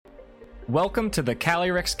Welcome to the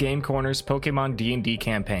Calyrex Game Corner's Pokemon D&D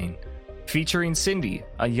campaign, featuring Cindy,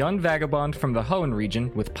 a young vagabond from the Hoenn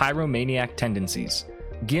region with pyromaniac tendencies,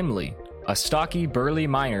 Gimli, a stocky, burly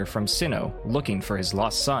miner from Sinnoh looking for his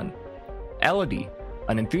lost son, Elodie,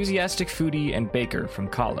 an enthusiastic foodie and baker from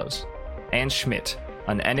Kalos, and Schmidt,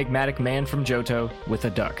 an enigmatic man from Johto with a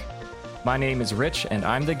duck. My name is Rich, and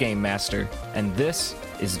I'm the Game Master, and this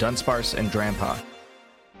is Dunsparce and Drampa.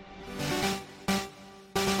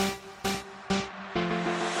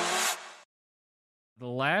 The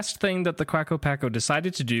last thing that the Quacko Packo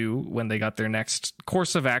decided to do when they got their next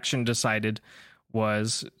course of action decided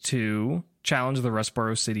was to challenge the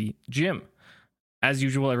Rustboro City Gym. As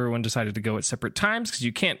usual, everyone decided to go at separate times because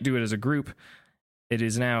you can't do it as a group. It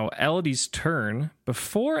is now Elodie's turn.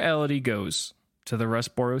 Before Elodie goes to the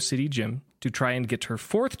Rustboro City Gym to try and get her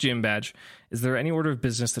 4th gym badge, is there any order of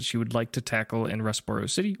business that she would like to tackle in Rustboro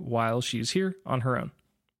City while she is here on her own?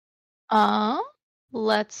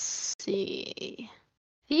 Let's see.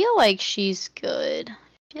 Feel like she's good.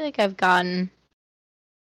 I feel like I've gotten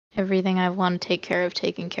everything I want to take care of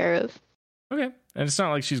taken care of. Okay. And it's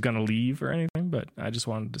not like she's going to leave or anything, but I just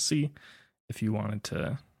wanted to see if you wanted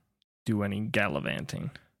to do any gallivanting.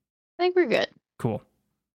 I think we're good. Cool.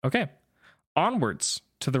 Okay. Onwards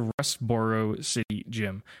to the Rustboro City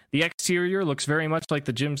Gym. The exterior looks very much like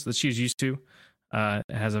the gyms that she's used to. It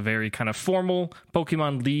has a very kind of formal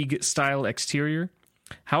Pokemon League style exterior.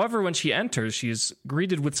 However, when she enters, she is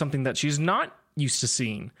greeted with something that she's not used to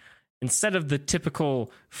seeing. Instead of the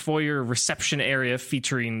typical foyer reception area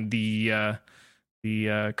featuring the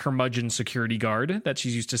curmudgeon security guard that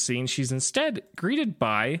she's used to seeing, she's instead greeted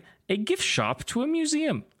by a gift shop to a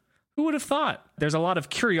museum. Who would have thought? There's a lot of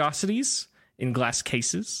curiosities in glass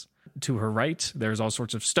cases. To her right, there's all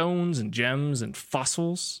sorts of stones and gems and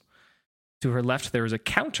fossils. To her left, there is a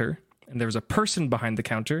counter, and there's a person behind the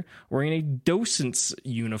counter wearing a docent's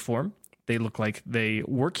uniform. They look like they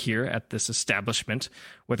work here at this establishment,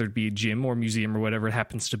 whether it be a gym or museum or whatever it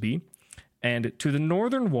happens to be. And to the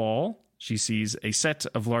northern wall, she sees a set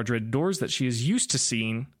of large red doors that she is used to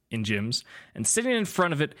seeing in gyms, and sitting in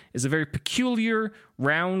front of it is a very peculiar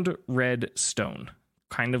round red stone,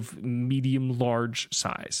 kind of medium-large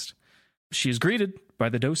sized. She is greeted by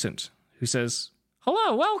the docent, who says,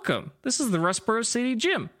 "Hello, welcome. This is the Rustboro City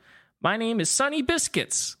Gym. My name is Sunny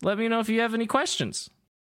Biscuits. Let me know if you have any questions."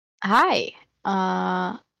 Hi.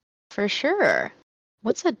 For sure.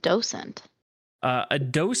 What's a docent? A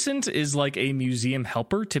docent is like a museum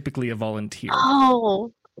helper, typically a volunteer.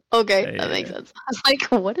 Oh, okay. Yeah, That makes sense. I was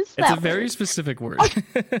like, what is that? It's a very specific word.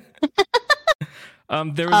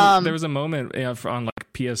 There was a moment on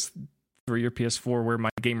like PS3 or PS4 where my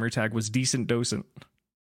gamer tag was decent docent.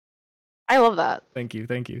 I love that. Thank you.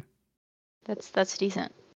 That's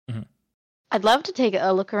decent. Mm-hmm. I'd love to take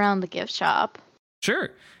a look around the gift shop. Sure.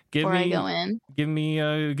 Before I go in. Give me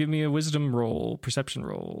a wisdom roll, perception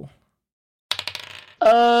roll.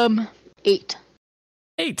 8.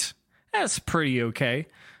 8. That's pretty okay.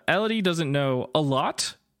 Elodie doesn't know a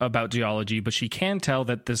lot about geology, but she can tell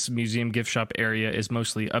that this museum gift shop area is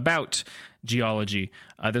mostly about geology.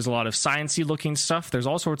 There's a lot of sciencey looking stuff. There's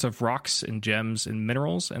all sorts of rocks and gems and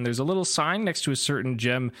minerals, and there's a little sign next to a certain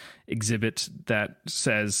gem exhibit that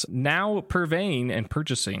says now purveying and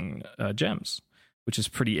purchasing gems, which is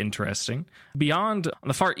pretty interesting. Beyond, on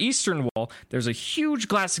the far eastern wall, there's a huge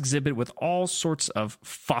glass exhibit with all sorts of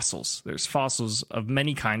fossils. There's fossils of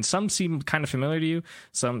many kinds. Some seem kind of familiar to you.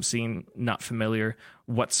 Some seem not familiar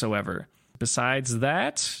whatsoever. Besides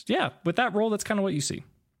that, yeah, with that roll, that's kind of what you see.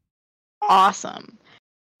 Awesome.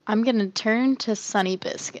 I'm going to turn to Sunny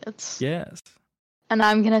Biscuits. Yes. And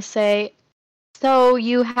I'm going to say, so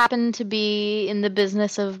you happen to be in the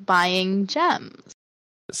business of buying gems?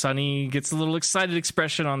 Sunny gets a little excited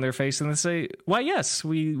expression on their face, and they say, "Why, yes,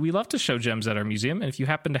 we love to show gems at our museum, and if you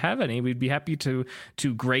happen to have any, we'd be happy to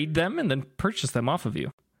grade them and then purchase them off of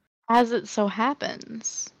you." As it so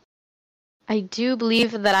happens, I do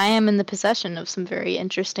believe that I am in the possession of some very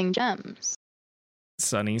interesting gems.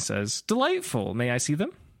 Sunny says, "Delightful. May I see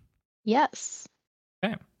them?" Yes.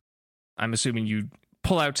 Okay. I'm assuming you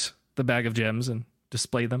pull out the bag of gems and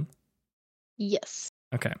display them? Yes.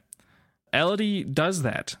 Okay. Elodie does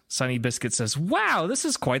that. Sunny Biscuit says, "Wow, this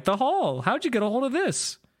is quite the haul. How'd you get a hold of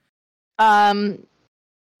this?"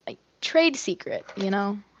 Like trade secret, you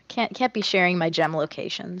know? Can't be sharing my gem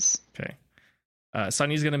locations. Okay.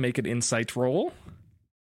 Sunny's gonna make an insight roll.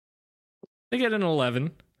 They get an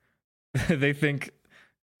 11. They think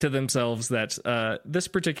to themselves that this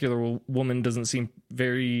particular woman doesn't seem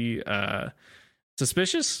very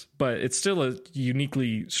suspicious, but it's still a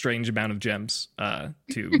uniquely strange amount of gems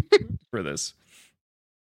for this.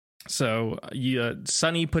 So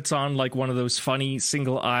Sunny puts on like one of those funny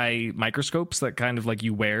single eye microscopes that kind of like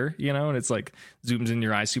you wear, and it's like zooms in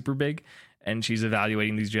your eye super big. And she's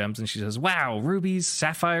evaluating these gems and she says, wow, rubies,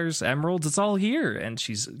 sapphires, emeralds, it's all here. And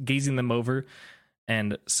she's gazing them over.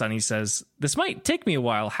 And Sunny says, this might take me a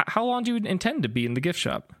while. How long do you intend to be in the gift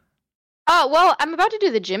shop? Oh, well, I'm about to do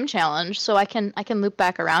the gym challenge, so I can loop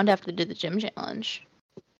back around after to do the gym challenge.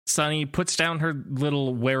 Sunny puts down her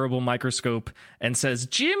little wearable microscope and says,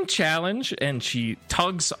 gym challenge. And she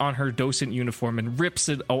tugs on her docent uniform and rips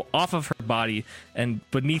it off of her body. And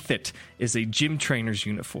beneath it is a gym trainer's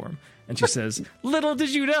uniform. And she says, little did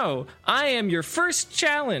you know, I am your first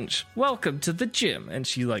challenge. Welcome to the gym. And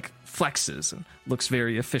she like flexes and looks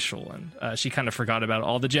very official. And she kind of forgot about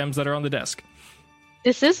all the gems that are on the desk.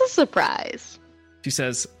 This is a surprise. She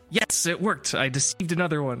says, yes, it worked. I deceived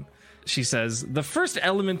another one. She says, the first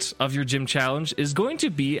element of your gym challenge is going to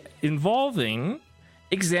be involving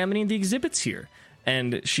examining the exhibits here.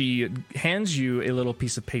 And she hands you a little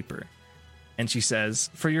piece of paper. And she says,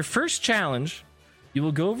 for your first challenge, you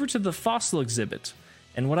will go over to the fossil exhibit.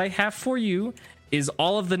 And what I have for you is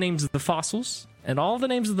all of the names of the fossils and all the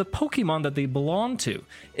names of the Pokemon that they belong to.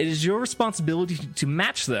 It is your responsibility to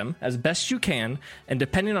match them as best you can. And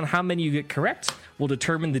depending on how many you get correct, will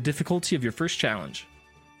determine the difficulty of your first challenge.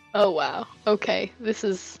 Oh, wow. Okay.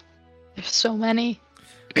 There's so many.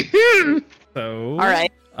 So, all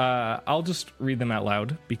right. I'll just read them out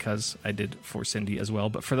loud because I did for Cindy as well.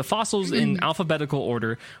 But for the fossils in alphabetical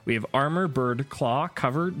order, we have armor, bird, claw,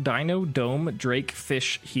 cover, dino, dome, drake,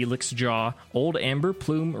 fish, helix, jaw, old amber,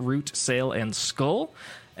 plume, root, sail, and skull.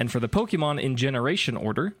 And for the Pokemon in generation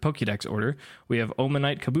order, Pokédex order, we have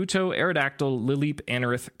Omanite, Kabuto, Aerodactyl, Lileep,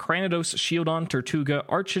 Anorith, Cranidos, Shieldon, Tortuga,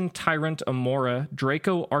 Archon, Tyrant, Amora,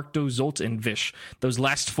 Draco, Arcto, Zolt, and Vish. Those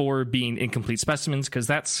last four being incomplete specimens, because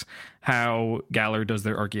that's how Galar does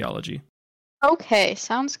their archaeology. Okay,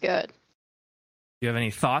 sounds good. Do you have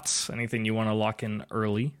any thoughts? Anything you want to lock in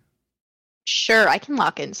early? Sure, I can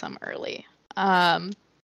lock in some early.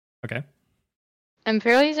 Okay. I'm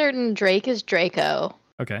fairly certain Drake is Draco.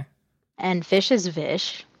 Okay. And Fish is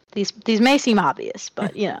Vish. These may seem obvious,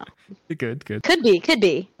 but Good. Could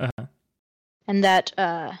be. Uh-huh. And that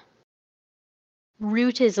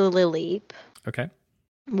Root is a Lileep. Okay.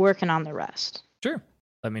 I'm working on the rest. Sure.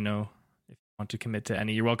 Let me know if you want to commit to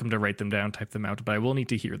any. You're welcome to write them down, type them out, but I will need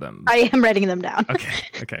to hear them. I am writing them down.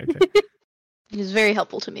 Okay. It is very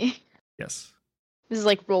helpful to me. Yes. This is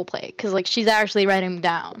like role play, because like she's actually writing them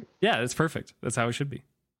down. Yeah, that's perfect. That's how it should be.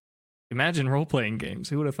 Imagine role-playing games.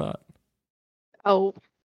 Who would have thought? Oh.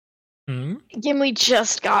 Gimli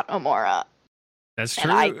just got Amora. That's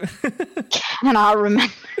true. And I cannot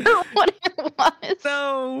remember what it was.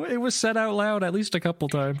 No, it was said out loud at least a couple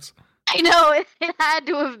times. I know, it had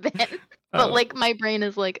to have been. But like my brain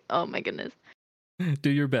is like, oh my goodness. Do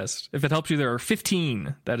your best. If it helps you, there are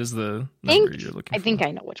 15. That is the number you're looking for. I think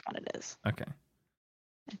I know which one it is. Okay.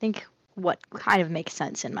 I think what kind of makes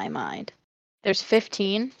sense in my mind. There's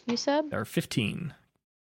 15, you said? There are 15.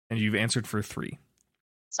 And you've answered for 3.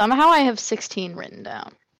 Somehow I have 16 written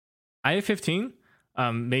down. I have 15.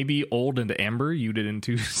 Maybe old and amber you did in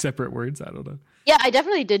 2 separate words. I don't know. Yeah, I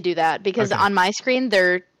definitely did do that because on my screen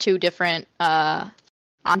they're 2 different on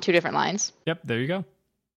 2 different lines. Yep, there you go.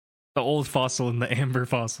 The old fossil and the amber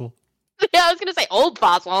fossil. Yeah, I was gonna say old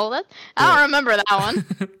fossil. I don't remember that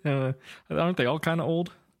one. Aren't they all kind of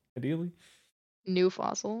old? Ideally. New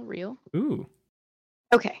fossil, real. Ooh.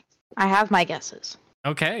 Okay, I have my guesses.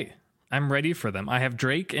 Okay, I'm ready for them. I have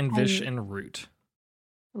Drake and Vish and Root.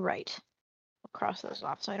 Right. I'll cross those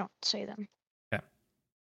off so I don't say them.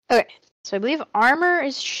 Okay, so I believe armor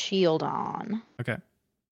is Shieldon. Okay.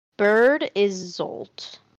 Bird is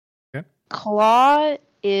Zolt. Okay. Claw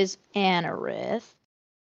is Anorith.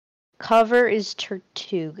 Cover is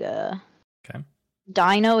Tortuga. Okay.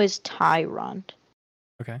 Dino is Tyrant.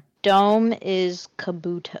 Okay. Dome is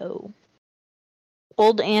Kabuto.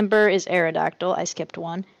 Old Amber is Aerodactyl. I skipped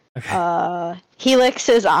one. Okay. Helix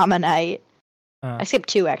is Ammonite. I skipped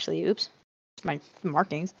 2, actually. Oops. My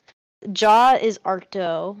markings. Jaw is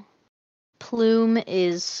Arcto. Plume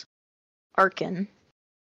is Archon.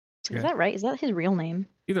 Is that right? Is that his real name?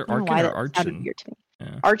 Either Archon or Archon. Weird to me.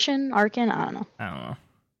 Yeah. Archon? I don't know. I don't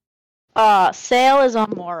know. Sail is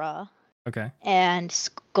Amora. Okay. And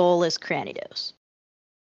Skull is Cranidos.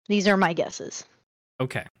 These are my guesses.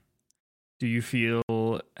 Okay. Do you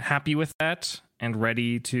feel happy with that and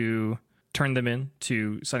ready to turn them in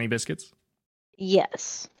to Sunny Biscuits?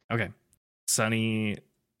 Yes. Okay. Sunny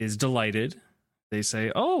is delighted They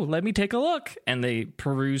say, "Oh, let me take a look," and they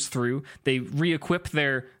peruse through. They re-equip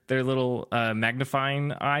their little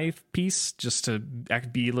magnifying eye piece just to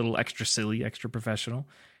be a little extra silly, extra professional.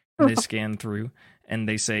 And they scan through, and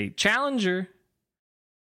they say, "Challenger,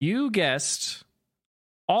 you guessed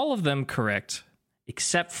all of them correct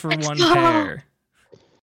except for one pair."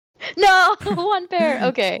 No, one pair.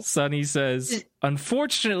 Okay. Sunny says,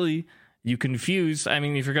 "Unfortunately, you confused." I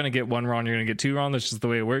mean, if you're going to get one wrong, you're going to get two wrong. That's just the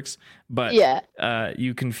way it works. But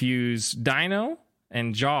you confuse Dino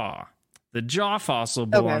and Jaw. The Jaw fossil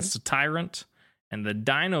belongs to Tyrant, and the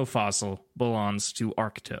Dino fossil belongs to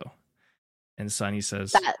Arcto. And Sunny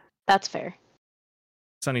says, "That's fair."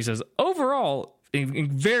 Sunny says, "Overall, a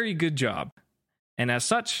very good job. And as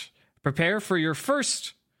such, prepare for your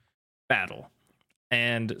first battle."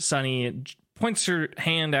 And Sunny points her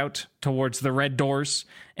hand out towards the red doors,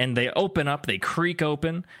 and they open up, they creak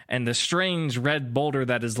open, and the strange red boulder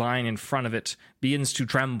that is lying in front of it begins to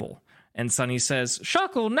tremble. And Sunny says,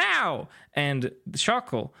 "Shuckle now!" And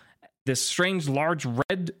Shuckle, this strange large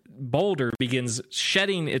red boulder, begins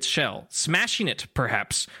shedding its shell, smashing it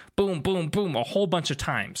perhaps. Boom, boom, boom, a whole bunch of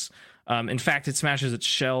times. In fact, it smashes its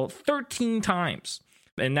shell 13 times.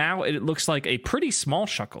 And now it looks like a pretty small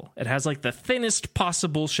Shuckle. It has like the thinnest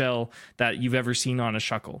possible shell that you've ever seen on a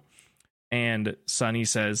Shuckle. And Sunny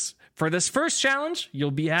says, "For this first challenge,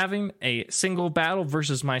 you'll be having a single battle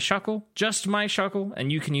versus my Shuckle, just my Shuckle,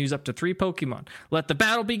 and you can use up to 3 Pokemon. Let the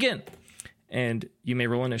battle begin." And you may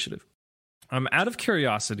roll initiative. Out of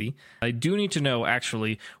curiosity, I do need to know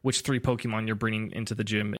actually which 3 Pokemon you're bringing into the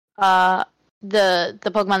gym. The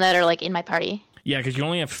Pokemon that are like in my party. Yeah, because you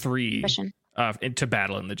only have 3 to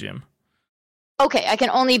battle in the gym. Okay, I can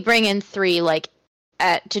only bring in 3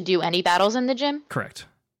 to do any battles in the gym. Correct.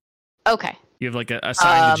 Okay. You have like a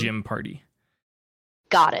assigned gym party.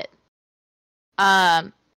 Got it.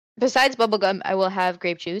 Besides Bubblegum, I will have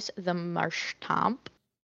Grape Juice, the Marshtomp,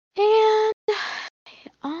 and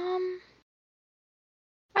I'm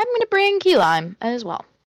gonna bring Key Lime as well.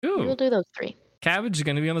 Ooh. We'll do those 3. Cabbage is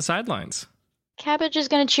gonna be on the sidelines. Cabbage is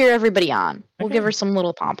gonna cheer everybody on. We'll give her some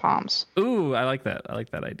little pom-poms. Ooh, I like that. I like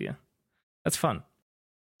that idea. That's fun.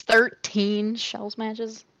 13 shell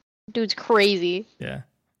smashes. Dude's crazy. Yeah.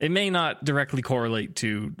 It may not directly correlate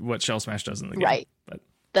to what Shell Smash does in the game. Right. But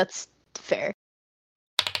that's fair.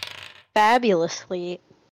 Fabulously.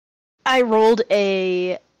 I rolled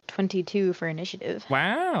a 22 for initiative.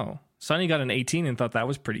 Wow. Sunny got an 18 and thought that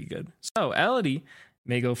was pretty good. So, Elodie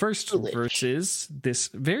may go first versus this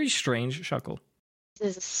very strange Shuckle.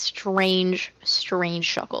 This is a strange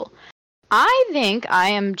Shuckle. I think I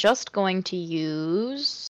am just going to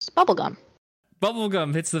use Bubblegum.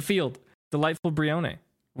 Bubblegum hits the field. Delightful Brione.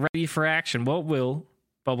 Ready for action. What will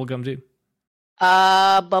Bubblegum do?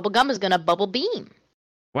 Bubblegum is gonna Bubble Beam.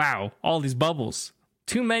 Wow, all these bubbles.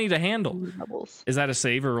 Too many to handle. Bubbles. Is that a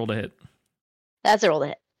save or roll to hit? That's a roll to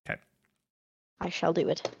hit. Okay. I shall do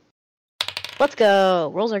it. Let's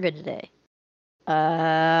go. Rolls are good today.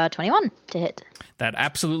 21 to hit. That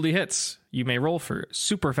absolutely hits. You may roll for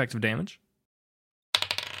super effective damage.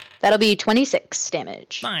 That'll be 26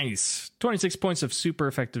 damage. Nice. 26 points of super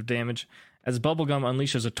effective damage as Bubblegum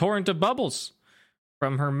unleashes a torrent of bubbles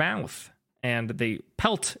from her mouth, and they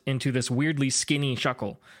pelt into this weirdly skinny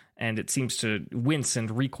Shuckle, and it seems to wince and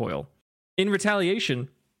recoil. In retaliation,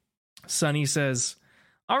 Sunny says,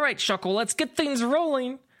 "All right, Shuckle, let's get things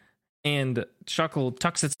rolling." And Shuckle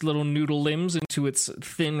tucks its little noodle limbs into its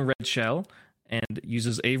thin red shell and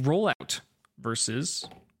uses a rollout versus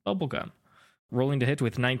Bubblegum. Rolling to hit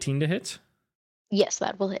with 19 to hit. Yes,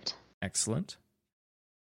 that will hit. Excellent.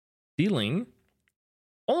 Dealing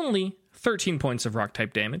only 13 points of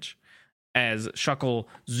rock-type damage as Shuckle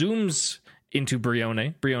zooms into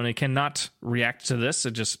Brione. Brione cannot react to this.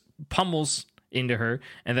 It just pummels into her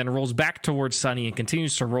and then rolls back towards Sunny and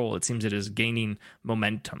continues to roll. It seems it is gaining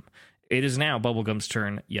momentum. It is now Bubblegum's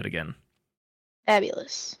turn yet again.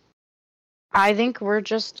 Fabulous. I think we're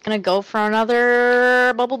just going to go for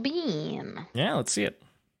another Bubble Beam. Yeah, let's see it.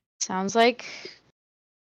 Sounds like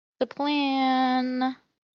the plan.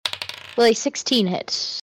 Will a 16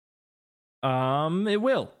 hit? It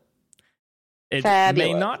will. It Fabulous.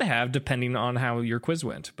 may not have, depending on how your quiz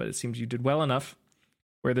went, but it seems you did well enough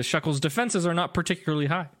where the Shuckle's defenses are not particularly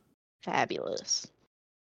high. Fabulous.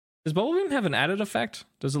 Does Bubble Beam have an added effect?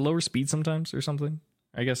 Does it lower speed sometimes or something?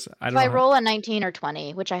 I guess I don't know. If I roll a 19 or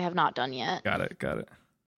 20, which I have not done yet. Got it.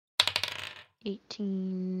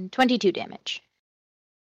 18, 22 damage.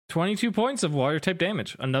 22 points of water type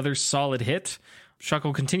damage. Another solid hit.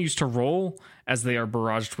 Shuckle continues to roll as they are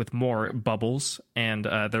barraged with more bubbles, and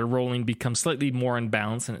their rolling becomes slightly more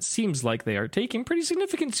unbalanced, and it seems like they are taking pretty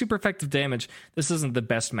significant super effective damage. This isn't the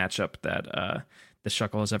best matchup that the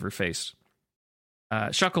Shuckle has ever faced.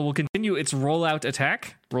 Shuckle will continue its rollout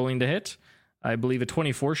attack, rolling to hit. I believe a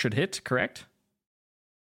 24 should hit, correct?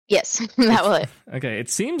 Yes, that will hit. Okay, it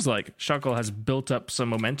seems like Shuckle has built up some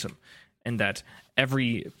momentum, and that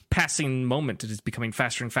every passing moment it is becoming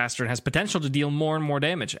faster and faster and has potential to deal more and more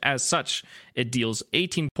damage. As such, it deals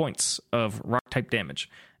 18 points of rock-type damage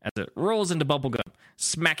as it rolls into Bubblegum,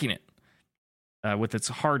 smacking it with its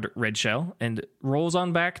hard red shell, and rolls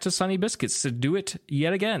on back to Sunny Biscuits to do it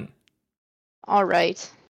yet again. All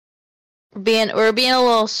right. We're being a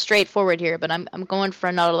little straightforward here, but I'm going for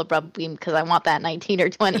another Bubble Beam because I want that 19 or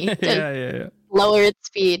 20 to yeah. lower its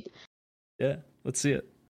speed. Yeah, let's see it.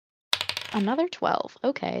 Another 12.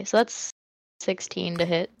 Okay, so that's 16 to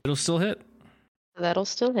hit. It'll still hit. That'll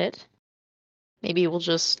still hit. Maybe we'll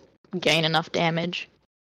just gain enough damage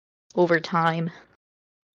over time.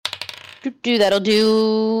 That'll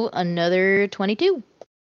do another 22.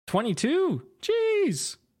 22?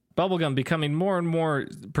 Jeez. Bubblegum becoming more and more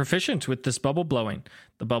proficient with this bubble blowing.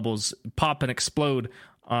 The bubbles pop and explode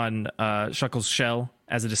on Shuckle's shell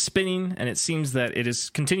as it is spinning, and it seems that it is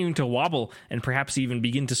continuing to wobble and perhaps even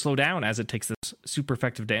begin to slow down as it takes this super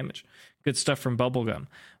effective damage. Good stuff from Bubblegum.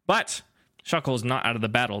 But Shuckle is not out of the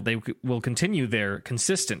battle. They will continue their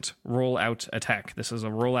consistent roll-out attack. This is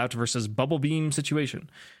a roll-out versus Bubble Beam situation.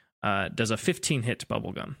 Does a 15 hit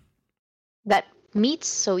Bubblegum? That meets,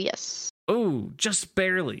 so yes. Oh, just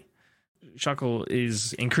barely. Shuckle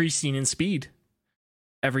is increasing in speed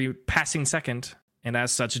every passing second, and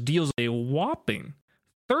as such deals a whopping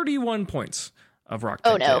 31 points of rock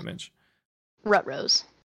type damage. Rutrose.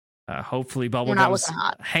 Hopefully Bubblegum's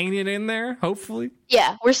hanging in there, hopefully.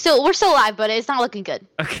 Yeah, we're still alive, but it's not looking good.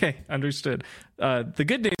 Okay, understood. The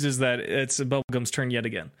good news is that it's Bubblegum's turn yet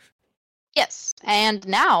again. Yes, and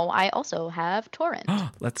now I also have Torrent.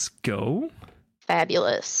 Let's go.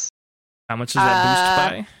 Fabulous. How much does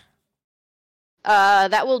that boost by?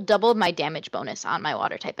 That will double my damage bonus on my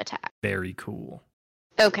water type attack. Very cool.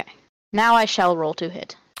 Okay. Now I shall roll to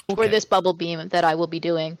hit. For this Bubble Beam that I will be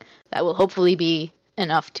doing, that will hopefully be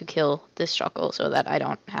enough to kill this Shuckle so that I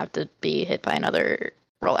don't have to be hit by another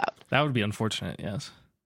rollout. That would be unfortunate, yes.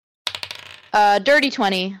 Dirty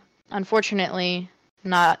 20. Unfortunately,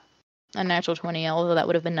 not a natural 20, although that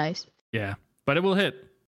would have been nice. Yeah, but it will hit.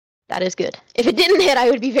 That is good. If it didn't hit, I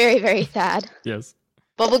would be very, very sad. Yes.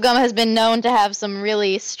 Bubblegum has been known to have some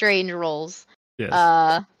really strange rolls. Yes.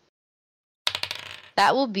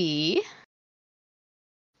 That will be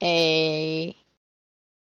a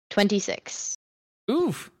 26.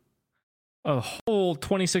 Oof. A whole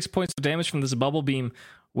 26 points of damage from this Bubble Beam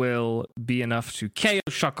will be enough to KO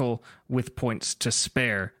Shuckle with points to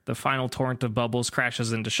spare. The final torrent of bubbles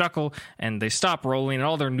crashes into Shuckle, and they stop rolling, and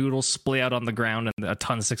all their noodles splay out on the ground, and a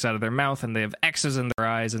ton sticks out of their mouth, and they have X's in their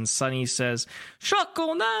eyes, and Sunny says,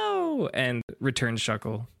 "Shuckle, no!" and returns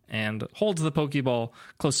Shuckle, and holds the Pokeball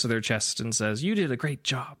close to their chest and says, "You did a great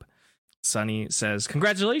job." Sunny says,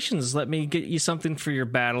 "Congratulations, let me get you something for your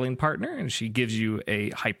battling partner," and she gives you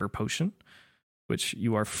a Hyper Potion, which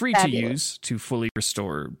you are free to use to fully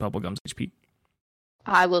restore Bubblegum's HP.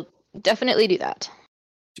 I will definitely do that.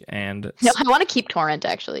 And no, I want to keep Torrent,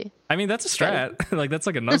 actually. I mean, that's a strat. Like, that's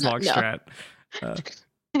like a Nuzlocke strat.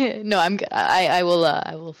 No, I'm good. I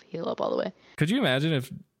will heal up all the way. Could you imagine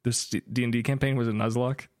if this D&D campaign was a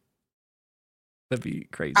Nuzlocke? That'd be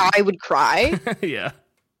crazy. I would cry. Yeah.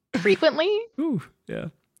 Frequently? Ooh, yeah.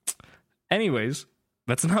 Anyways,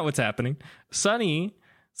 that's not what's happening. Sunny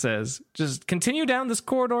says, just continue down this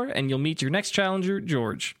corridor and you'll meet your next challenger,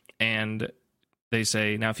 George. And they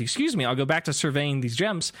say, now, if you excuse me, I'll go back to surveying these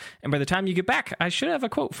gems. And by the time you get back, I should have a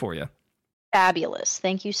quote for you. Fabulous.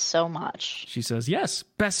 Thank you so much. She says, yes,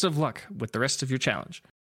 best of luck with the rest of your challenge.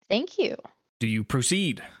 Thank you. Do you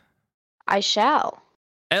proceed? I shall.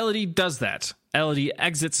 Elodie does that. Elodie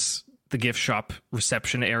exits the gift shop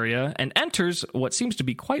reception area and enters what seems to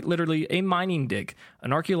be quite literally a mining dig,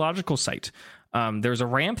 an archaeological site. There's a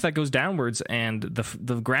ramp that goes downwards, and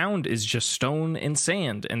the ground is just stone and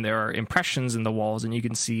sand, and there are impressions in the walls, and you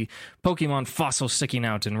can see Pokemon fossils sticking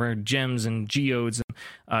out, and rare gems and geodes.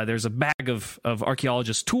 And there's a bag of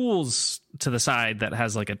archaeologist tools to the side that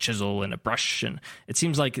has like a chisel and a brush, and it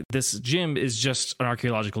seems like this gym is just an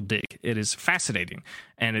archaeological dig. It is fascinating,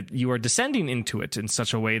 and you are descending into it in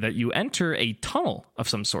such a way that you enter a tunnel of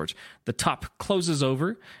some sort. The top closes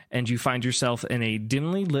over, and you find yourself in a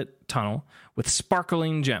dimly lit tunnel with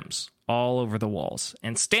sparkling gems all over the walls.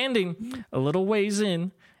 And standing a little ways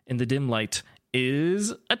in the dim light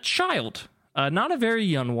is a child. Not a very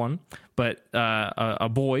young one, but a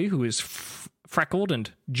boy who is freckled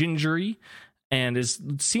and gingery and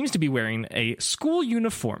seems to be wearing a school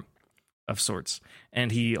uniform of sorts.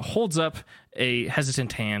 And he holds up a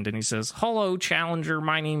hesitant hand and he says, "Hello, Challenger.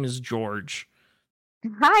 My name is George."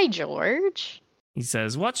 Hi, George. He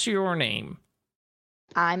says, "What's your name?"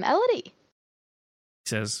 I'm Elodie. He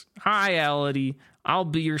says, "Hi, Elodie. I'll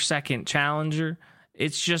be your second challenger.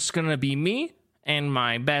 It's just going to be me and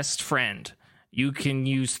my best friend. You can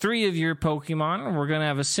use 3 of your Pokemon, and we're going to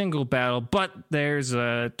have a single battle, but there's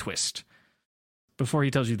a twist." Before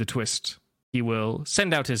he tells you the twist, he will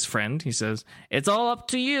send out his friend. He says, "It's all up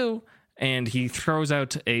to you." And he throws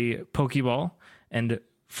out a Pokeball, and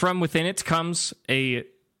from within it comes a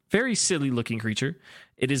very silly-looking creature.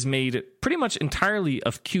 It is made pretty much entirely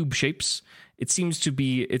of cube shapes. It seems to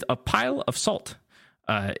be a pile of salt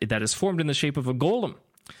that is formed in the shape of a golem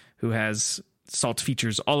who has salt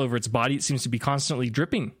features all over its body. It seems to be constantly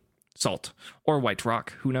dripping salt or white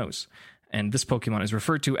rock. Who knows? And this Pokemon is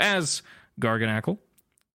referred to as Garganacl.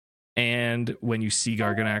 And when you see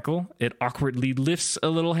Garganacl, it awkwardly lifts a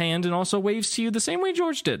little hand and also waves to you the same way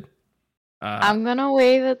George did. I'm going to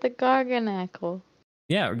wave at the Garganacl.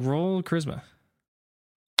 Yeah, roll charisma.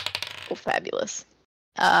 Oh, fabulous.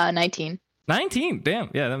 19. 19, damn.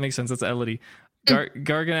 Yeah, that makes sense. That's Elodie.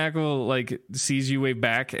 Garganacl like sees you wave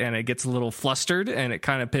back and it gets a little flustered and it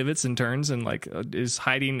kind of pivots and turns and like is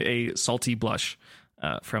hiding a salty blush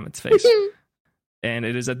from its face. And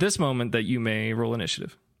it is at this moment that you may roll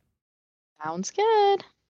initiative. Sounds good.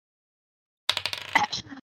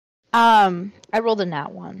 I rolled a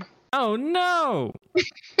nat 1. Oh no!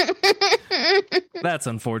 That's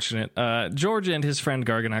unfortunate. George and his friend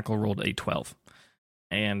Garganacl rolled a 12.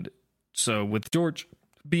 And so with George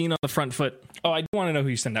being on the front foot... Oh, I do want to know who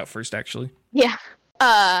you send out first, actually. Yeah.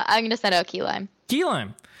 I'm going to send out Keyline.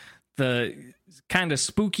 Keyline. The kind of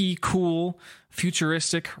spooky, cool,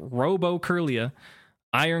 futuristic Robo-Curlia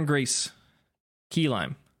Iron Grace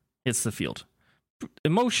Keyline hits the field.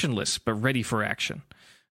 Emotionless, but ready for action.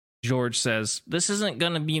 George says, "This isn't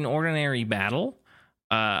going to be an ordinary battle.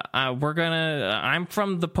 I'm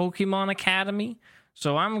from the Pokemon Academy,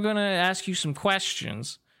 so I'm going to ask you some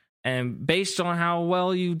questions. And based on how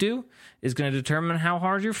well you do, is going to determine how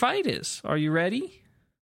hard your fight is. Are you ready?"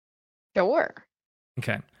 Sure.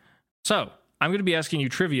 Okay. So, I'm going to be asking you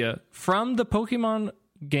trivia from the Pokemon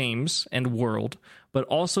games and world, but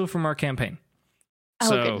also from our campaign.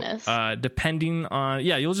 Goodness. Depending on...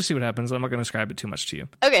 Yeah, you'll just see what happens. I'm not going to describe it too much to you.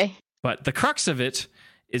 Okay. But the crux of it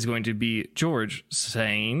is going to be George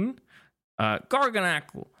saying,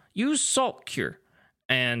 "Garganacl, use Salt Cure."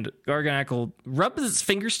 And Garganacl rubs its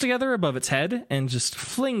fingers together above its head and just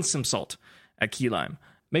flings some salt at Keyline.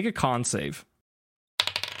 Make a con save.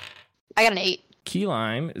 I got an 8.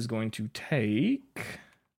 Keyline is going to take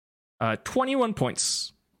 21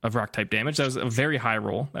 points of rock type damage. That was a very high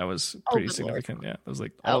roll. That was pretty significant. Lord. Yeah, that was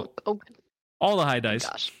like all the high dice.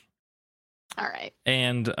 Gosh. All right.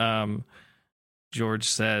 And George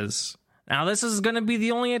says, "Now this is going to be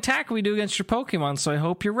the only attack we do against your Pokemon, so I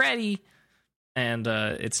hope you're ready." And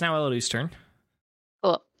it's now Elodie's turn.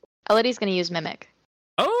 Cool. Elodie's going to use Mimic.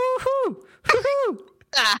 Oh,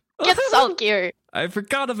 Get Salt Cure. I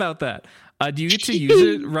forgot about that. Do you get to use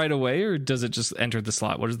it right away, or does it just enter the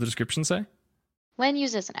slot? What does the description say? When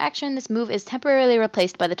used as an action, this move is temporarily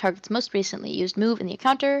replaced by the target's most recently used move in the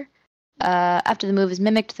encounter. After the move is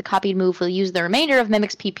mimicked, the copied move will use the remainder of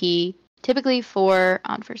Mimic's PP, typically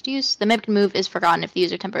on first use. The mimicked move is forgotten if the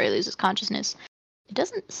user temporarily loses consciousness. It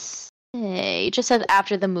doesn't say. It just says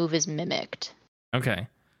after the move is mimicked. Okay.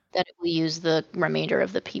 That it will use the remainder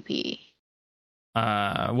of the PP.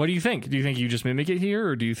 What do you think? Do you think you just mimic it here,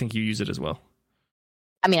 or do you think you use it as well?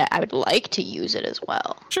 I mean, I would like to use it as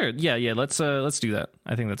well. Sure. Yeah. Let's do that.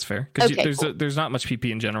 I think that's fair. Because cool. There's not much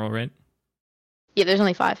PP in general, right? Yeah, there's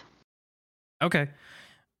only 5. Okay.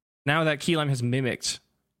 Now that Keyline has mimicked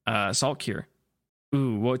Salt Cure,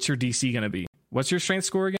 what's your DC going to be? What's your strength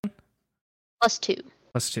score again? +2.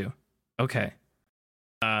 +2. Okay.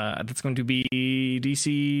 That's going to be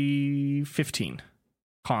DC 15.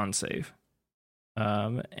 Con save.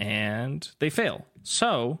 And they fail.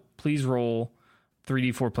 So, please roll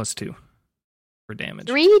 3d4 +2 for damage.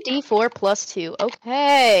 3d4 +2.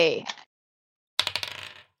 Okay.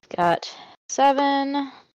 Got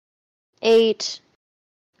 7, 8,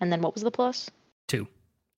 and then what was the plus? 2.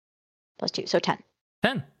 +2, so 10.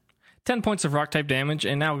 10 points of rock type damage,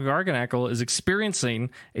 and now Garganacl is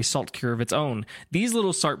experiencing a Salt Cure of its own. These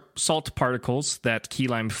little salt particles that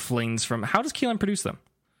Keyline flings from... How does Keyline produce them?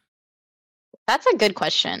 That's a good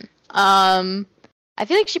question. I I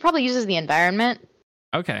feel like she probably uses the environment.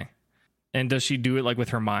 Okay. And does she do it like with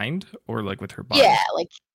her mind or like with her body? Yeah, like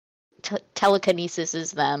telekinesis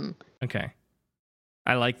is them. Okay.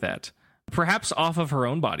 I like that. Perhaps off of her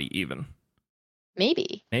own body, even.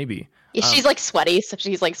 Maybe. Yeah, she's like sweaty, so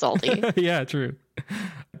she's like salty. Yeah, true.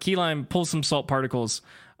 Key Lime pulls some salt particles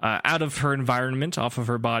out of her environment, off of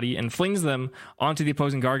her body, and flings them onto the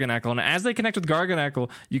opposing Garganackle. And as they connect with Garganackle,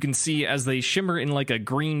 you can see as they shimmer in like a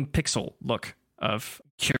green pixel look of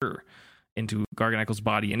cure into Garganackle's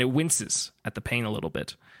body, and it winces at the pain a little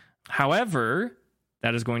bit. However,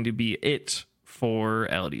 that is going to be it for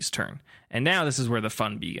Elodie's turn. And now this is where the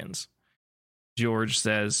fun begins. George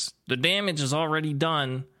says, "The damage is already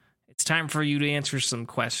done. It's time for you to answer some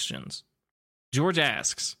questions." George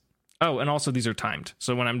asks, oh, and also these are timed.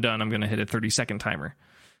 So when I'm done, I'm going to hit a 30-second timer,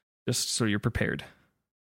 just so you're prepared.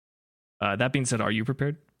 That being said, are you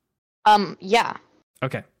prepared? Yeah.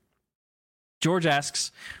 Okay. George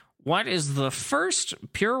asks, what is the first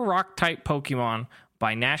pure rock type Pokemon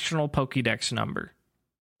by national Pokédex number?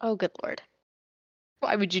 Oh, good lord.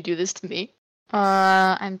 Why would you do this to me?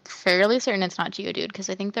 I'm fairly certain it's not Geodude, because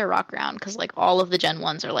I think they're rock ground, because like all of the Gen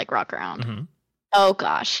 1s are like rock ground. Mm-hmm. Oh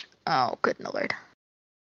gosh. Oh, good lord.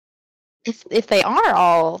 If they are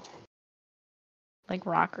all like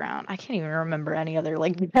rock ground, I can't even remember any other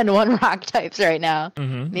like Gen 1 rock types right now.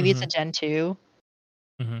 Mm-hmm, Maybe it's a Gen 2.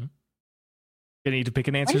 Mm-hmm. Gonna need to pick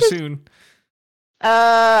an answer soon.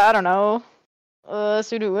 I don't know.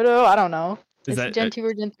 Sudowoodo, I don't know. Is that it Gen 2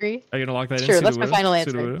 or Gen 3? Are you gonna lock that in? Sure, that's my final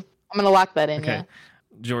answer. Sudowoodo? I'm gonna lock that in, Okay. yeah.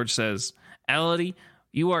 George says, Elodie,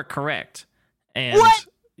 you are correct. And what?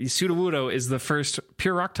 Sudowoodo is the first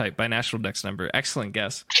pure rock type by national dex number. Excellent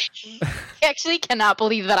guess. I actually cannot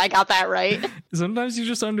believe that I got that right. Sometimes you're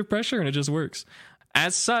just under pressure and it just works.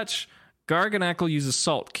 As such, Garganackle uses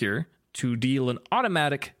Salt Cure to deal an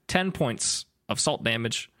automatic 10 points of salt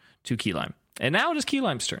damage to Key Lime. And now it is Key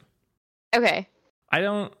Lime's turn. Okay.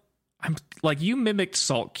 I'm like, you mimicked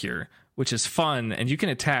Salt Cure, which is fun and you can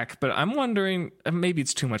attack, but I'm wondering, maybe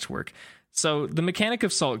it's too much work. So the mechanic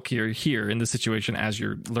of Salt Cure here in this situation, as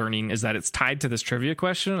you're learning, is that it's tied to this trivia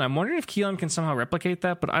question. I'm wondering if Key Lime can somehow replicate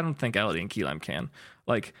that, but I don't think Elodie and Key Lime can.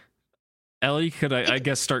 Like, Ellie could, I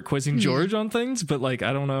guess, start quizzing George on things, but like,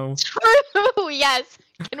 I don't know. True. Yes.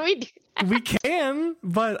 Can we do that? We can,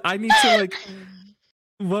 but I need to like,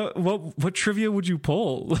 what trivia would you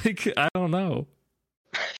pull? Like, I don't know.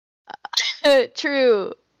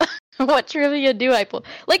 True. What trivia do I pull?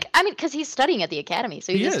 Like, I mean, because he's studying at the academy,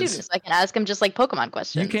 so he's a student, so I can ask him just like Pokemon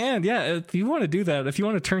questions. You can, yeah. If you want to do that, if you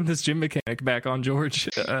want to turn this gym mechanic back on George,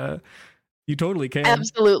 you totally can.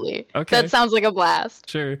 Absolutely. Okay. That sounds like a blast.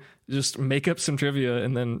 Sure. Just make up some trivia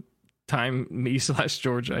and then time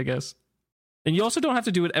me/George, I guess. And you also don't have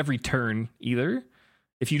to do it every turn either.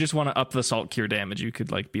 If you just want to up the Salt Cure damage, you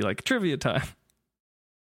could like be like trivia time.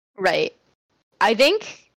 Right. I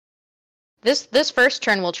think this first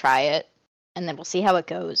turn we'll try it, and then we'll see how it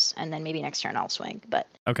goes, and then maybe next turn I'll swing. But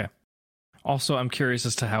okay. Also, I'm curious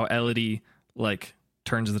as to how Elodie like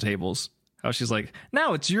turns the tables. How she's like,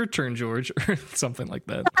 now it's your turn, George, or something like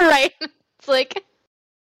that. Right. It's like,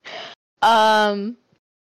 how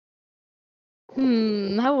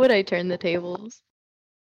would I turn the tables?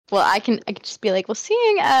 Well, I can just be like, well,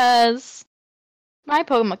 seeing as my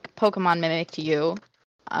Pokemon mimicked you,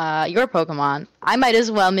 your Pokemon, I might as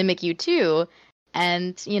well mimic you too,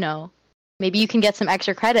 and you know, maybe you can get some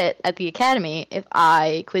extra credit at the academy if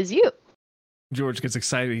I quiz you. George gets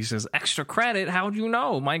excited. He says, extra credit? How'd you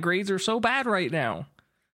know? My grades are so bad right now.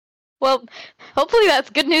 Well, hopefully that's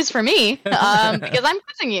good news for me, because I'm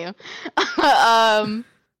quizzing you.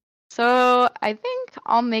 So I think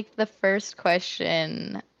I'll make the first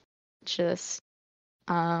question just,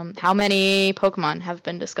 how many Pokemon have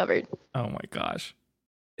been discovered? Oh my gosh.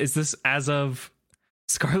 Is this as of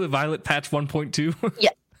Scarlet Violet patch 1.2?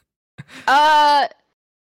 Yeah.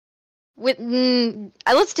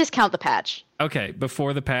 Let's discount the patch. Okay,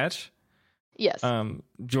 before the patch? Yes.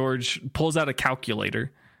 George pulls out a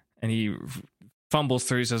calculator and he fumbles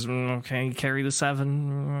through. He says, okay, carry the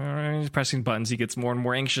 7. He's pressing buttons. He gets more and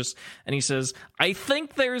more anxious. And he says, I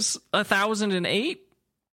think there's 1,008.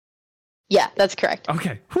 Yeah, that's correct.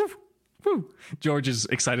 Okay. Whew. Whew. George is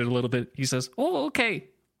excited a little bit. He says, oh, okay.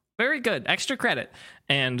 Very good. Extra credit.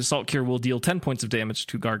 And Salt Cure will deal 10 points of damage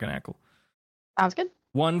to Garganackle. Sounds good.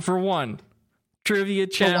 1 for 1. Trivia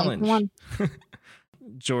challenge. 1 for 1.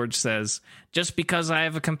 George says, just because I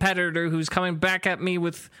have a competitor who's coming back at me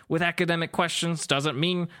with academic questions doesn't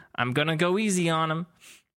mean I'm going to go easy on him.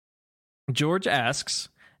 George asks,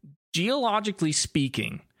 geologically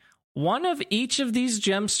speaking, One of each of these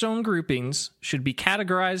gemstone groupings should be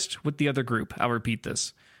categorized with the other group. I'll repeat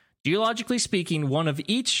this. Geologically speaking, one of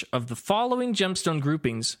each of the following gemstone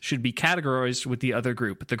groupings should be categorized with the other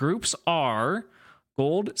group. The groups are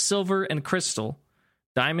gold, silver, and crystal,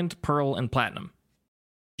 diamond, pearl, and platinum.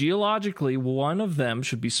 Geologically, one of them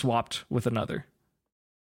should be swapped with another.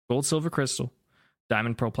 Gold, silver, crystal,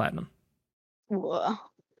 diamond, pearl, platinum. Whoa.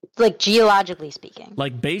 Like geologically speaking.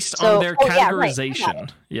 Like based on their categorization.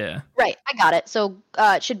 Yeah. Right, I got it. So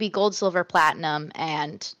it should be gold, silver, platinum,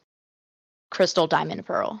 and crystal, diamond,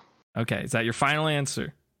 pearl. Okay, is that your final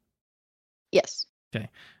answer? Yes. Okay.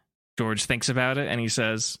 George thinks about it and he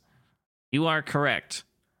says, you are correct.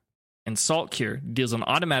 And Salt Cure deals an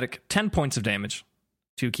automatic 10 points of damage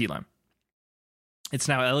to Key Lime. It's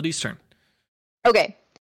now Elodie's turn. Okay.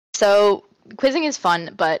 So quizzing is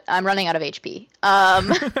fun, but I'm running out of HP.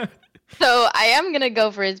 So I am going to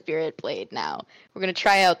go for his Spirit Blade now. We're going to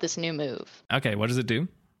try out this new move. Okay, what does it do?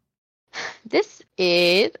 This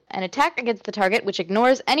is an attack against the target which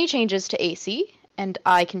ignores any changes to AC, and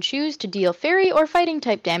I can choose to deal fairy or fighting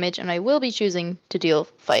type damage, and I will be choosing to deal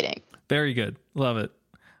fighting. Very good. Love it.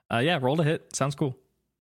 Yeah, roll to hit. Sounds cool.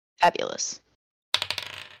 Fabulous.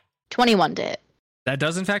 21 to hit. That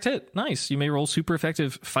does in fact hit. Nice. You may roll super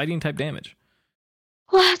effective fighting type damage.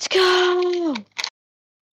 Let's go!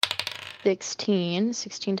 16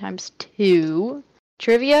 times 2.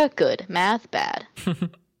 Trivia, good. Math, bad.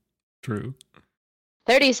 True.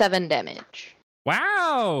 37 damage.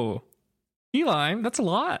 Wow! Key Lime, that's a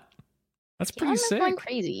lot. That's pretty sick. Going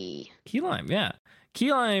crazy. Key Lime, yeah.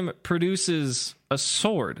 Key Lime produces a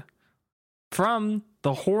sword from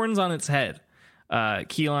the horns on its head.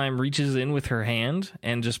 Key Lime reaches in with her hand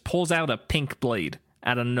and just pulls out a pink blade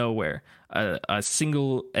out of nowhere, a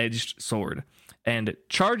single-edged sword, and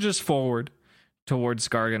charges forward towards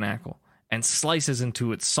Garganackle and slices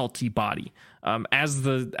into its salty body. As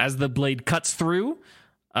the blade cuts through,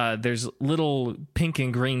 there's little pink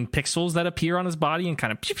and green pixels that appear on his body and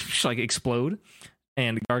kind of like explode.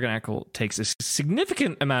 And Garganackle takes a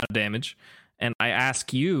significant amount of damage. And I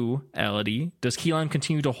ask you, Elodie, does Key Lime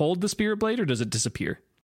continue to hold the Spirit Blade or does it disappear?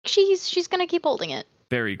 She's gonna keep holding it.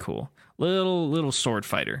 Very cool. Little sword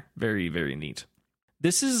fighter. Very, very neat.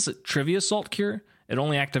 This is Trivia Salt Cure. It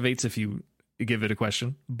only activates if you give it a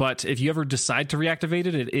question. But if you ever decide to reactivate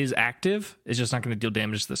it, it is active. It's just not going to deal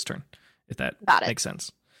damage this turn, if that makes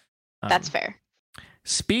sense. That's fair.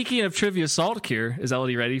 Speaking of Trivia Salt Cure, is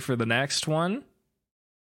Elodie ready for the next one?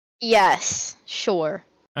 Yes, sure.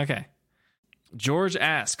 Okay. George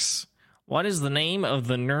asks, what is the name of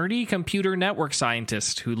the nerdy computer network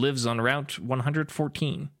scientist who lives on Route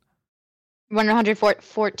 114?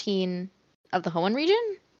 114 of the Hoenn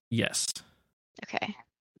region? Yes. Okay.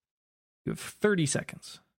 You have 30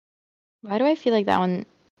 seconds. Why do I feel like that one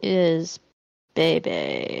is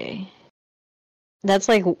Bebe? That's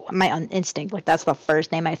like my instinct. Like that's the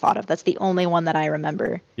first name I thought of. That's the only one that I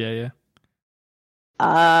remember. Yeah.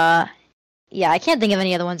 Yeah, I can't think of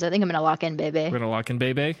any other ones. I think I'm gonna lock in Bebe. We're gonna lock in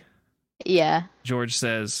Bebe? Yeah. George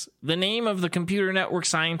says, the name of the computer network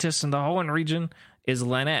scientist in the Hoenn region is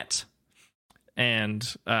Lynette. And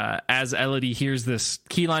as Elodie hears this,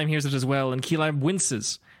 Key Lime hears it as well, and Key Lime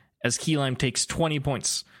winces as Key Lime takes 20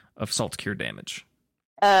 points of Salt Cure damage.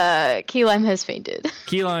 Key Lime has fainted.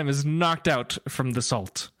 Key Lime is knocked out from the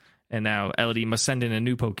salt, and now Elodie must send in a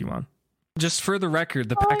new Pokemon. Just for the record,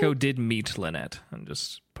 the Paco did meet Lynette. I'm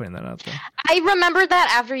just putting that out there. I remembered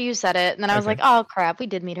that after you said it, and then I was like, oh crap, we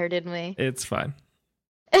did meet her, didn't we? It's fine.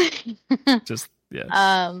 Just,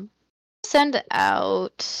 yeah. Send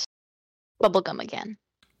out Bubblegum again.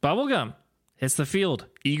 Bubblegum hits the field,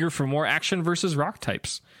 eager for more action versus rock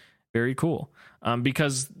types. Very cool.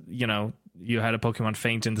 Because, you had a Pokemon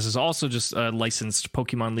faint, and this is also just a licensed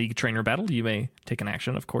Pokemon League trainer battle. You may take an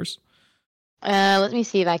action, of course. Let me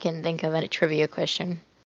see if I can think of a trivia question.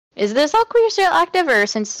 Is this all clear still active, or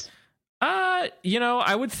since... I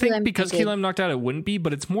would think because Key Lime knocked out, it wouldn't be,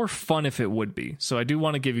 but it's more fun if it would be. So I do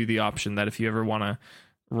want to give you the option that if you ever want to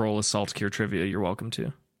roll a Salt Cure trivia, you're welcome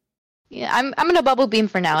to. Yeah, I'm gonna Bubble Beam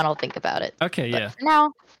for now, and I'll think about it. Okay, but yeah.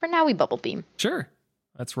 For now, we Bubble Beam. Sure.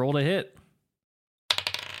 Let's roll to hit.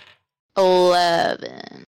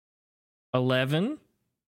 11. 11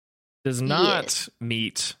 does not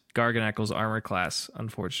meet Garganackle's armor class,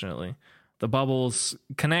 unfortunately. The bubbles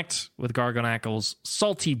connect with Garganackle's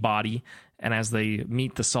salty body, and as they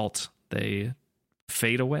meet the salt, they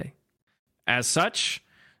fade away. As such,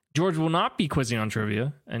 George will not be quizzing on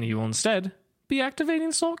trivia, and he will instead be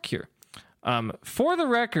activating Salt Cure. For the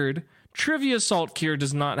record, Trivia Salt Cure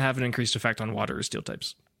does not have an increased effect on water or steel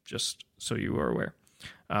types, just so you are aware.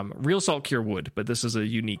 Real Salt Cure would, but this is a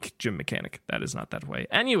unique gym mechanic. That is not that way.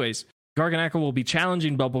 Anyways, Garganacl will be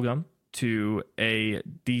challenging Bubblegum to a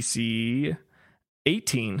DC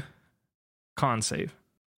 18 con save.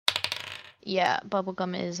 Yeah,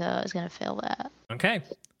 Bubblegum is going to fail that. Okay.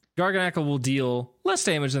 Garganacl will deal less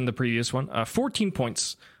damage than the previous one, 14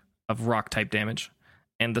 points of rock-type damage,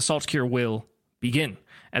 and the Salt Cure will begin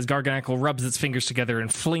as Garganacl rubs its fingers together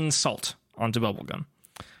and flings salt onto Bubblegum.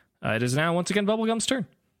 It is now once again Bubblegum's turn.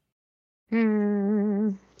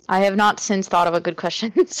 I have not since thought of a good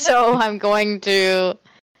question, so I'm going to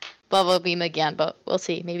Bubble Beam again, but we'll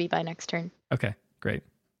see. Maybe by next turn. Okay, great.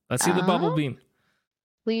 Let's see the Bubble Beam.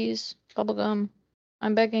 Please, Bubblegum.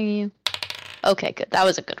 I'm begging you. Okay, good. That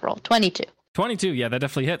was a good roll. 22. 22, yeah, that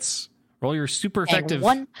definitely hits. Roll your super effective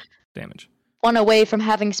damage. One away from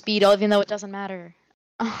having speed, even though it doesn't matter.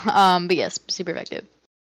 But yes, super effective.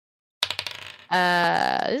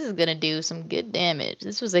 This is gonna do some good damage.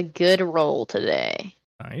 This was a good roll today.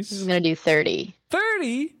 Nice. This is gonna do 30.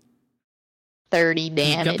 30? 30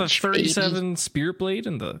 damage. You got the 37 baby. Spirit Blade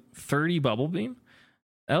and the 30 Bubble Beam?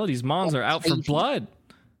 Elodie's mons are out for blood.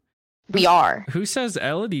 We are. Who says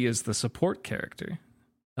Elodie is the support character?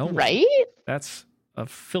 Oh, right? That's a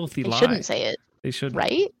filthy They lie. shouldn't say it. They should.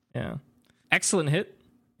 Right? Yeah. Excellent hit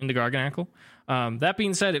into Garganacl. That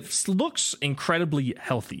being said, it looks incredibly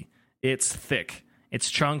healthy. It's thick. It's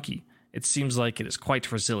chunky. It seems like it is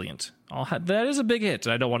quite resilient. That is a big hit.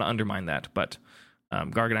 I don't want to undermine that, but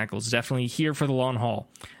Garganacl is definitely here for the long haul.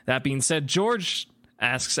 That being said, George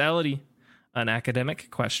asks Elodie an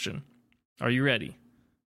academic question. Are you ready?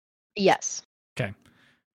 Yes. Okay.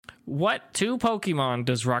 What 2 Pokemon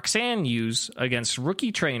does Roxanne use against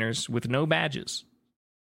rookie trainers with no badges?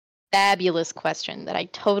 Fabulous question that I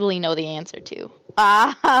totally know the answer to.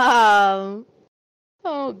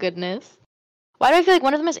 Oh, goodness. Why do I feel like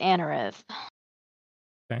one of them is Anorith?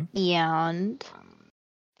 Okay. And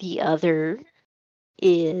the other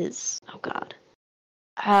is... Oh, God.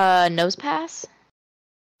 Nose Pass?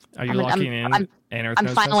 Are you locking in Anorith I'm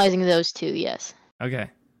Nose Pass? finalizing those two, yes. Okay.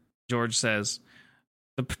 George says,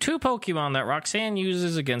 the 2 Pokemon that Roxanne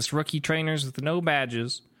uses against rookie trainers with no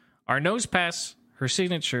badges are Nosepass, her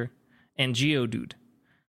signature, and Geodude.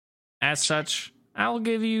 As such, I'll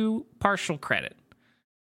give you partial credit.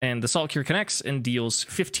 And the Salt Cure connects and deals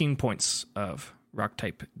 15 points of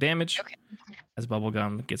rock-type damage as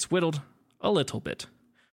Bubblegum gets whittled a little bit.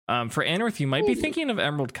 For Anorith, you might be thinking of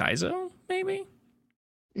Emerald Kaizo, maybe?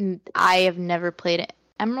 I have never played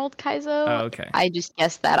Emerald Kaizo. Oh, okay. I just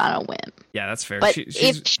guessed that on a whim. Yeah, that's fair. But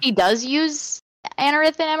if she does use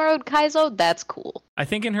Anorith and Emerald Kaizo, that's cool. I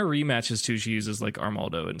think in her rematches, too, she uses, like,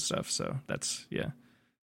 Armaldo and stuff, so that's, yeah.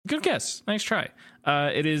 Good guess. Nice try.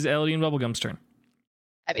 It is Elodie and Bubblegum's turn.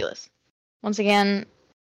 Fabulous. Once again,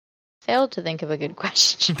 failed to think of a good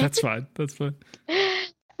question. That's fine. That's fine.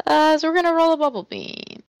 So we're going to roll a Bubble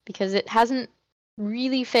Beam, because it hasn't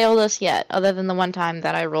really failed us yet, other than the one time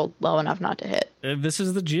that I rolled low enough not to hit. This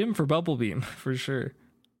is the gym for Bubble Beam, for sure.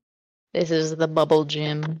 This is the Bubble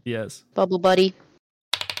Gym. Yes. Bubble Buddy.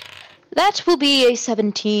 That will be a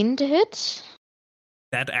 17 to hit.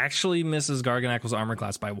 That actually misses Garganacl's armor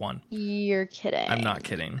class by 1. You're kidding. I'm not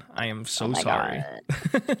kidding. I am so sorry.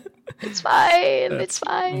 It's fine. It's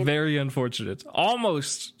fine. Very unfortunate.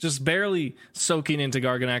 Almost just barely soaking into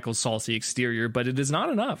Garganacl's salty exterior, but it is not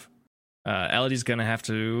enough. Elodie's going to have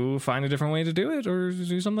to find a different way to do it or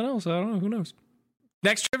do something else. I don't know. Who knows?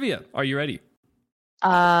 Next trivia. Are you ready?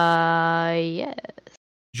 Yes.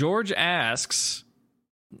 George asks,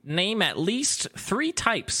 name at least 3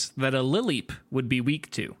 types that a Lileep would be weak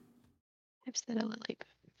to. Types that a Lileep.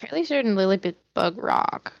 Fairly certain Lileep is bug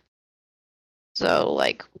rock. So,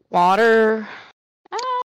 like, water,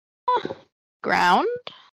 ground.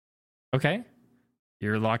 Okay.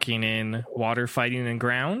 You're locking in water, fighting, and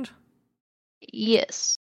ground?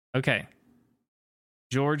 Yes. Okay.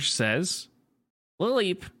 George says,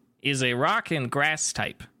 Lileep is a rock and grass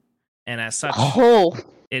type, and as such,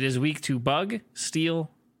 it is weak to bug,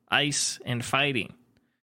 steel, ice, and fighting.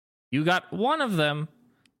 You got one of them,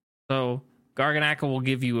 so Garganacl will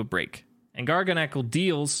give you a break. And Garganacl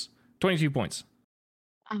deals 22 points.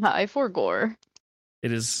 I forgore.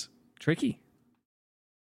 It is tricky.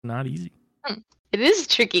 Not easy. It is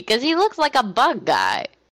tricky, because he looks like a bug guy.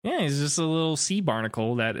 Yeah, he's just a little sea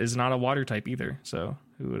barnacle that is not a water type either, so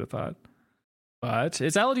who would have thought? But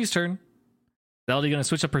it's Elodie's turn. Is Elodie going to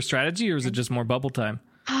switch up her strategy, or is it just more bubble time?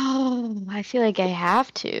 Oh, I feel like I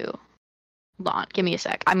have to. Hold on, give me a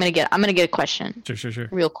sec. I'm gonna get a question. Sure.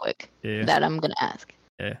 Real quick. Yeah. That I'm gonna ask.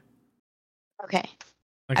 Yeah. Okay.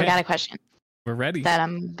 I got a question. We're ready. That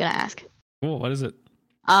I'm gonna ask. Cool. What is it?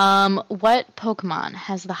 What Pokemon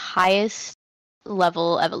has the highest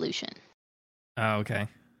level evolution? Oh, okay.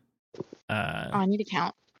 I need to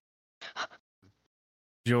count.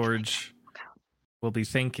 George will be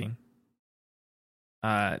thinking.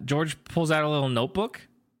 George pulls out a little notebook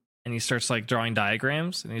and he starts like drawing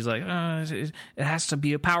diagrams, and he's like, it has to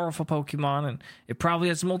be a powerful Pokemon, and it probably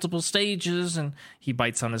has multiple stages. And he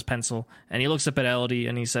bites on his pencil and he looks up at Elodie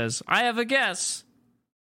and he says, I have a guess.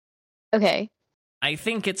 Okay. I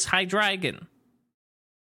think it's Hydreigon.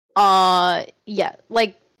 Yeah,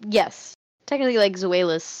 like, yes. Technically, like,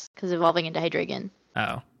 Zoelis, because evolving into Hydreigon.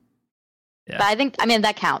 Oh. Yeah. But I mean,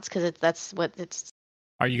 that counts, because that's what it's...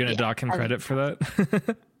 Are you going to dock him credit for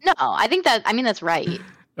that? No, that's right.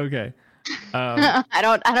 Okay. I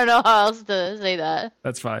don't know how else to say that.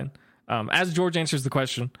 That's fine. As George answers the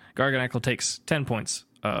question, Garganacl takes 10 points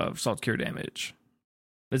of Salt Cure damage.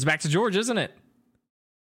 It's back to George, isn't it?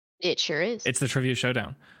 It sure is. It's the Trivia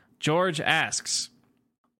Showdown. George asks,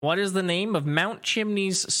 what is the name of Mount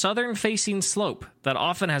Chimney's southern-facing slope that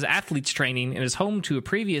often has athletes training and is home to a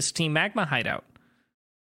previous Team Magma hideout?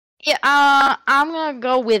 Yeah, I'm gonna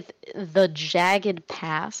go with the Jagged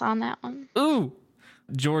Pass on that one. Ooh!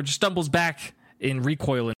 George stumbles back in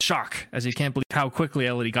recoil and shock as he can't believe how quickly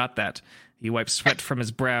Elodie got that. He wipes sweat from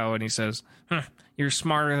his brow and he says, you're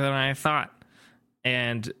smarter than I thought.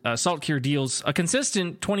 And Salt Cure deals a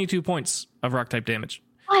consistent 22 points of rock-type damage.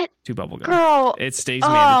 What? To Bubblegum. Girl. It stays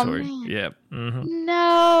mandatory. Man. Yep. Mm-hmm.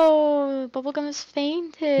 No! Bubblegum has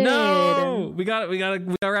fainted. No! We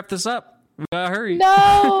gotta wrap this up. We gotta hurry.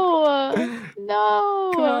 No!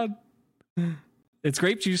 No! Come on. It's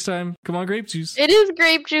grape juice time. Come on, grape juice. It is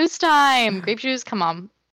grape juice time. Grape juice, come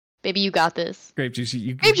on. Baby, you got this. Grape juice.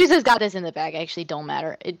 Grape juice has got this in the bag. Actually, don't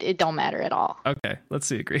matter. It don't matter at all. Okay, let's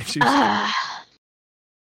see. Grape juice.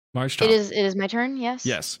 Marshtomp. It is my turn, yes?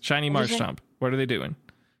 Yes. Shiny Marshtomp. What are they doing?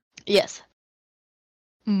 Yes.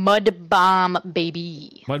 Mud Bomb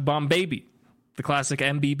Baby. Mud Bomb Baby. The classic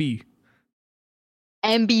MBB.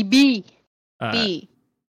 MBB. B.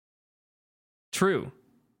 True.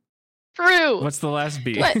 True. What's the last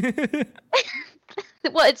B? What?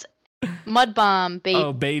 Well, it's Mud Bomb Baby.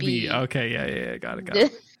 Oh, baby. Okay, yeah. Got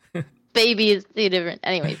it. Baby is the different.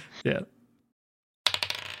 Anyways. Yeah.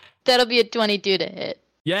 That'll be a 22 to hit.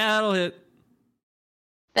 Yeah, that'll hit.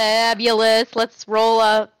 Fabulous. Let's roll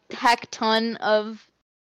a heck ton of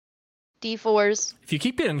D4s. If you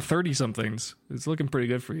keep getting 30 somethings, it's looking pretty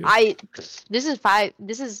good for you. This is five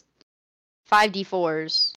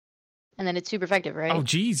D4s. And then it's super effective, right? Oh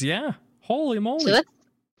geez, yeah. Holy moly. So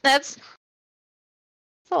that's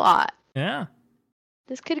a lot. Yeah.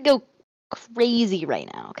 This could go crazy right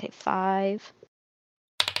now. Okay, 5.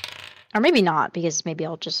 Or maybe not, because maybe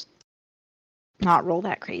I'll just not roll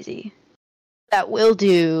that crazy. That will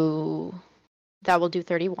do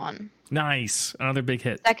 31. Nice. Another big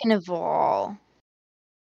hit. Second of all,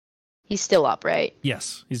 he's still up, right?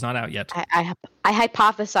 Yes, he's not out yet. I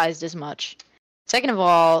hypothesized as much. Second of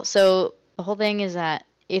all, so the whole thing is that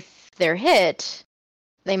if they're hit,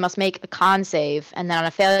 they must make a con save, and then on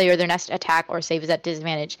a failure, their next attack or save is at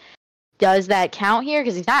disadvantage. Does that count here?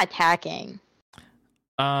 Because he's not attacking.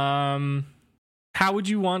 How would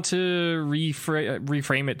you want to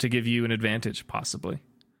reframe it to give you an advantage, possibly?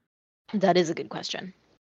 That is a good question.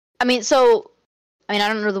 I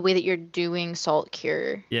don't know the way that you're doing Salt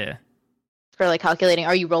Cure. Yeah. For like calculating,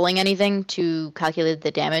 are you rolling anything to calculate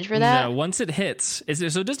the damage for that? No, once it hits,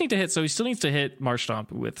 so it does need to hit, so he still needs to hit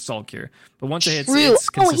Marshtomp with Salt Cure. But once it hits, it's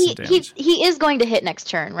consistent damage. He is going to hit next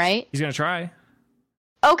turn, right? He's going to try.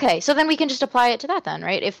 Okay, so then we can just apply it to that then,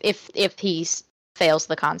 right? If he fails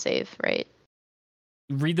the con save, right?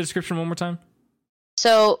 Read the description one more time.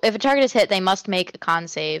 So if a target is hit, they must make a con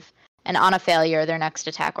save, and on a failure, their next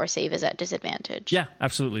attack or save is at disadvantage. Yeah,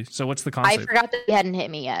 absolutely. So what's the con save? I forgot that he hadn't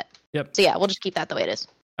hit me yet. Yep. So yeah, we'll just keep that the way it is.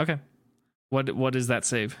 Okay. What is that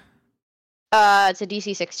save? It's a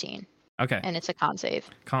DC 16. Okay. And it's a con save.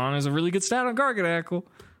 Con is a really good stat on Garganacl.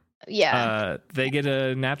 Yeah. They get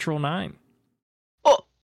a natural 9. Oh.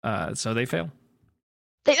 So they fail.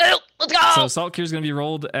 Let's go! So Salt Cure is going to be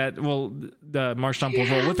rolled at, the Marshtomp will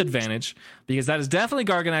roll with advantage, because that is definitely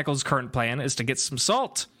Garganacl's current plan, is to get some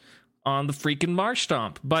salt on the freaking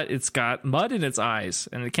Marshtomp. But it's got mud in its eyes,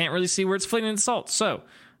 and it can't really see where it's flinging its salt. So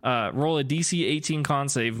roll a DC 18 con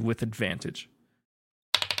save with advantage.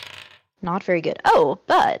 Not very good. Oh,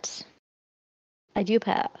 but I do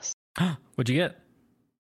pass. What'd you get?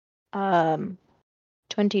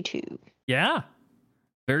 22. Yeah.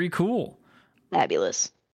 Very cool.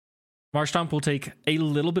 Fabulous. Marshtomp will take a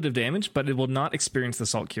little bit of damage, but it will not experience the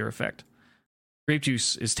Salt Cure effect. Grape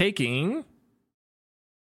Juice is taking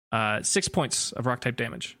 6 points of rock type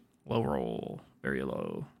damage. Low roll, very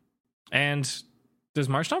low. And does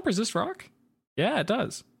Marshtomp resist rock? Yeah, it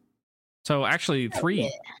does. So actually 3. Yeah.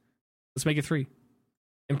 Let's make it 3.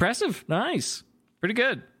 Impressive. Nice. Pretty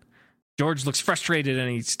good. George looks frustrated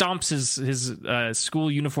and he stomps his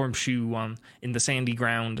school uniform shoe in the sandy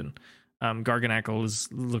ground, and Garganacl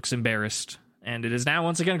looks embarrassed. And it is now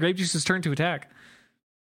once again Grapejuice's turn to attack.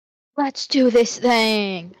 Let's do this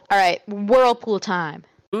thing. All right, Whirlpool time.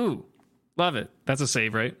 Ooh, love it. That's a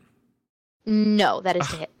save, right? No, that is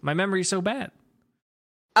to hit. My memory's so bad.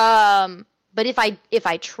 But if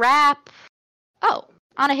I trap, on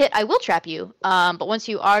a hit I will trap you. But once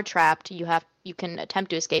you are trapped, you can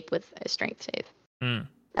attempt to escape with a strength save.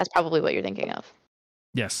 That's probably what you're thinking of.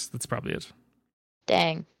 Yes, that's probably it.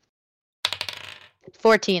 Dang.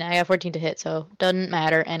 14. I got 14 to hit, so doesn't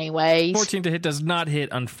matter anyways. 14 to hit does not hit,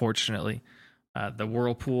 unfortunately. The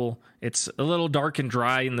whirlpool, it's a little dark and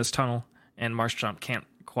dry in this tunnel, and Marshtomp can't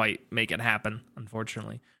quite make it happen,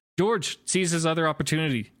 unfortunately. George sees his other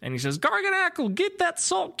opportunity, and he says, Garganacl, get that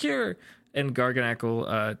salt cure! And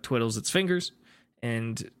Garganacl twiddles its fingers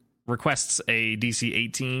and requests a DC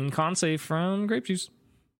 18 con save from Grapejuice.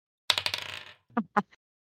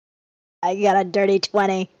 I got a dirty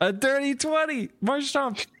 20. A dirty 20!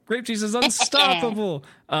 Marshtomp! Grapejuice is unstoppable!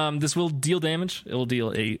 This will deal damage. It will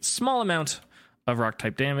deal a small amount of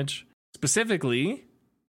rock-type damage. Specifically,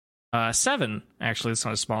 7. Actually, it's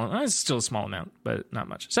not a small... It's still a small amount, but not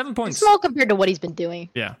much. 7 points. It's small compared to what he's been doing.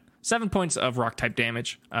 Yeah. 7 points of rock-type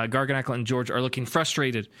damage. Garganacl and George are looking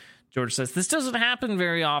frustrated. George says, this doesn't happen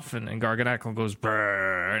very often. And Garganacl goes,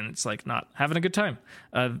 brrr, and it's like not having a good time.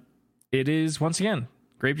 It is, once again,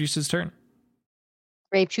 Grapejuice's turn.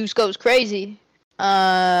 Grapejuice goes crazy.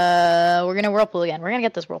 We're going to Whirlpool again. We're going to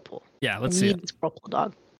get this Whirlpool. Yeah, let's see it. This Whirlpool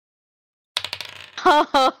dog.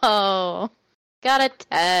 Oh, got a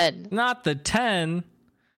 10. Not the 10.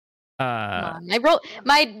 Come on.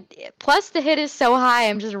 My plus to hit is so high,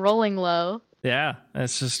 I'm just rolling low. Yeah,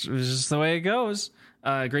 it's just the way it goes.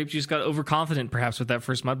 Grapejuice got overconfident, perhaps, with that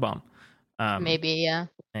first mud bomb. Maybe, yeah.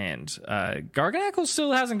 And Garganacl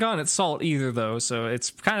still hasn't gone its salt either, though, so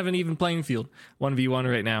it's kind of an even playing field. 1v1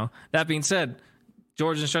 right now. That being said,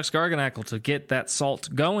 George instructs Garganacl to get that salt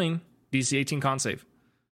going. DC 18 con save.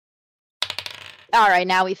 All right,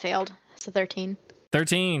 now we failed. It's a 13.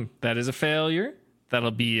 13. That is a failure.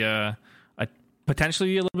 That'll be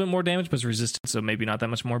potentially a little bit more damage, but it's resistant, so maybe not that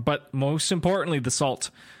much more. But most importantly, the salt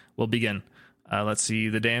will begin. Let's see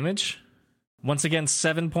the damage. Once again,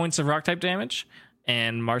 7 points of rock type damage,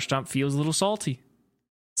 and Marshtomp feels a little salty.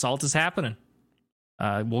 Salt is happening.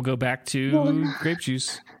 We'll go back to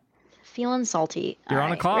Grapejuice. Feeling salty. You're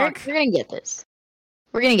on a clock. We're gonna get this.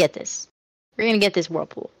 We're gonna get this. We're gonna get this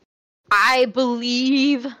Whirlpool. I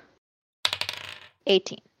believe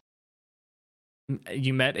 18.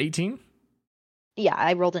 You met 18? Yeah,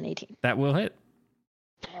 I rolled an 18. That will hit.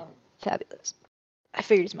 Oh, fabulous. I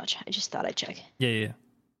figured as much. I just thought I'd check. Yeah.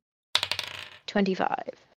 25.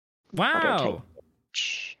 Wow.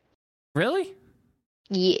 Really?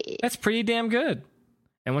 Yeah. That's pretty damn good.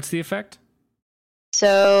 And what's the effect?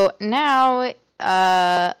 So now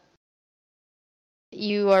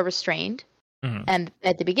you are restrained. Mm-hmm. And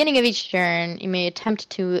at the beginning of each turn, you may attempt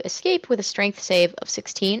to escape with a strength save of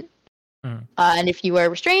 16. Mm. And if you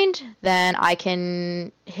are restrained, then I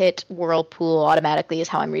can hit Whirlpool automatically, is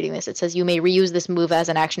how I'm reading this. It says you may reuse this move as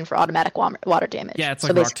an action for automatic water damage. Yeah, it's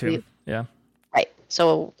like Rock 2. Yeah. Right.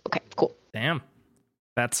 So, okay, cool. Damn.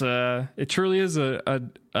 That's it truly is a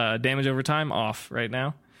damage over time off right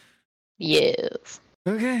now. Yes.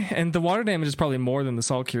 Okay, and the water damage is probably more than the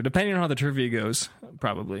salt cure, depending on how the trivia goes,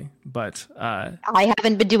 probably. But I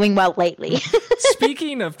haven't been doing well lately.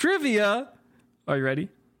 Speaking of trivia, are you ready?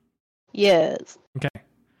 Yes. Okay.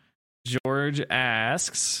 George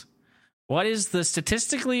asks, what is the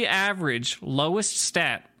statistically average lowest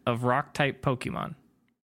stat of rock-type Pokemon?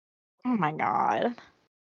 Oh my god.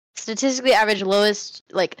 Statistically average lowest,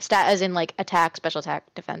 like, stat as in, like, attack, special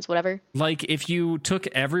attack, defense, whatever? Like, if you took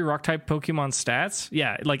every rock-type Pokemon stats,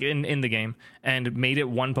 yeah, like in the game, and made it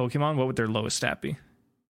one Pokemon, what would their lowest stat be?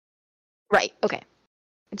 Right, okay.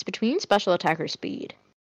 It's between special attack or speed.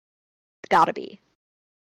 It's gotta be.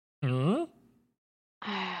 Mm-hmm.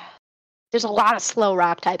 There's a lot of slow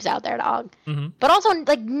rock types out there, dog. Mm-hmm. But also,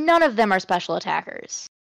 like, none of them are special attackers.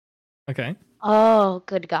 Okay. Oh,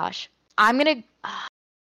 good gosh. I'm gonna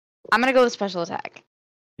go with special attack.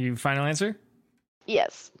 You final answer?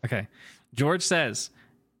 Yes. Okay. George says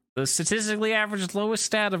the statistically average lowest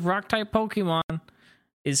stat of rock-type Pokemon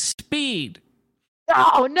is speed.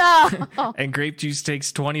 Oh, no! And Grapejuice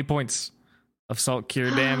takes 20 points of Salt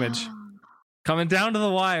Cure damage. Coming down to the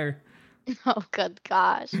wire. Oh, good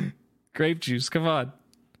gosh. Grape juice, come on.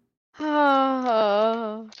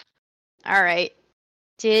 Oh. All right.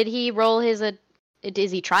 Did he roll his...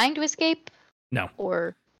 Is he trying to escape? No.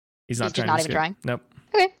 Or he's not just trying not to even escape. trying? Nope.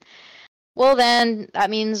 Okay. Well, then, that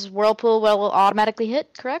means Whirlpool will automatically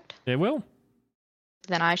hit, correct? It will.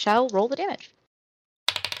 Then I shall roll the damage.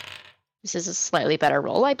 This is a slightly better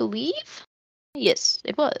roll, I believe. Yes,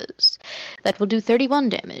 it was. That will do 31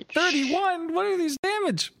 damage. 31? What are these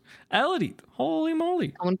damage? Elodie, holy moly.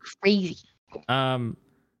 Going crazy.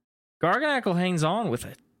 Garganackle hangs on with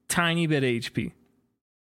a tiny bit of HP.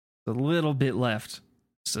 A little bit left.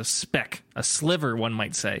 It's a speck, a sliver, one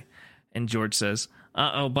might say. And George says,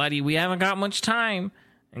 uh-oh, buddy, we haven't got much time.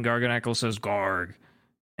 And Garganackle says, Garg.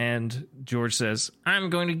 And George says, I'm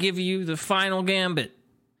going to give you the final gambit.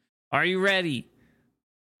 Are you ready?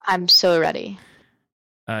 I'm so ready.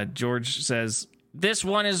 George says, this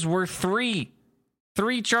one is worth 3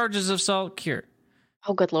 charges of salt cure.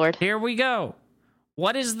 Oh, good lord. Here we go.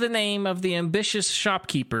 What is the name of the ambitious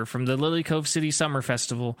shopkeeper from the Lily Cove City Summer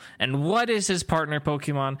Festival? And what is his partner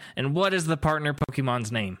Pokemon? And what is the partner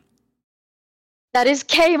Pokemon's name? That is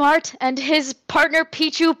Kmart and his partner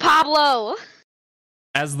Pichu Pablo.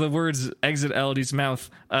 As the words exit Elodie's mouth,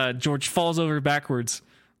 George falls over backwards,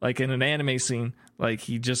 like in an anime scene, like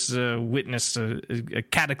he just witnessed a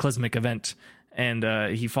cataclysmic event, and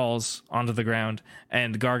he falls onto the ground,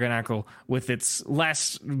 and Garganackle, with its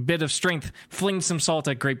last bit of strength, flings some salt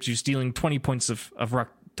at Grape Juice, dealing 20 points of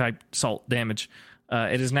rock-type salt damage.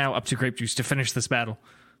 It is now up to Grape Juice to finish this battle.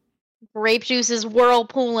 Grape Juice is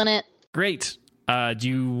whirlpooling it. Great. Do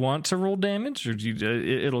you want to roll damage, or do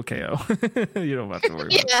you, it'll KO? You don't have to worry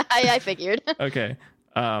about it. Yeah, I figured. Okay.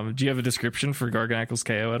 Do you have a description for Garganackle's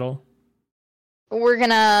KO at all? We're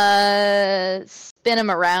gonna spin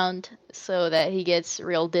him around so that he gets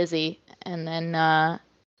real dizzy, and then, I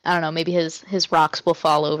don't know, maybe his rocks will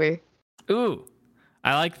fall over. Ooh,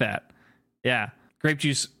 I like that. Yeah. Grape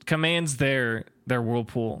Juice commands their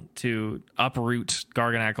whirlpool to uproot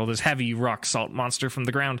Garganackle, this heavy rock salt monster, from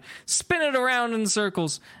the ground, spin it around in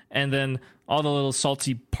circles, and then all the little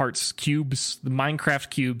salty parts, cubes, the Minecraft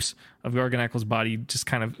cubes of Garganackle's body just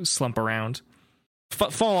kind of slump around,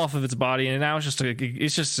 fall off of its body, and now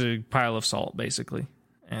it's just a pile of salt, basically.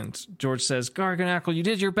 And George says, Garganackle, you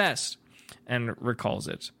did your best, and recalls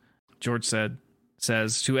it. George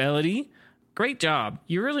says to Elodie, great job,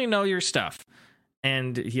 you really know your stuff.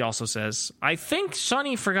 And he also says, I think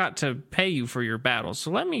Sonny forgot to pay you for your battle,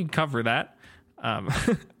 so let me cover that.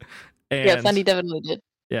 Yeah, Sonny definitely did.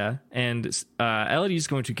 Yeah, and Elodie's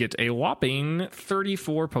going to get a whopping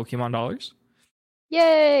 34 Pokemon dollars.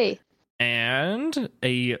 Yay! And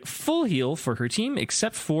a full heal for her team,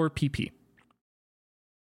 except for PP.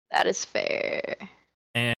 That is fair.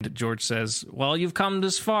 And George says, well, you've come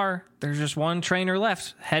this far. There's just one trainer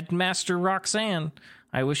left, Headmaster Roxanne.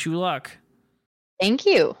 I wish you luck. Thank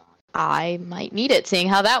you. I might need it, seeing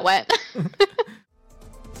how that went.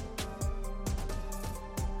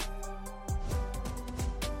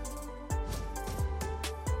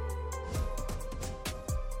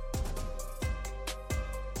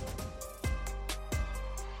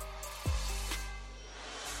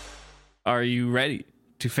 Are you ready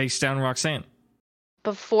to face down Roxanne?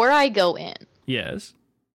 Before I go in, yes.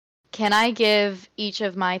 Can I give each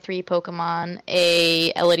of my 3 Pokemon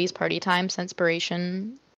a Elodie's Party Time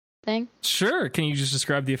Senspiration thing? Sure. Can you just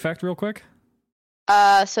describe the effect real quick?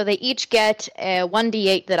 So they each get a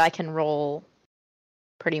 1d8 that I can roll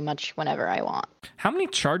pretty much whenever I want. How many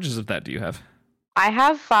charges of that do you have? I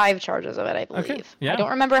have 5 charges of it, I believe. Okay, yeah. I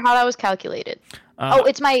don't remember how that was calculated.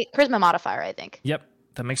 It's my Charisma modifier, I think. Yep,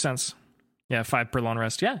 that makes sense. Yeah, 5 per long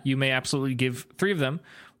rest. Yeah, you may absolutely give 3 of them,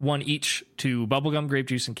 1 each to Bubblegum, Grape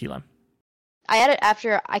Juice, and Key Lime. I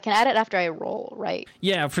can add it after I roll, right?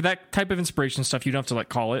 Yeah, for that type of inspiration stuff, you don't have to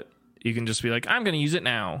call it. You can just be like, I'm going to use it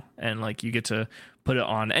now. And you get to put it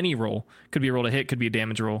on any roll. Could be a roll to hit, could be a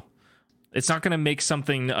damage roll. It's not going to make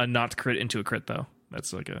something a not crit into a crit, though.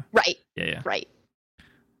 That's a... Right. Yeah. Right.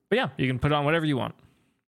 But yeah, you can put it on whatever you want.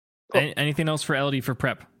 Cool. Anything else for Elodie for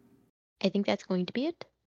prep? I think that's going to be it.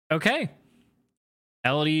 Okay.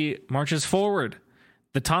 Elodie marches forward.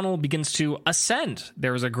 The tunnel begins to ascend.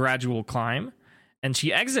 There is a gradual climb, and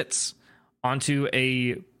she exits onto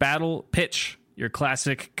a battle pitch, your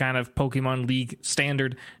classic kind of Pokemon League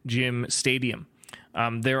standard gym stadium.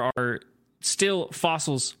 There are still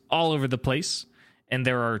fossils all over the place, and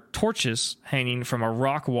there are torches hanging from a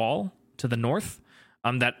rock wall to the north.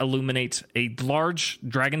 that illuminate a large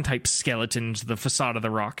dragon-type skeleton to the facade of the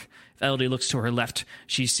rock. If Elodie looks to her left,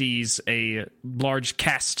 she sees a large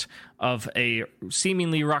cast of a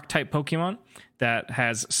seemingly rock-type Pokemon that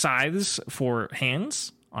has scythes for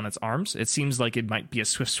hands on its arms. It seems like it might be a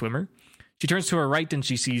swift swimmer. She turns to her right and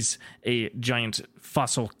she sees a giant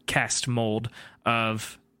fossil cast mold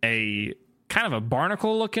of a kind of a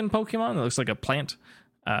barnacle-looking Pokemon that looks like a plant.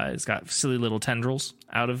 It's got silly little tendrils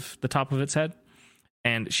out of the top of its head.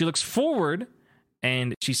 And she looks forward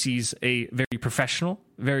and she sees a very professional,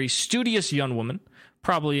 very studious young woman,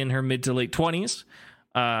 probably in her mid to late 20s,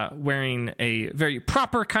 wearing a very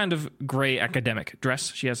proper kind of gray academic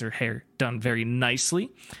dress. She has her hair done very nicely,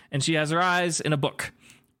 and she has her eyes in a book.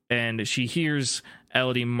 And she hears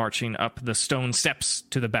Elodie marching up the stone steps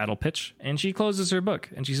to the battle pitch, and she closes her book,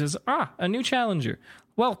 and she says, a new challenger.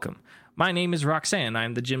 Welcome. My name is Roxanne.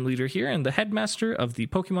 I'm the gym leader here and the headmaster of the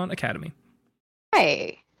Pokemon Academy.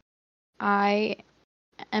 Hi. I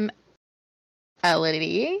am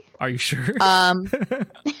Elodie. Are you sure? I'm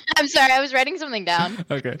sorry, I was writing something down.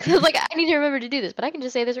 Okay. I was like, I need to remember to do this, but I can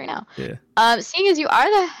just say this right now. Yeah. Seeing as you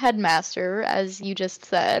are the headmaster, as you just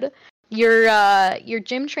said, your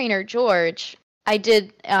gym trainer George, I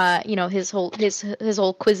did his whole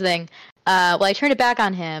quiz thing. Well, I turned it back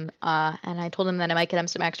on him, and I told him that I might get him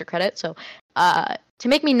some extra credit. So, to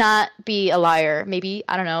make me not be a liar, maybe,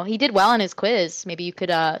 I don't know, he did well on his quiz. Maybe you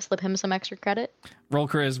could slip him some extra credit. Roll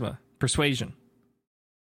charisma. Persuasion.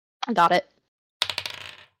 Got it.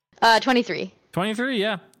 23. 23,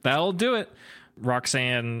 yeah. That'll do it.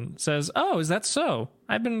 Roxanne says, "Oh, is that so?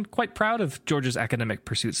 I've been quite proud of George's academic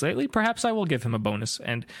pursuits lately. Perhaps I will give him a bonus."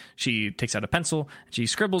 And she takes out a pencil. And she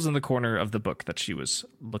scribbles in the corner of the book that she was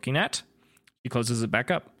looking at. She closes it back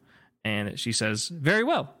up. And she says, "Very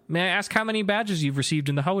well. May I ask how many badges you've received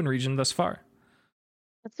in the Hoenn region thus far?"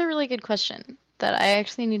 That's a really good question that I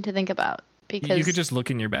actually need to think about. Because you could just look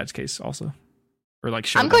in your badge case also. Or like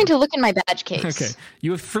show I'm them. going to look in my badge case. Okay.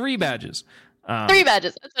 You have 3 badges. 3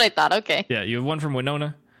 badges. That's what I thought. Okay. Yeah, you have one from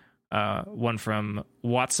Winona, one from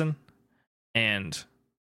Watson, and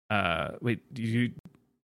wait, you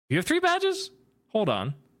have 3 badges? Hold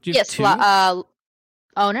on. Do you have Yes. 2?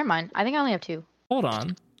 Oh, never mind. I think I only have 2. Hold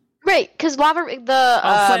on. Right, because Marvel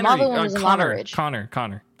one was in Lava Ridge. Connor.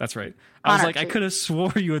 That's right. I was like, I could have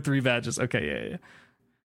swore you had 3 badges. Okay, yeah.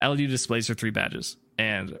 Elodie displays her 3 badges,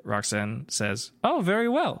 and Roxanne says, "Oh, very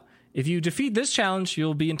well. If you defeat this challenge,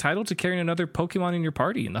 you'll be entitled to carrying another Pokemon in your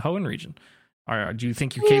party in the Hoenn region. Do you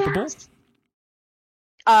think you're capable?"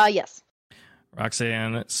 Yes.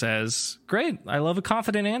 Roxanne says, "Great. I love a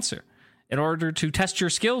confident answer. In order to test your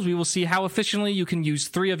skills, we will see how efficiently you can use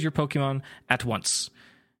 3 of your Pokemon at once."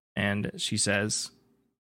 And she says,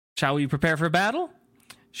 "Shall we prepare for battle?"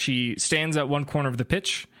 She stands at one corner of the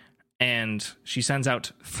pitch, and she sends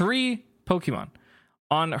out 3 Pokemon.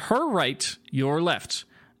 On her right, your left,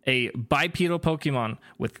 a bipedal Pokemon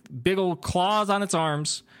with big old claws on its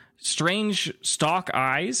arms, strange stalk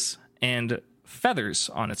eyes, and feathers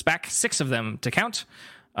on its back, 6 of them to count.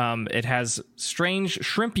 It has strange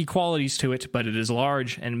shrimpy qualities to it, but it is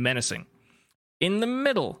large and menacing. In the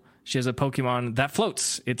middle, she has a Pokemon that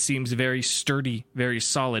floats. It seems very sturdy, very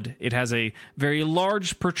solid. It has a very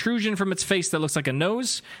large protrusion from its face that looks like a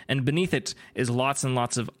nose, and beneath it is lots and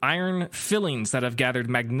lots of iron fillings that have gathered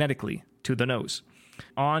magnetically to the nose.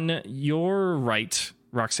 On your right,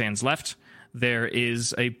 Roxanne's left, there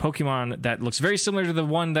is a Pokemon that looks very similar to the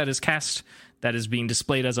one that is cast, that is being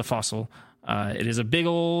displayed as a fossil. It is a big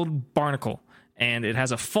old barnacle, and it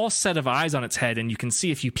has a false set of eyes on its head, and you can see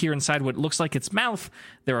if you peer inside what looks like its mouth,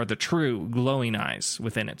 there are the true glowing eyes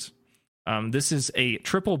within it. This is a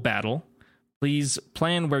triple battle. Please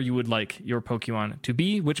plan where you would like your Pokemon to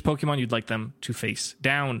be, which Pokemon you'd like them to face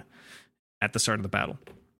down at the start of the battle.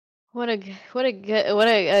 What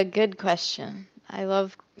a good question. I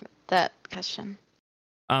love that question.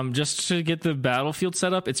 Just to get the battlefield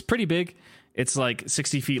set up, it's pretty big. It's like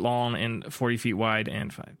 60 feet long and 40 feet wide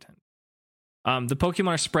and 5'10". The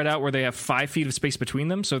Pokemon are spread out where they have 5 feet of space between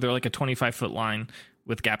them, so they're like a 25-foot line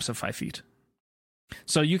with gaps of 5 feet.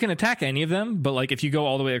 So you can attack any of them, but like if you go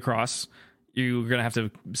all the way across, you're gonna have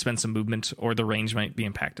to spend some movement, or the range might be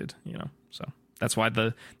impacted. So that's why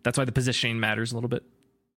the positioning matters a little bit.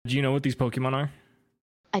 Do you know what these Pokemon are?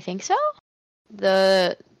 I think so.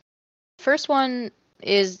 The first one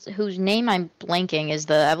is, whose name I'm blanking, is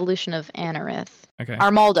the evolution of Anorith. Okay.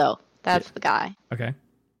 Armaldo. That's the guy. Okay.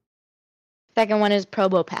 Second one is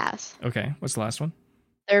Probopass. Okay. What's the last one?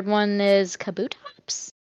 Third one is Kabutops.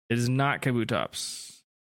 It is not Kabutops,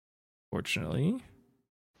 fortunately.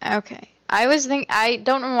 Okay. I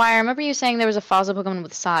don't know why. I remember you saying there was a fossil Pokemon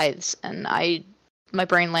with scythes, and I my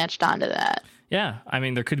brain latched onto that. Yeah, I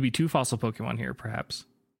mean, there could be 2 fossil Pokemon here, perhaps.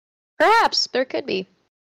 Perhaps there could be.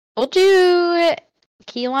 We'll do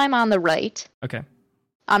Keyline on the right. Okay.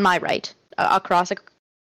 On my right, across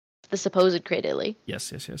the supposed Cradily.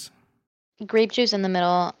 Yes. Grape Juice in the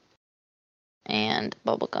middle, and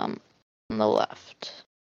Bubblegum on the left.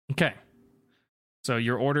 Okay. So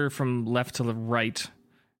your order from left to the right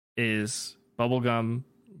is Bubblegum,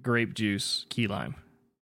 Grape Juice, Key Lime.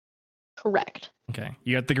 Correct. Okay.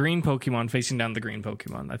 You got the green Pokemon facing down the green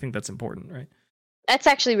Pokemon. I think that's important, right? That's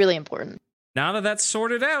actually really important. Now that that's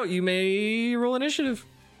sorted out, you may roll initiative.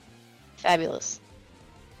 Fabulous.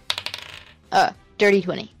 Dirty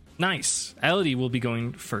 20. Nice. Elodie will be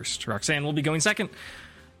going first. Roxanne will be going second.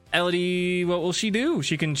 Elodie, what will she do?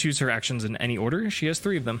 She can choose her actions in any order. She has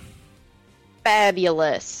 3 of them.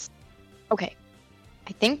 Fabulous. Okay.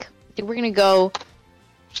 I think we're going to go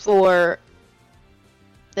for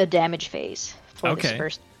the damage phase for this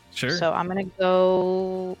first. Sure. So I'm going to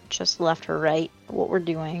go just left or right. What we're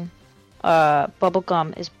doing.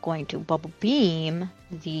 Bubblegum is going to Bubble Beam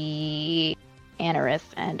the Anorith,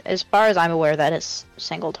 and as far as I'm aware, that is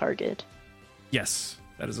single target. Yes,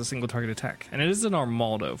 that is a single target attack, and it is an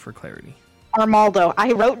Armaldo for clarity. Armaldo.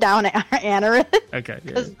 I wrote down Anorith. Okay.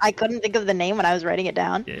 Because I couldn't think of the name when I was writing it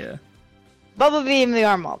down. Yeah. Bubble Beam the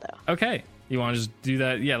Armaldo. Okay. You want to just do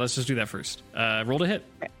that? Yeah, let's just do that first. Roll to hit.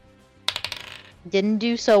 Okay. Didn't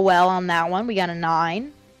do so well on that one. We got a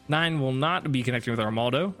 9. 9 will not be connecting with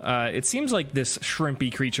Armaldo. It seems like this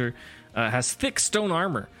shrimpy creature has thick stone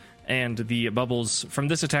armor, and the bubbles from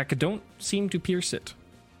this attack don't seem to pierce it.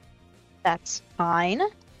 That's fine.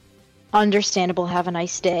 Understandable. Have a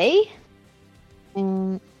nice day.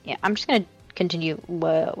 Yeah, I'm just gonna continue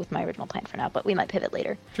with my original plan for now, but we might pivot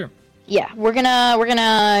later. Sure. Yeah, we're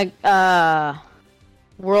gonna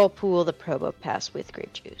whirlpool the Probopass with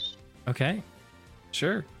Grape Juice. Okay.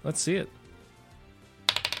 Sure. Let's see it.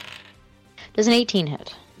 Does an 18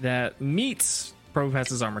 hit? That meets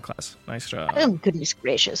Probopass's armor class. Nice job. Oh, goodness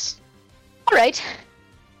gracious. All right.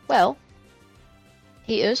 Well,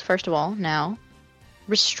 he is, first of all, now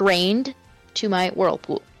restrained to my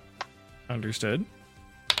whirlpool. Understood.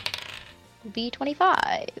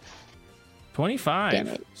 B25. 25.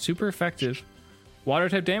 Damage. Super effective. Water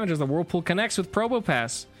type damage as the whirlpool connects with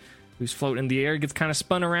Probopass, whose float in the air gets kind of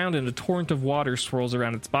spun around and a torrent of water swirls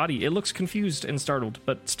around its body. It looks confused and startled,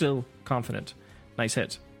 but still confident. Nice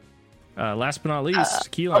hit. Last but not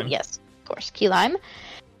least, Keyline. Oh, yes, of course. Keyline.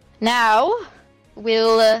 Now,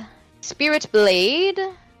 we'll Spirit Blade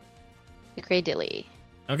the Cradily.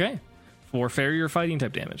 Okay. For fairy or fighting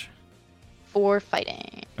type damage. For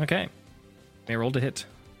fighting. Okay. May roll to hit.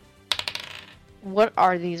 What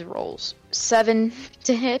are these rolls? 7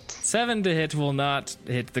 to hit? 7 to hit will not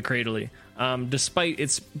hit the Cradily. Despite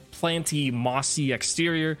its planty, mossy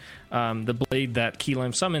exterior, the blade that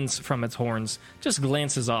Keyline summons from its horns just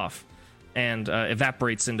glances off and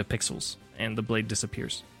evaporates into pixels, and the blade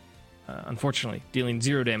disappears. Unfortunately, dealing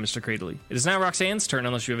 0 damage to Cradily. It is now Roxanne's turn,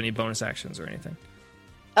 unless you have any bonus actions or anything.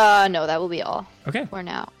 No, that will be all. Okay. For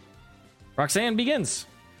now. Roxanne begins.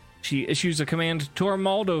 She issues a command to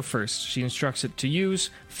Armaldo first. She instructs it to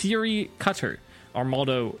use Fury Cutter.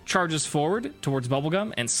 Armaldo charges forward towards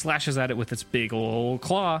Bubblegum and slashes at it with its big old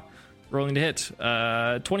claw. Rolling to hit.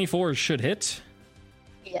 24 should hit.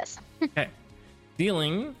 Yes. Okay.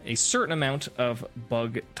 Dealing a certain amount of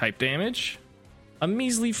bug-type damage. A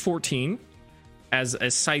measly 14 as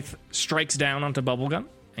a scythe strikes down onto Bubblegum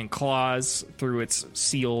and claws through its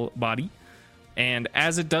seal body. And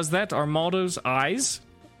as it does that, Armaldo's eyes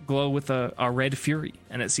glow with a red fury,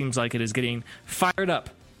 and it seems like it is getting fired up,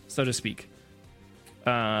 so to speak.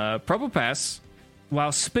 Probopass,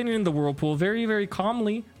 while spinning in the whirlpool very, very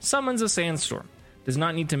calmly, summons a sandstorm. Does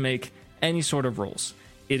not need to make any sort of rolls.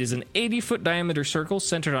 It is an 80-foot diameter circle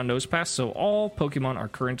centered on Nosepass, so all Pokemon are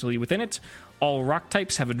currently within it. All rock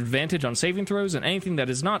types have advantage on saving throws, and anything that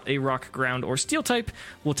is not a rock, ground, or steel type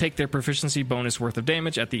will take their proficiency bonus worth of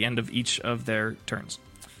damage at the end of each of their turns.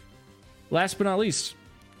 Last but not least,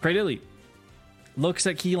 Cradily looks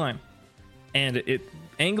at Keyline, and it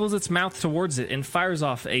angles its mouth towards it and fires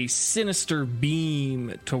off a sinister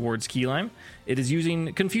beam towards Keyline. It is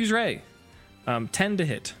using Confuse Ray. 10 to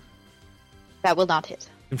hit. That will not hit.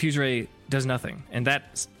 Confuse Ray does nothing, and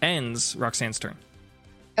that ends Roxanne's turn.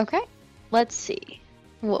 Okay. Let's see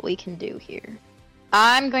what we can do here.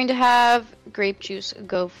 I'm going to have Grape Juice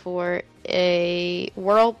go for a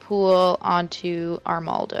whirlpool onto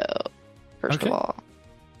Armaldo, first of all.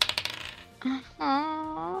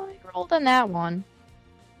 I rolled a nat 1.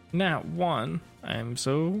 Nat 1. I'm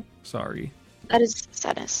so sorry. That is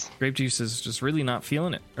sadness. Grape Juice is just really not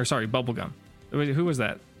feeling it. Or sorry, Bubblegum. Wait, who was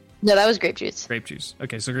that? No, that was Grape Juice. Grape Juice.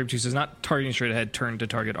 Okay, so Grape Juice is not targeting straight ahead, turn to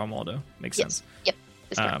target Armaldo. Makes sense. Yep.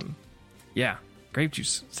 That's yeah, Grape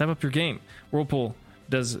Juice, step up your game. Whirlpool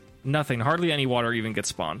does nothing. Hardly any water even gets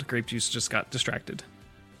spawned. Grape Juice just got distracted.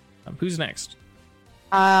 Who's next?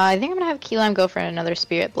 I think I'm going to have Key Lime go for another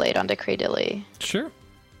Spirit Blade onto Cradilly. Sure.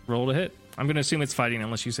 Roll to hit. I'm going to assume it's fighting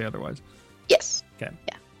unless you say otherwise. Yes. Okay.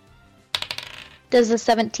 Yeah. Does the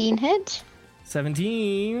 17 hit?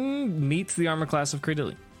 17 meets the armor class of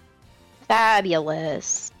Cradilly.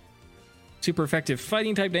 Fabulous. Super effective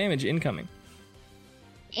fighting type damage incoming.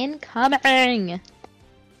 Incoming!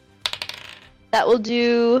 That will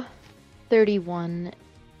do 31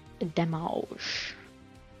 damage.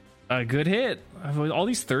 A good hit. All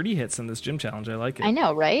these 30 hits in this gym challenge. I like it. I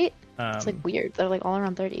know, right? It's like weird. They're like all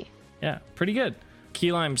around 30. Yeah, pretty good.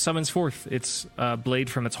 Key Lime summons forth its blade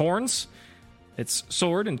from its horns, its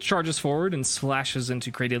sword, and charges forward and slashes into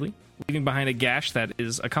Cradilly, leaving behind a gash that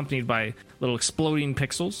is accompanied by little exploding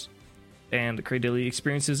pixels. And Cradilly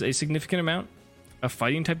experiences a significant amount of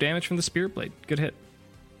fighting type damage from the Spirit Blade. Good hit.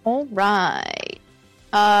 All right.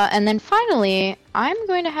 And then finally, I'm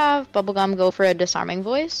going to have Bubblegum go for a Disarming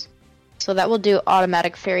Voice. So that will do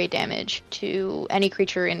automatic fairy damage to any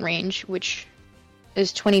creature in range, which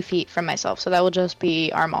is 20 feet from myself. So that will just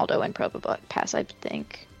be Armaldo and Probopass, I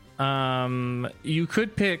think. You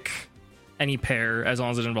could pick any pair as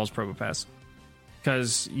long as it involves Probopass.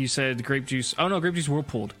 Because you said Grape Juice. Oh, no, Grape Juice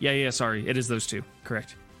Whirlpooled. Yeah, sorry. It is those two.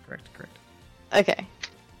 Correct. Okay.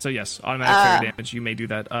 So, yes, automatic fairy damage. You may do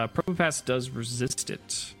that. Probopass does resist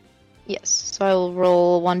it. Yes. So I will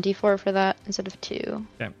roll 1d4 for that instead of 2.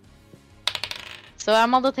 Okay. So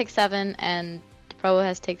Armaldo takes 7 and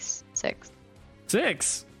Probopass takes 6.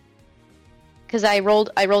 6? Because I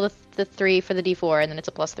rolled the 3 for the d4 and then it's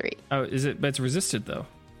a +3. Oh, is it? But it's resisted, though.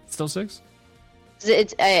 Still 6?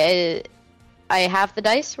 It's I have the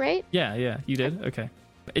dice, right? Yeah, you did. Okay,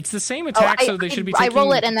 it's the same attack, so they should be. I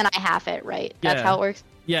roll it and then I half it, right? That's how it works.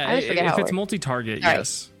 Yeah, if it's multi-target, sorry.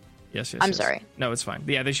 yes. I'm sorry. No, it's fine.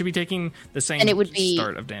 Yeah, they should be taking the same. And it would be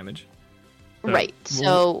start of damage. Right.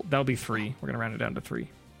 So that'll be 3. We're gonna round it down to 3.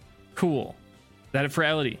 Cool. Is that it for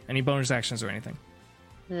Elodie? Any bonus actions or anything?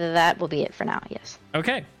 That will be it for now. Yes.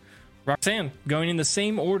 Okay. Roxanne, going in the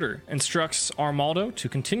same order, instructs Armaldo to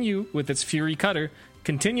continue with its Fury Cutter,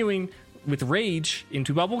 continuing with Rage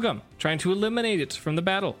into Bubblegum, trying to eliminate it from the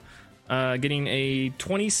battle. Getting a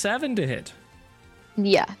 27 to hit.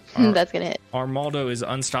 Yeah, that's going to hit. Armaldo is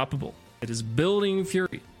unstoppable. It is building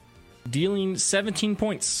Fury, dealing 17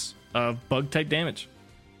 points of bug-type damage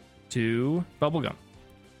to Bubblegum.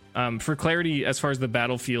 For clarity, as far as the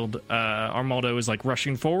battlefield, Armaldo is like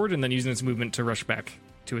rushing forward and then using its movement to rush back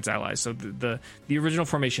to its allies. So the original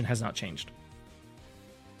formation has not changed.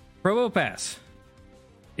 Probopass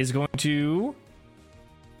is going to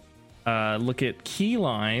look at Key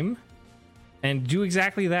Lime and do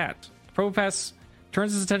exactly that. Probopass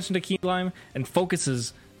turns his attention to Key Lime and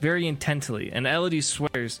focuses very intently. And Elodie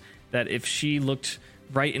swears that if she looked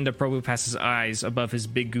right into Probopass's eyes above his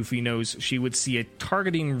big goofy nose, she would see a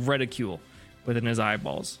targeting reticule within his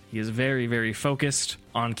eyeballs. He is very, very focused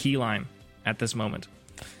on Key Lime at this moment.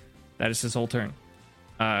 That is his whole turn.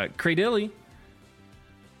 Cradilly,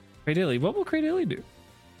 what will Cradilly do?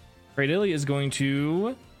 Cradilly is going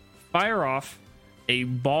to fire off a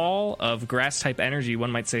ball of grass-type energy,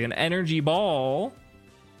 one might say an energy ball,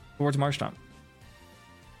 towards Marshtomp.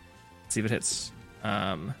 Let's see if it hits.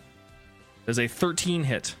 There's a 13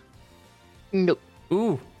 hit. Nope.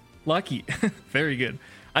 Ooh, lucky. Very good.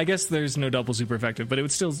 I guess there's no double super effective, but it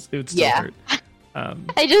would still hurt.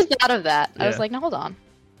 I just thought of that. I was like, no, hold on.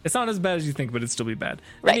 It's not as bad as you think, but it'd still be bad.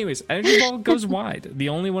 Right. Anyways, Energy Ball goes wide. The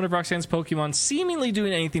only one of Roxanne's Pokemon seemingly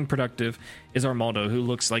doing anything productive is Armaldo, who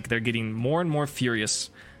looks like they're getting more and more furious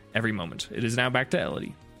every moment. It is now back to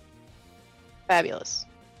Elodie. Fabulous.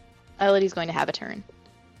 Elodie's going to have a turn.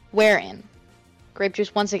 Wherein Grape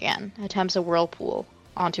Juice once again attempts a Whirlpool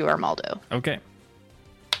onto Armaldo. Okay.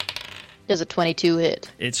 Does a 22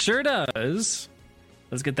 hit? It sure does.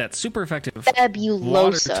 Let's get that super effective Fabuloso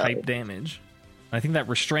water-type damage. I think that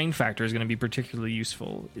restrain factor is going to be particularly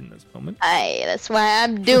useful in this moment. Aye, that's why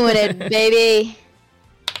I'm doing it, baby.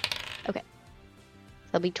 Okay.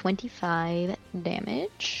 That'll be 25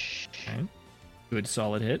 damage. Okay. Good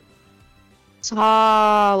solid hit.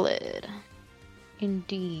 Solid.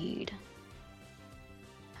 Indeed.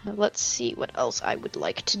 Let's see what else I would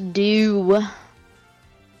like to do.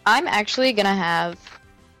 I'm actually going to have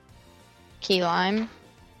Key Lime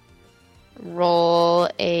roll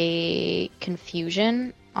a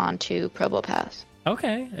Confusion onto Probopass.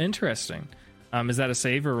 Okay, interesting. Is that a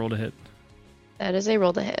save or a roll to hit? That is a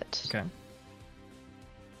roll to hit. Okay.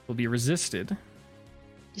 will be resisted.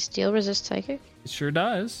 Does steel resist psychic? It sure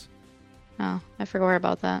does. Oh, I forgot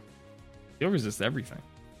about that. Steel resists everything.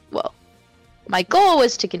 Well, my goal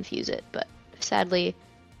was to confuse it, but sadly,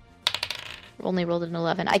 only rolled an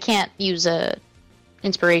 11. I can't use a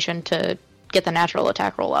inspiration to get the natural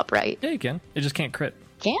attack roll up, right? Yeah, you can. It just can't crit.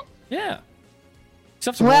 Can't? Yeah.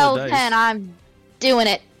 Except to Well, roll the dice. then I'm doing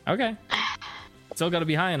it. Okay. Still got to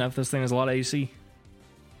be high enough. This thing has a lot of AC. You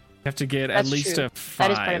have to get at least true. a 5.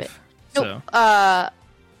 That is part of it. So. No,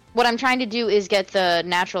 what I'm trying to do is get the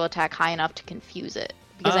natural attack high enough to confuse it.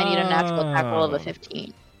 Because I need a natural attack roll of a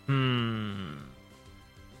 15.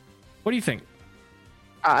 What do you think?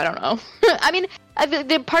 I don't know. I mean,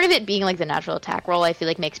 the part of it being like the natural attack roll, I feel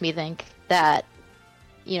like makes me think that,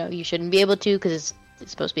 you shouldn't be able to because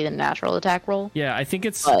it's supposed to be the natural attack roll. Yeah, I think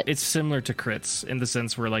it's similar to crits in the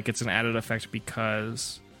sense where like it's an added effect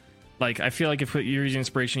because, like, I feel like if you're using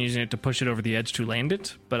inspiration, using it to push it over the edge to land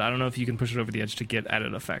it, but I don't know if you can push it over the edge to get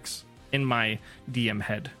added effects in my DM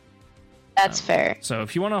head. That's fair. So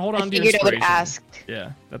if you want to hold on to your figured inspiration, I would ask.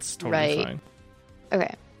 Yeah, that's totally fine.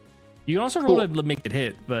 Okay. You can also roll to make it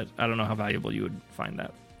hit, but I don't know how valuable you would find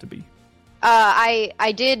that to be.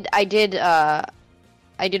 I did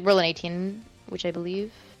roll an 18, which I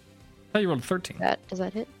believe. I thought you rolled 13. Does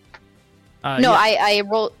that hit? No, yeah. I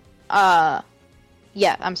rolled.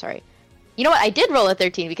 Yeah, I'm sorry. You know what? I did roll a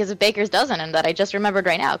 13 because of Baker's dozen, and that I just remembered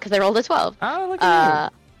right now because I rolled a 12. Oh, look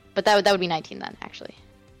at you. But that would be 19 then, actually.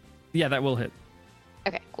 Yeah, that will hit.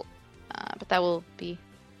 Okay, cool. But that will be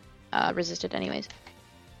resisted anyways.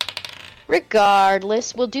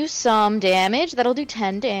 Regardless, we'll do some damage. That'll do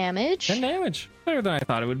 10 damage. 10 damage. Better than I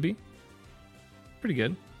thought it would be. Pretty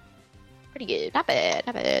good. Pretty good. Not bad.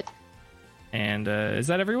 Not bad. And is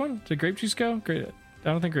that everyone? Did Grape Juice go? Great. I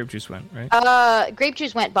don't think Grape Juice went, right? Grape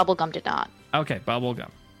Juice went. Bubblegum did not. Okay, Bubblegum.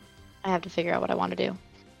 I have to figure out what I want to do.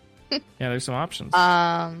 Yeah, there's some options.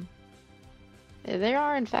 There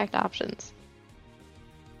are in fact options.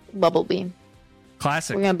 Bubble Beam.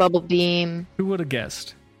 Classic. We're gonna Bubble Beam. Who would have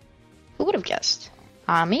guessed? Who would have guessed?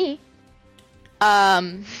 Me.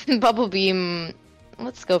 Bubble Beam.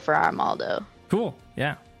 Let's go for Armaldo. Cool.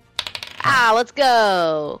 Yeah. Let's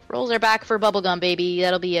go. Rolls are back for Bubblegum, baby.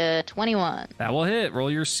 That'll be a 21. That will hit.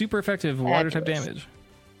 Roll your super effective water type damage.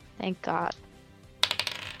 Thank God.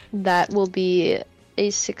 That will be a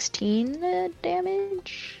 16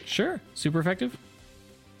 damage. Sure. Super effective?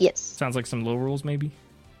 Yes. Sounds like some low rolls, maybe?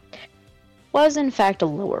 Was in fact a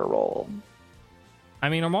lower roll. I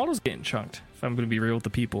mean, Armaldo's getting chunked, if I'm going to be real with the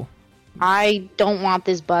people. I don't want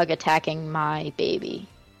this bug attacking my baby.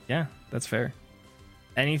 Yeah, that's fair.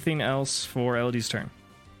 Anything else for Elodie's turn?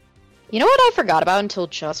 You know what I forgot about until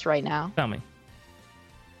just right now? Tell me.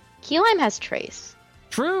 Key Lime has Trace.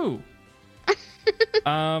 True!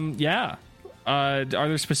 Yeah. Are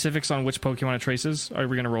there specifics on which Pokemon it traces? Are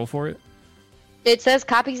we going to roll for it? It says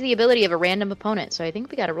copies the ability of a random opponent, so I think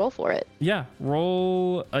we got to roll for it. Yeah,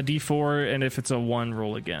 roll a d4, and if it's a 1,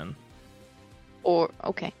 roll again.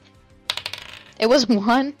 Okay. It was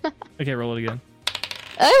 1. Okay, roll it again.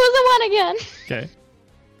 It was a 1 again. Okay.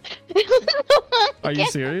 It was a 1 Are again.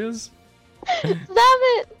 you serious? Stop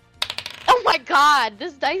it. Oh my god,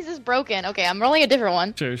 this dice is broken. Okay, I'm rolling a different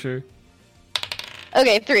one. Sure.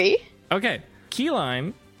 Okay, 3. Okay, Key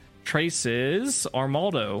Lime traces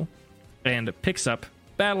Armaldo and picks up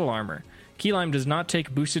Battle Armor. Key Lime does not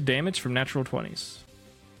take boosted damage from natural 20s.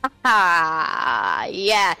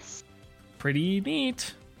 Yes. Pretty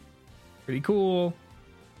neat. Pretty cool.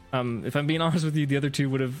 If I'm being honest with you, the other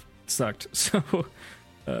two would have sucked, so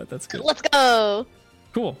that's good. Let's go.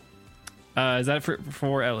 Cool. Is that it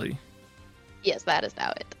for Ellie? Yes, that is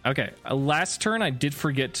now it. Okay. Last turn, I did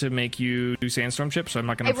forget to make you do Sandstorm Chip, so I'm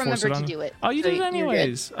not going to force it on. I remembered to do it. Oh, you did it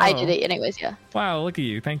anyways. I did it anyways, yeah. Wow, look at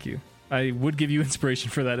you. Thank you. I would give you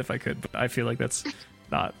inspiration for that if I could, but I feel like that's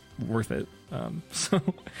not worth it. So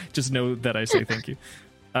just know that I say thank you.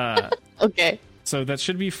 Okay. So that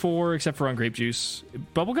should be 4, except for on Grape Juice.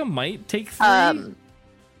 Bubblegum might take 3.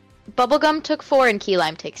 Bubblegum took 4 and Key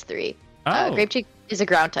Lime takes 3. Oh. Grape Juice is a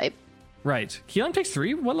ground type. Right. Key Lime takes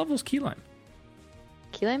 3? What level is Key Lime?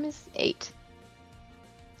 Key Lime is 8.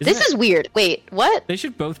 Isn't this is weird. Wait, what? They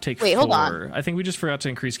should both take 4. Wait, hold on. I think we just forgot to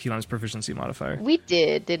increase Key Lime's proficiency modifier. We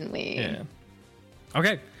did, didn't we? Yeah.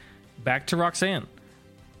 Okay. Back to Roxanne.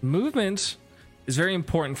 Movement is very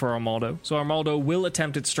important for Armaldo. So Armaldo will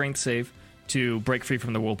attempt its strength save to break free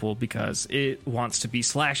from the whirlpool because it wants to be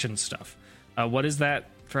slashing stuff. What is that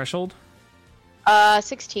threshold?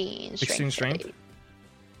 16. 16 strength.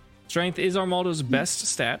 Strength is Armaldo's best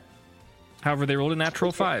stat. However, they rolled a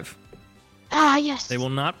natural 5. Yes. They will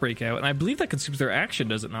not break out, and I believe that consumes their action,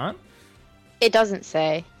 does it not? It doesn't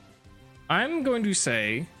say. I'm going to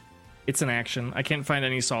say it's an action. I can't find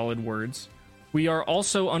any solid words. We are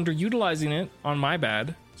also underutilizing it on my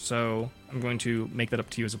bad, so I'm going to make that up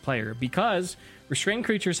to you as a player, because restrained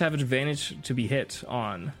creatures have an advantage to be hit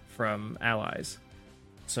on from allies.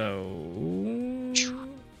 So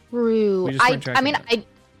true.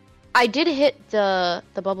 I did hit the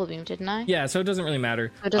bubble beam, didn't I? Yeah, so it doesn't really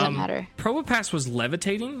matter. It doesn't matter. Probopass was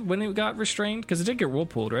levitating when it got restrained, because it did get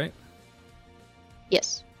whirlpooled, right?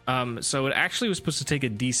 Yes. So it actually was supposed to take a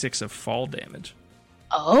d6 of fall damage.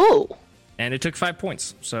 Oh. And it took 5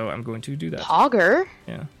 points, so I'm going to do that. Pogger.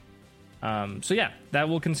 Yeah. So yeah, that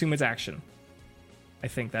will consume its action. I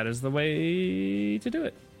think that is the way to do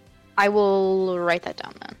it. I will write that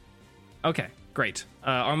down then. Okay, great.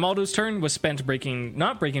 Armaldo's turn was spent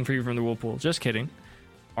not breaking free from the whirlpool. Just kidding.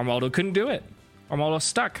 Armaldo couldn't do it. Armaldo's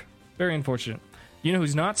stuck. Very unfortunate. You know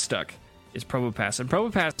who's not stuck is Probopass. And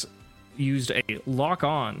Probopass used a lock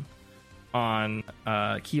on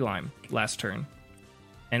Key Lime last turn.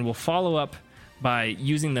 And will follow up by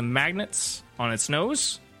using the magnets on its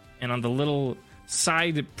nose and on the little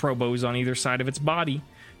side probos on either side of its body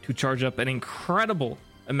to charge up an incredible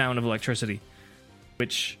amount of electricity,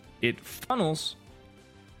 which it funnels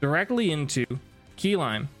directly into Key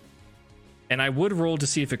Lime. And I would roll to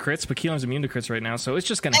see if it crits, but Key Lime's immune to crits right now, so it's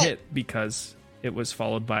just going to hit because it was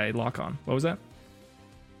followed by lock on. What was that?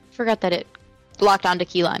 Forgot that it locked onto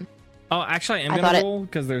Key Lime. Oh, actually, I am going to roll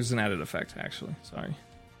because there's an added effect, actually. Sorry.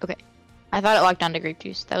 Okay. I thought it locked onto Grape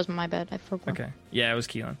Juice. That was my bad. I forgot. Okay. Yeah, it was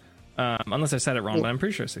Key Lime. Unless I said it wrong, but I'm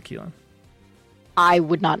pretty sure I said Key Lime. I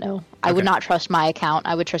would not know. I would not trust my account.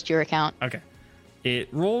 I would trust your account. Okay. It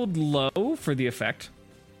rolled low for the effect,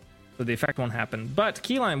 so the effect won't happen. But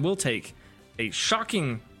Key Lime will take a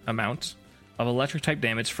shocking amount of electric type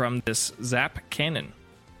damage from this Zap Cannon.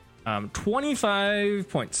 25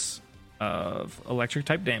 points of electric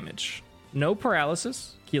type damage. No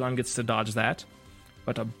paralysis. Key Lime gets to dodge that.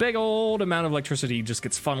 But a big old amount of electricity just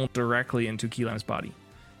gets funneled directly into Key Lime's body.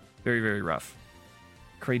 Very, very rough.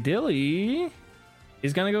 Cradilly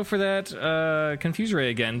is going to go for that Confuse Ray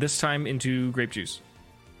again, this time into Grape Juice.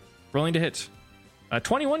 Rolling to hit.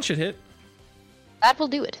 21 should hit. That will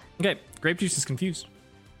do it. Okay, Grape Juice is confused.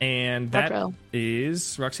 And that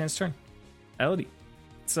is Roxanne's turn. Elodie.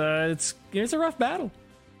 It's a rough battle.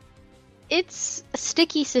 It's a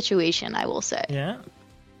sticky situation, I will say. Yeah.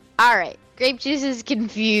 All right. Grape Juice is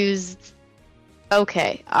confused.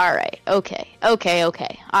 Okay. All right. Okay.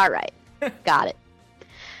 All right. Got it.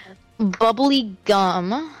 Bubbly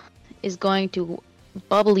Gum is going to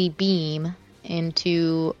bubbly beam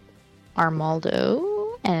into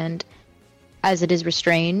Armaldo, and as it is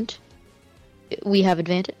restrained, we have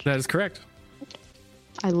advantage. That is correct.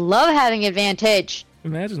 I love having advantage.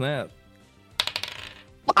 Imagine that.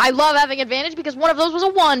 I love having advantage because one of those was a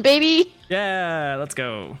 1, baby. Yeah, let's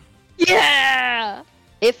go. Yeah.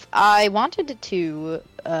 If I wanted to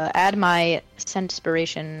add my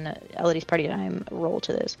Senspiration Elodie's Party Time roll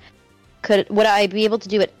to this, would I be able to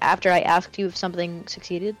do it after I asked you if something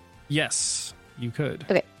succeeded? Yes, you could.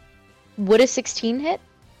 Okay. Would a 16 hit?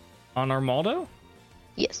 On Armaldo?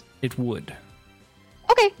 Yes. It would.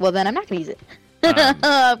 Okay, well then I'm not going to use it.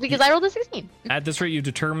 Because I rolled a 16. At this rate, you've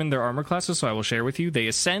determined their armor classes, so I will share with you. They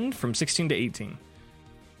ascend from 16 to 18.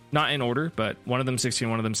 Not in order, but one of them 16,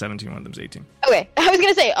 one of them 17, one of them's 18. Okay, I was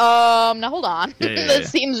going to say, now hold on. Yeah, That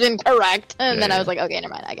seems incorrect. And then I was like, okay,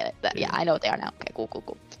 never mind, I get it. I know what they are now. Okay,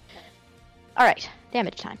 cool. All right,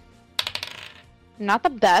 damage time. Not the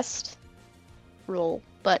best roll,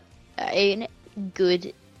 but a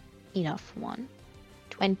good enough one.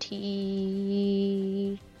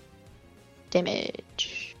 20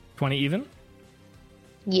 damage. 20 even?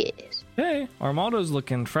 Yes. Hey, Armaldo's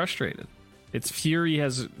looking frustrated. Its fury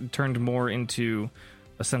has turned more into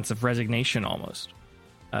a sense of resignation almost.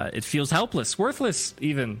 It feels helpless, worthless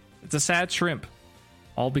even. It's a sad shrimp.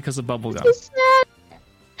 All because of bubblegum. It's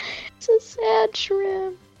a sad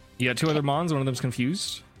shrimp. You got 2 other Mons, one of them's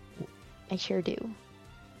confused. I sure do.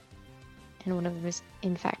 And one of them is,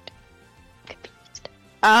 in fact, confused.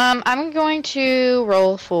 I'm going to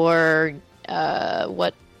roll for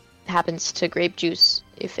what happens to Grape Juice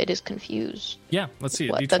if it is confused. Yeah, let's see.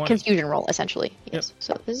 The confusion roll, essentially. Yes. Yep.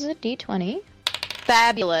 So this is a D20.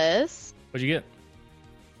 Fabulous. What'd you get?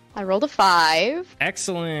 I rolled a 5.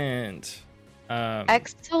 Excellent.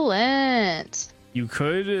 Excellent. You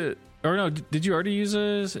could, or no? Did you already use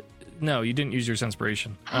a? No, you didn't use your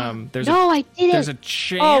Senspiration. I didn't. There's a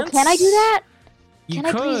chance. Oh, can I do that? Can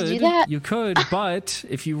I please do that? You could, but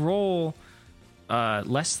if you roll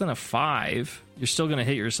less than a 5, you're still gonna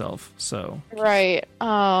hit yourself. So right.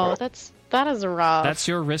 Oh, that's That is rough. That's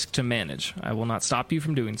your risk to manage. I will not stop you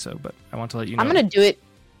from doing so, but I want to let you know. I'm gonna do it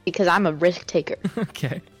because I'm a risk taker.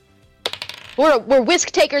 Okay. We're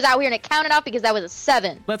risk takers out here, and it counted out because that was a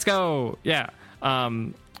 7. Let's go. Yeah.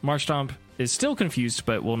 Marshtomp is still confused,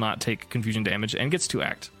 but will not take confusion damage and gets to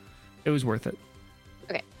act. It was worth it.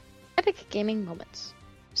 Okay. Epic gaming moments.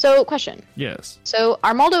 So, question. Yes. So,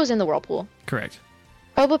 Armaldo's in the whirlpool. Correct.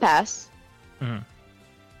 Probopass. Mhm.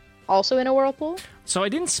 Also in a whirlpool. So I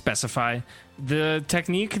didn't specify. The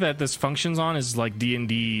technique that this functions on is like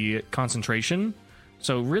D&D concentration.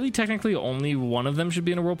 So really technically only one of them should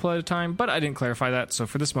be in a whirlpool at a time, but I didn't clarify that. So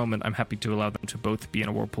for this moment, I'm happy to allow them to both be in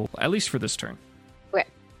a whirlpool, at least for this turn. Okay.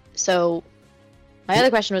 So my other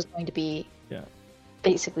question was going to be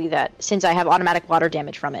basically that since I have automatic water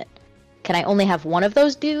damage from it, can I only have one of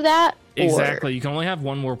those do that? Exactly. You can only have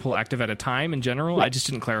one whirlpool active at a time in general. Right. I just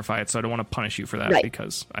didn't clarify it, so I don't want to punish you for that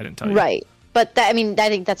because I didn't tell you. Right. But I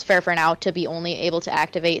think that's fair for now to be only able to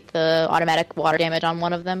activate the automatic water damage on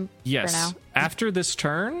one of them. Yes. For now. After this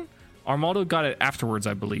turn, Armaldo got it afterwards,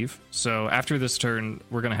 I believe. So after this turn,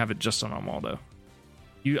 we're going to have it just on Armaldo.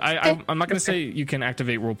 I'm not going to say you can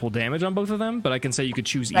activate whirlpool damage on both of them, but I can say you could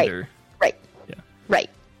choose either. Right. Yeah. Right.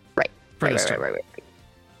 Right.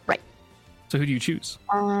 So who do you choose?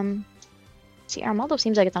 See, Armaldo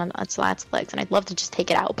seems like it's on its last legs, and I'd love to just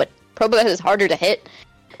take it out, but Probopass is harder to hit,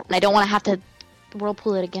 and I don't want to have to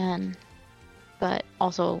whirlpool it again. But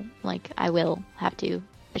also, like, I will have to.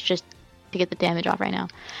 It's just to get the damage off right now.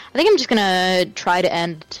 I think I'm just gonna try to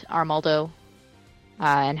end Armaldo,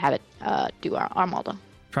 and have it do Armaldo.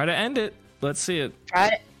 Try to end it. Let's see it. Try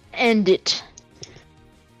to end it.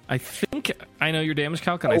 I think I know your damage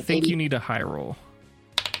calc, and I think you need a high roll.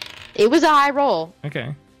 It was a high roll.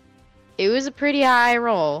 Okay. It was a pretty high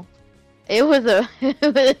roll. It was a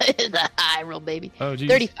high roll, baby. Oh, geez.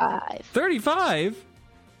 35. 35?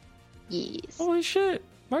 Yes. Holy shit.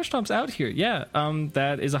 Marshtomp's out here. Yeah,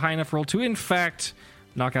 that is a high enough roll to, in fact,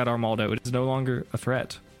 knock out Armaldo. It is no longer a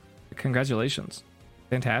threat. Congratulations.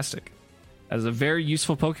 Fantastic. That is a very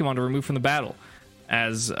useful Pokemon to remove from the battle,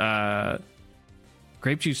 as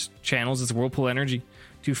Grape Juice channels its Whirlpool energy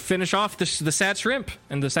to finish off the Sad Shrimp,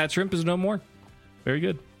 and the Sad Shrimp is no more. Very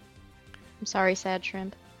good. I'm sorry, Sad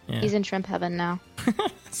Shrimp. Yeah. He's in shrimp heaven now.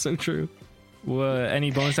 So true. Any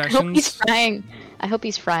bonus actions? I hope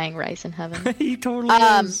he's frying rice in heaven. He totally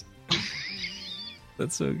is.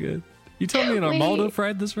 That's so good. You told me an Armaldo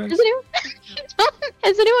fried this rice?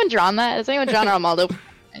 Has anyone drawn that? Has anyone drawn Armaldo?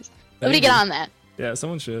 Nobody get on that. Yeah,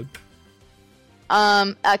 someone should.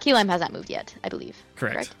 Keyline hasn't moved yet, I believe.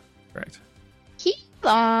 Correct.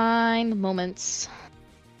 Keyline moments.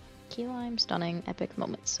 Keyline stunning epic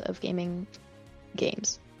moments of gaming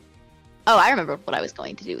games. Oh, I remember what I was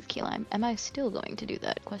going to do with Keyline. Am I still going to do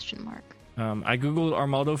that? Question mark. I googled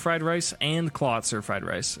Armaldo fried rice and Clawitzer fried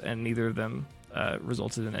rice, and neither of them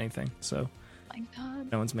resulted in anything. So, my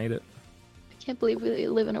God, no one's made it. I can't believe we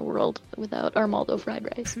live in a world without Armaldo fried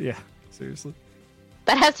rice. Yeah, seriously.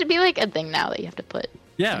 That has to be like a thing now that you have to put.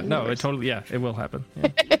 Yeah, no, it totally. Yeah, it will happen.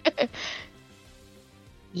 Yeah.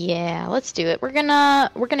 Yeah, let's do it. We're gonna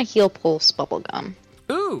heal pulse bubblegum.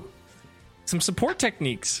 Ooh, some support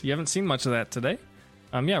techniques. You haven't seen much of that today.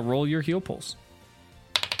 Yeah, roll your heal pulse.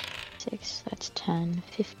 6, that's 10,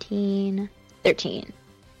 15, 13.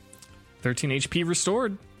 13 HP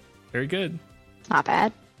restored. Very good. Not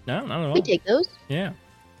bad. No, not at all. We take those. Yeah.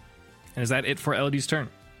 And is that it for Elodie's turn?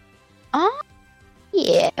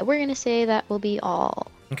 Yeah, we're gonna say that will be all.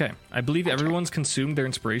 Okay, I believe everyone's consumed their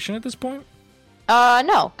inspiration at this point.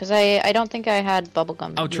 No, because I don't think I had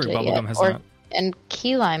bubblegum. Oh, true, bubblegum has not. And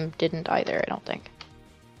Keylime didn't either, I don't think.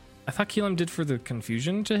 I thought Keylime did for the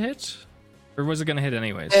confusion to hit? Or was it going to hit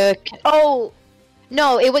anyways? Oh,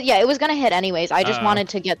 no, it was going to hit anyways. I just wanted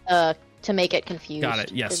to get to make it confused. Got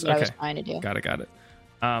it, yes, okay. okay. I was trying to do. Got it.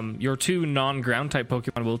 Your 2 non-ground type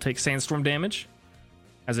Pokemon will take Sandstorm damage,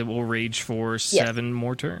 as it will rage for 7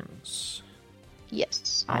 more turns.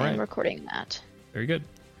 Yes, I am recording that. Very good.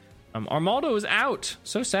 Armaldo is out.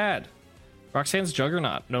 So sad. Roxanne's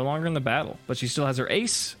Juggernaut, no longer in the battle, but she still has her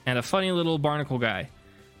ace and a funny little barnacle guy.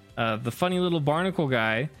 The funny little barnacle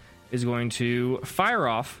guy is going to fire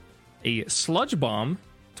off a sludge bomb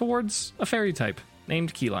towards a fairy type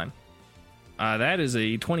named Keyline. That is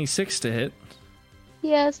a 26 to hit.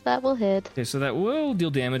 Yes, that will hit. Okay, so that will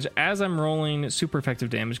deal damage as I'm rolling super effective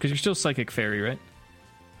damage, because you're still Psychic Fairy, right?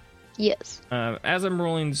 Yes. As I'm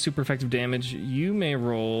rolling super effective damage, you may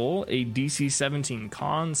roll a DC 17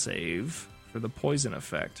 con save for the poison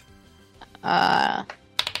effect.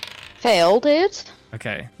 Failed it.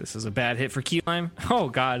 Okay, this is a bad hit for Key Lime. Oh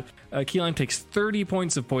god, Key Lime takes 30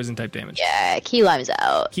 points of poison type damage. Yeah, Key Lime's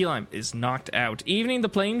out. Key Lime is knocked out, evening the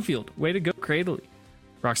playing field. Way to go, Cradley.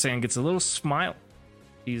 Roxanne gets a little smile.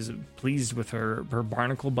 She's pleased with her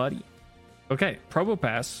barnacle buddy. Okay,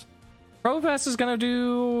 Probopass. Probopass is gonna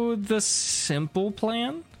do the simple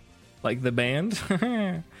plan, like the band.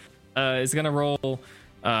 Is gonna roll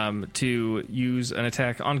to use an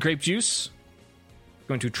attack on Grape Juice.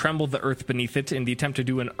 Going to tremble the earth beneath it in the attempt to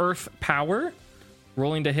do an earth power.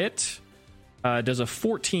 Rolling to hit. Does a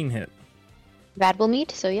 14 hit. That will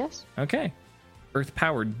meet, so yes. Okay. Earth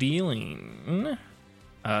power dealing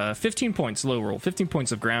 15 points, low roll. 15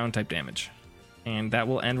 points of ground type damage. And that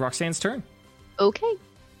will end Roxanne's turn. Okay.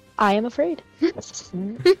 I am afraid.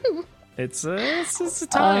 It's a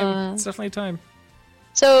time. It's definitely a time.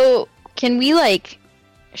 So, can we, like,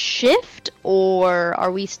 shift, or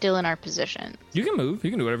are we still in our position? You can move. You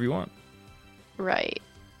can do whatever you want. Right.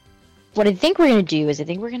 What I think we're going to do is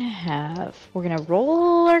we're going to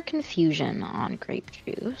roll our confusion on Grape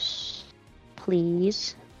Juice.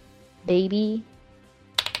 Please. Baby.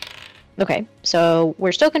 Okay, so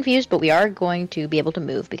we're still confused, but we are going to be able to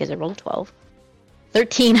move because I rolled a 12.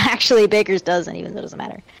 13, actually, Baker's doesn't, even though it doesn't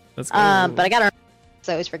matter. Let's go. But I got to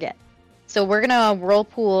so I always forget. So we're going to roll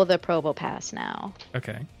pool the Probopass now.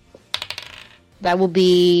 Okay. That will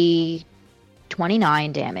be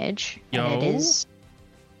 29 damage. Yo. And it is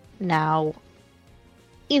now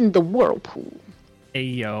in the whirlpool.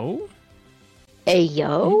 Ayo.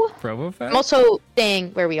 Ayo. Probopass? I'm also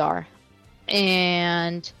staying where we are.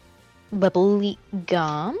 And bubbly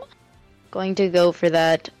gum. Going to go for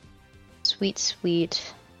that sweet,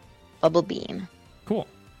 sweet bubble bean. Cool.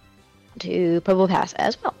 To Probopass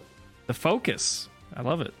as well. The focus. I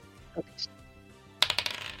love it.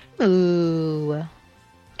 Ooh.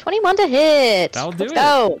 21 to hit. That'll do Let's it.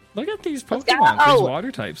 go. Look at these Let's Pokemon. go. These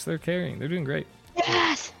water types. They're carrying. They're doing great.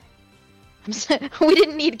 Yes. We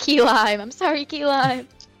didn't need Key Lime. I'm sorry, Key Lime.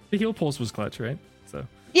 The heal pulse was clutch, right? So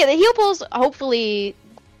Yeah, the heal pulse hopefully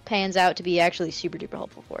pans out to be actually super duper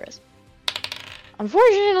helpful for us.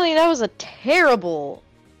 Unfortunately, that was a terrible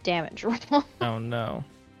damage roll. oh no.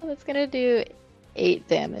 It's gonna do 8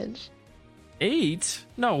 damage. 8?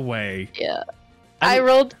 No way. Yeah. I I mean-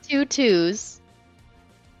 rolled 2 2s.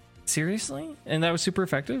 Seriously? And that was super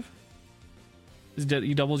effective?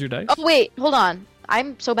 You doubled your dice? Oh, wait, hold on.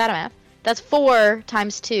 I'm so bad at math. That's 4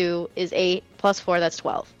 times 2 is 8, plus 4, that's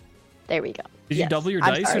 12. There we go. Did you Yes. double your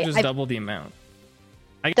I'm dice sorry. or just I double the amount?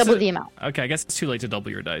 I guess double it- the amount. Okay, I guess it's too late to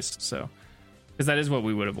double your dice, so. Because that is what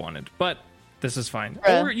we would have wanted. But this is fine.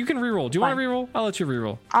 Bruh. Or you can reroll. Do you want to reroll? I'll let you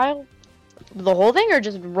reroll. The whole thing, or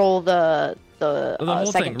just roll the The whole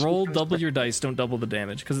second thing. Roll two double first? your dice. Don't double the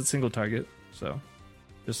damage because it's single target. So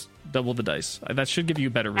just double the dice. That should give you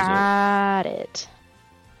a better result. Got it.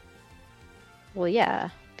 Well, yeah,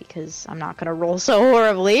 because I'm not gonna roll so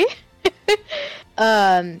horribly.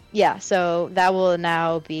 Yeah, so that will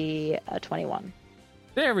now be a 21.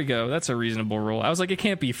 There we go. That's a reasonable roll. I was like, it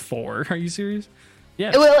can't be 4. Are you serious?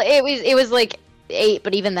 Yeah. Well, it was like 8,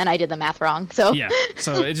 but even then I did the math wrong. So Yeah.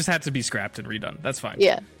 So it just had to be scrapped and redone. That's fine.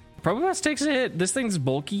 yeah. Probopass takes a hit. This thing's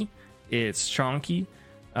bulky. It's chonky.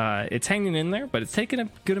 It's hanging in there, but it's taking a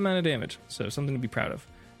good amount of damage. So something to be proud of.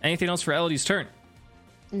 Anything else for Elodie's turn?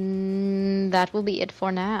 That will be it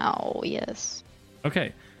for now. Yes,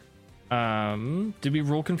 Okay. Did we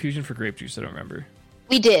roll confusion for grape juice? I don't remember.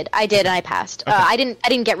 we did. I did, and I passed. Okay. I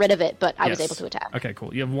didn't get rid of it, but I was Yes. able to attack. Okay,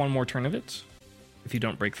 cool. You have one more turn of it if you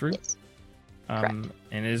don't break through. Yes. Correct.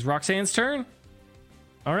 And it is Roxanne's turn.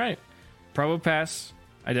 All right. Probopass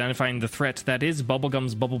identifying the threat that is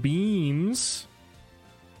Bubblegum's bubble beams.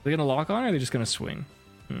 Are they going to lock on or are they just going to swing?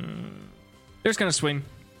 They're just going to swing.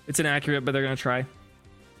 It's inaccurate, but they're going to try.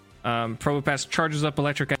 Probopass charges up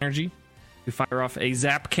electric energy to fire off a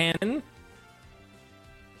zap cannon.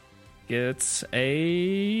 Gets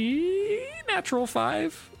a natural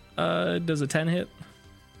 5. Does a 10 hit?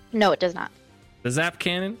 No, it does not. The zap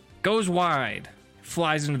cannon goes wide,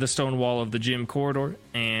 flies into the stone wall of the gym corridor,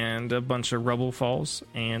 and a bunch of rubble falls.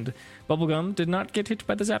 And Bubblegum did not get hit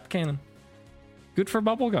by the zap cannon. Good for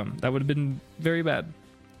Bubblegum. That would have been very bad.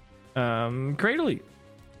 Cradily,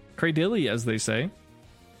 as they say.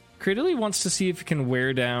 Cradily wants to see if it can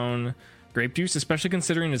wear down Grape Juice, especially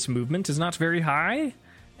considering its movement is not very high.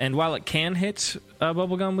 And while it can hit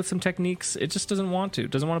Bubblegum with some techniques, it just doesn't want to.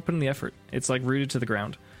 It doesn't want to put in the effort. It's like rooted to the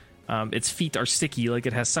ground. Its feet are sticky, like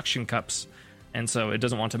it has suction cups. And so it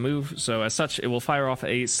doesn't want to move. So as such, it will fire off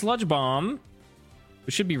a sludge bomb,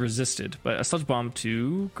 which should be resisted, but a sludge bomb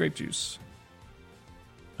to Grape Juice.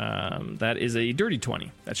 That is a dirty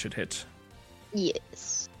 20. That should hit.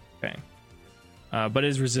 Yes. Okay. but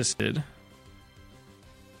is resisted.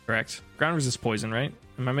 Correct. Ground resists poison, right?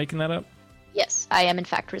 Am I making that up? Yes, I am in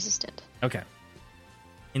fact resistant. Okay.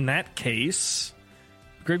 In that case,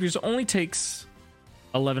 Grape Juice only takes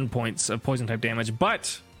 11 points of poison type damage,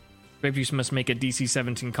 but Grape Juice must make a DC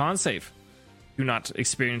 17 con save. Do not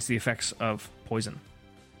experience the effects of poison.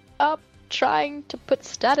 Trying to put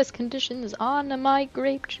status conditions on my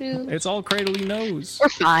Grape Juice. It's all Cradily knows. We're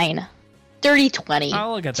fine. Dirty 20.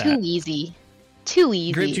 I'll look at that. Too easy. Too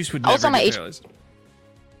easy. Grape Juice would never also, my neutralize.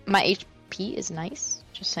 My HP is nice.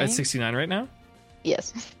 Just saying. At 69 right now?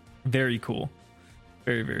 Yes. Very cool.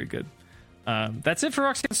 Very, very good. That's it for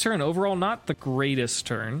Roxanne's turn. Overall, not the greatest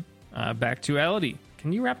turn. Back to Elodie.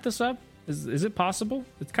 Can you wrap this up? Is it possible?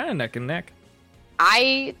 It's kind of neck and neck.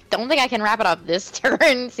 I don't think I can wrap it up this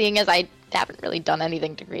turn, seeing as I haven't really done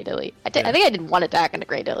anything to Greydilly. I think I did one attack into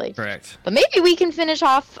Greydilly. Correct. But maybe we can finish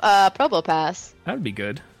off Probopass. That would be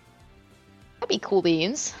good. That'd be cool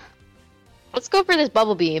beans. Let's go for this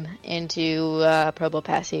Bubble Beam into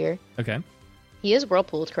Probopass here. Okay. He is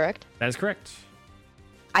Whirlpooled, correct? That is correct.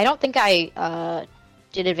 I don't think I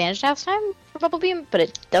did advantage last time for Bubble Beam, but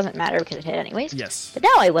it doesn't matter because it hit anyways. Yes. But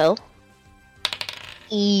now I will.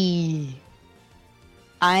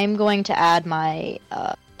 I'm going to add my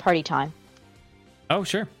party time. Oh,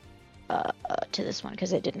 sure. To this one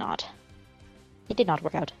because it did not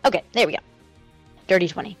work out. Okay, there we go. Dirty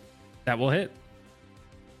 20. That will hit.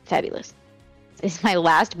 Fabulous. It's my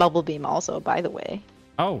last Bubble Beam also, by the way.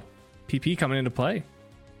 Oh, PP coming into play.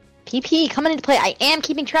 PP coming into play. I am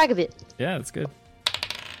keeping track of it. Yeah, that's good.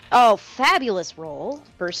 Oh, fabulous roll.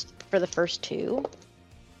 For the first two.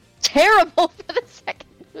 Terrible for the second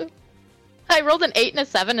two. I rolled an 8 and a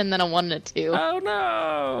 7 and then a 1 and a 2. Oh,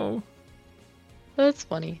 no. That's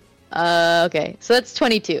funny. Okay. So that's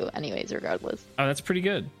 22 anyways, regardless. Oh, that's pretty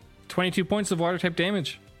good. 22 points of water type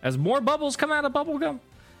damage as more bubbles come out of Bubblegum.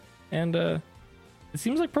 And it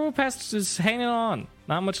seems like Probopass is hanging on.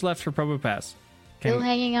 Not much left for Probopass. Still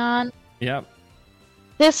hanging on. Yep.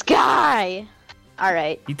 This guy. All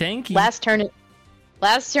right. Thank you. Last turn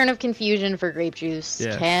of confusion for Grape Juice.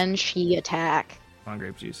 Yeah. Can she attack? Come on,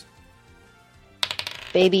 Grape Juice.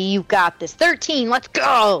 Baby, you got this. 13. Let's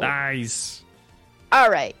go. Nice. All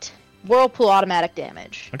right. Whirlpool automatic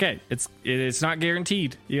damage. Okay, it's not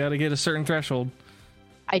guaranteed. You got to get a certain threshold.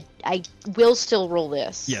 I will still roll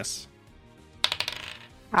this. Yes.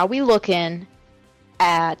 Are we looking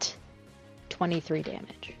at 23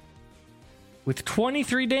 damage? With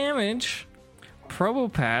 23 damage,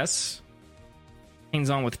 Probopass hangs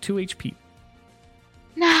on with 2 HP.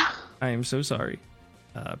 No. I am so sorry.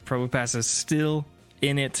 Probopass is still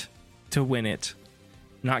in it to win it.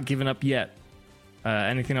 Not giving up yet.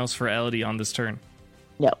 Anything else for Elodie on this turn?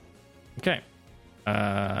 No. Okay.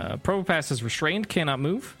 Probopass is restrained, cannot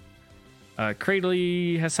move.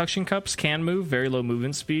 Cradily has suction cups, can move, very low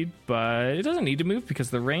movement speed, but it doesn't need to move because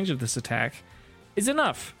the range of this attack is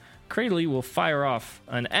enough. Cradily will fire off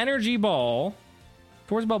an energy ball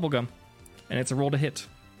towards Bubblegum, and it's a roll to hit.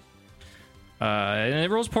 And it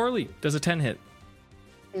rolls poorly. Does a 10 hit?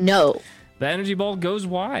 No. The energy ball goes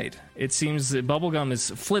wide. It seems that Bubblegum is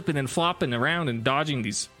flipping and flopping around and dodging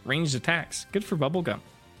these ranged attacks. Good for Bubblegum.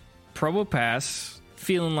 Probopass,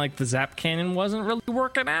 feeling like the Zap Cannon wasn't really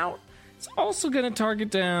working out, it's also going to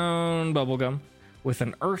target down Bubblegum with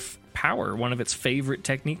an Earth Power, one of its favorite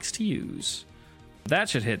techniques to use. That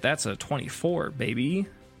should hit. That's a 24, baby.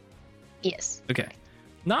 Yes. Okay.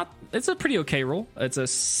 It's a pretty okay roll. It's a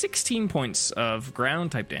 16 points of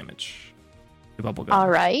ground type damage to Bubblegum. All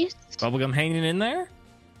right. Bubblegum hanging in there?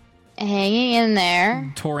 Hanging in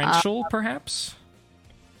there. Torrential, perhaps?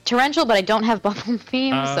 Torrential, but I don't have Bubble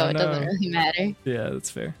Beam, so it no. doesn't really matter. Yeah,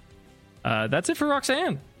 that's fair. That's it for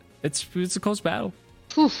Roxanne. It's a close battle.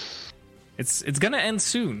 Oof. It's gonna end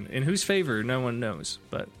soon. In whose favor, no one knows,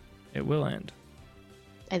 but it will end.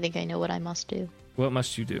 I think I know what I must do. What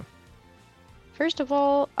must you do? First of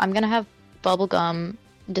all, I'm gonna have Bubblegum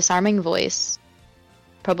Disarming Voice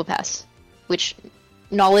Probopass, which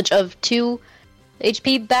knowledge of 2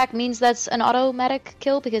 HP back means that's an automatic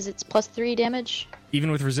kill because it's +3 damage.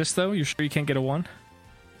 Even with resist, though, you're sure you can't get a 1?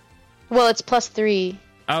 Well, it's +3.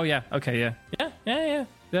 Oh, yeah. Okay, yeah. Yeah.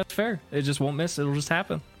 That's fair. It just won't miss. It'll just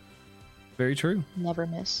happen. Very true. Never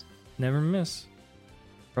miss. Never miss.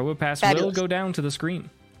 Probopass Fabulous. will go down to the screen.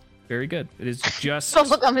 Very good. It is just...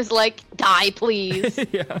 Bubblegum is like, die, please.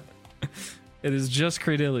 Yeah. It is just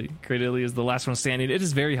Cradily. Cradily is the last one standing. It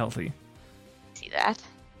is very healthy. See that?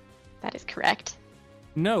 That is correct.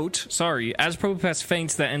 Note, as Probopass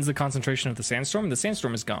faints, that ends the concentration of the sandstorm. The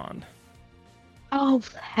sandstorm is gone. Oh,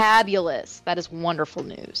 fabulous. That is wonderful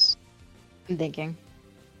news. I'm thinking.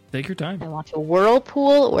 Take your time. I want to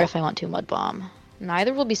Whirlpool or if I want to Mud Bomb.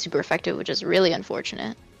 Neither will be super effective, which is really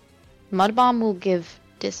unfortunate. Mud Bomb will give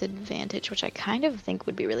disadvantage, which I kind of think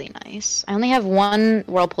would be really nice. I only have one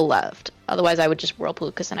Whirlpool left. Otherwise, I would just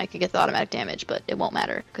Whirlpool because then I could get the automatic damage, but it won't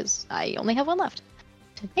matter because I only have one left.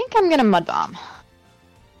 So I think I'm going to Mud Bomb.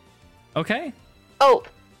 Okay. Oh!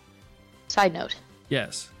 Side note.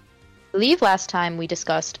 Yes. I believe last time we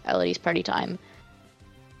discussed Elodie's Party Time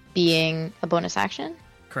being a bonus action.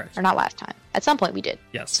 Correct. Or not last time. At some point we did.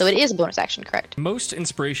 Yes. So it is a bonus action, correct? Most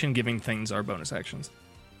inspiration-giving things are bonus actions.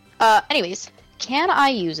 Anyways, can I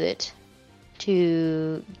use it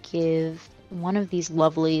to give one of these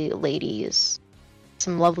lovely ladies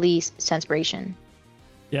some lovely senspiration?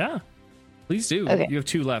 Yeah. Please do. Okay. You have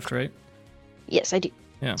 2 left, right? Yes, I do.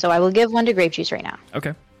 Yeah. So I will give one to Grape Juice right now.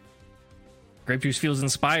 Okay. Grape Juice feels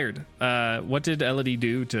inspired. What did Elodie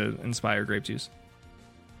do to inspire Grape Juice?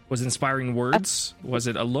 Was it inspiring words? Was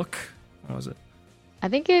it a look? What was it? I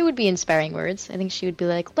think it would be inspiring words. I think she would be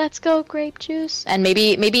like, "Let's go, Grape Juice," and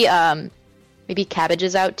maybe cabbage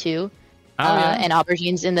is out too, and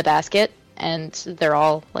aubergines in the basket, and they're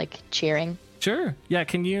all like cheering. Sure. Yeah.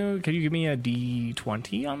 Can you give me a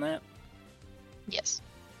D20 on that? Yes.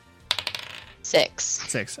 6.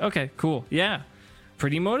 6. Okay. Cool. Yeah.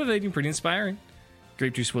 Pretty motivating. Pretty inspiring.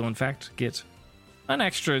 Grape Juice will in fact get an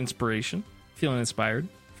extra inspiration, feeling inspired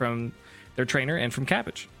from their trainer and from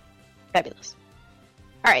Cabbage. Fabulous.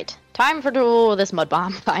 All right, time for this Mud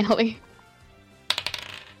Bomb, finally.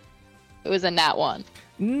 It was a nat 1.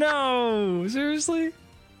 No! Seriously?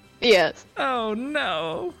 Yes. Oh,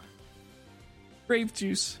 no. Grape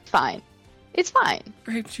Juice. Fine. It's fine.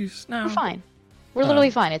 Grape Juice, no. We're fine. We're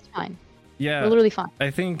literally fine. It's fine. Yeah. We're literally fine.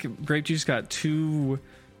 I think Grape Juice got too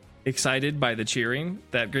excited by the cheering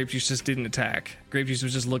that Grape Juice just didn't attack. Grape Juice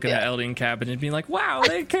was just looking at Elodie and Cabbage and being like, wow,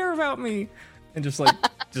 they care about me. And just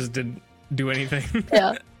didn't do anything.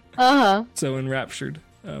 Yeah. So enraptured.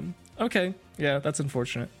 Okay. Yeah, that's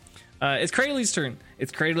unfortunate. It's Kraylie's turn.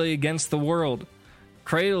 It's Kraylee against the world.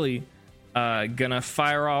 Kraylee gonna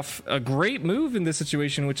fire off a great move in this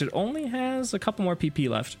situation, which it only has a couple more PP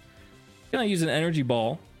left. Gonna use an energy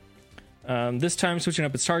ball. This time switching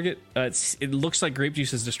up its target. It looks like Grape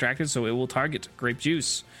Juice is distracted, so it will target Grape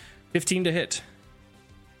Juice. 15 to hit.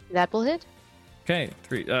 That will hit. Okay.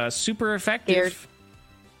 3. Super effective. Scared.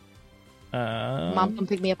 Mom, come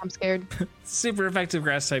pick me up. I'm scared. Super effective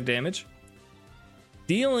grass type damage.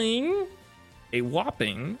 Dealing a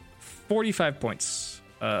whopping 45 points.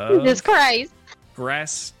 Jesus Christ.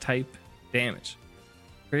 Grass type damage.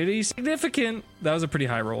 Pretty significant. That was a pretty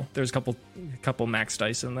high roll. There's a couple max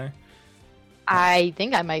dice in there. I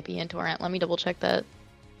think I might be in Torrent. Let me double check that.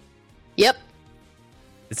 Yep.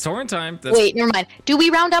 It's Torrent time. Wait, never mind. Do we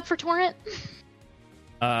round up for Torrent?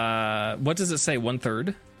 What does it say?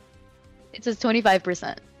 1/3? It says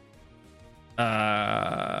 25%.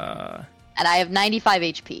 And I have 95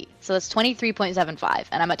 HP. So that's 23.75.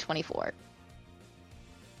 And I'm at 24.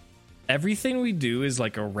 Everything we do is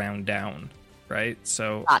like a round down, right?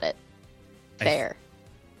 So got it. Fair.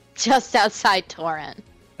 Just outside Torrent.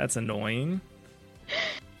 That's annoying.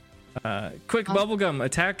 Quick bubblegum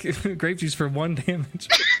attack Grape Juice for 1 damage.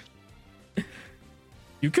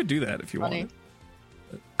 You could do that if you wanted.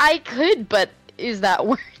 I could, but is that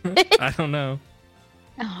worth it? I don't know.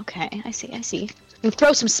 Oh, okay. I see. You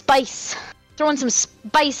throw some spice. Throwing some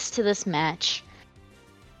spice to this match.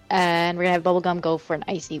 And we're gonna have bubblegum go for an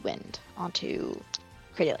icy wind onto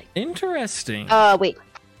Kraylee. Interesting. Wait.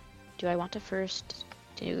 Do I want to first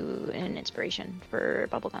do an inspiration for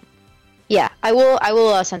bubblegum? Yeah, I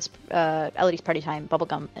will sense Elodie's Party Time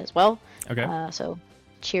bubblegum as well. Okay. So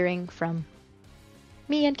cheering from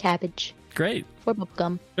me and Cabbage. Great. For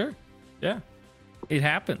bubblegum. Sure. Yeah. It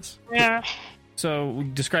happens. Yeah. So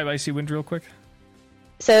describe Icy Wind real quick.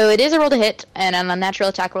 So it is a roll to hit, and on a natural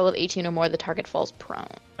attack roll of 18 or more, the target falls prone.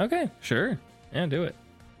 Okay, sure. Yeah, do it.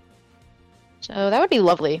 So that would be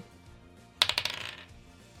lovely.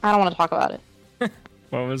 I don't want to talk about it.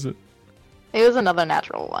 What was it? It was another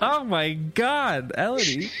natural one. Oh my god,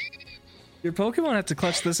 Elodie. Your Pokemon have to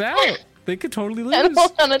clutch this out. They could totally lose. I don't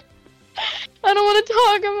want to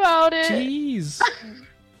talk about it. Jeez.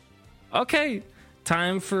 Okay,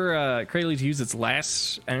 time for Kraylee to use its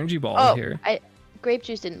last energy ball here. Grape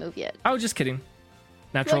Juice didn't move yet. Oh, just kidding.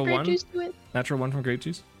 Natural Grape 1. Juice do it? Natural 1 from Grape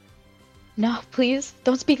Juice. No, please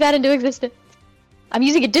don't speak that into existence. I'm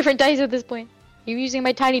using a different dice at this point. You're using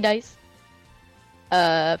my tiny dice.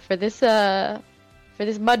 For this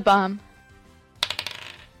mud bomb.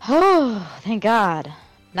 Oh, thank God.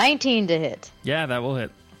 19 to hit. Yeah, that will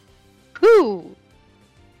hit.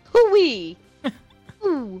 Hoo-wee.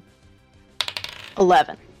 Ooh.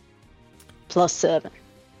 11. plus 7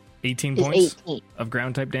 18 is points 18. of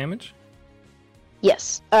ground type damage.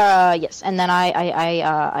 Yes. Yes. And then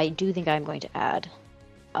I do think I'm going to add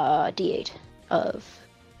D8 of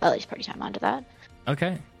at least party time onto that.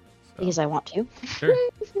 Okay. Because I want to. Sure.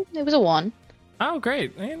 It was a 1. Oh,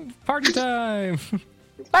 great. And party time.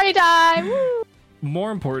 It's party time. Woo!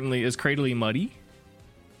 More importantly, is Cradley muddy?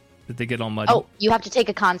 Did they get all muddy? Oh, you have to take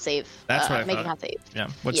a con save. That's what I make thought. a con save. Yeah.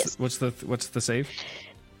 Yes. What's the save?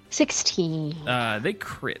 16. They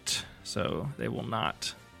crit, so they will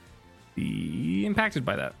not be impacted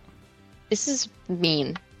by that. This is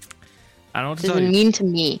mean. I don't know what to This tell is you. mean to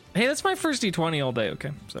me. Hey, that's my first D20 all day.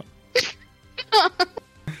 Okay, so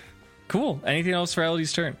cool. Anything else for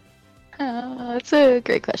Elodie's turn? That's a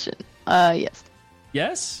great question. Yes.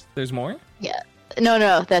 Yes. There's more. Yeah.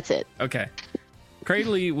 No, that's it. Okay.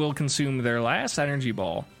 Cradley will consume their last energy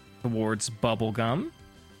ball towards Bubblegum.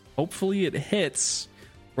 Hopefully it hits.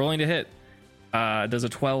 Rolling to hit. Does a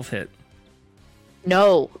 12 hit?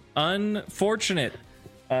 No. Unfortunate.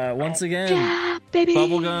 Once again, Yeah, baby.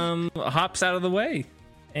 Bubblegum hops out of the way.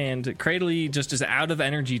 And Cradley just is out of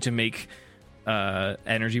energy to make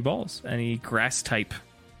energy balls. Any grass type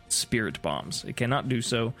spirit bombs. It cannot do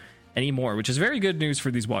so anymore, which is very good news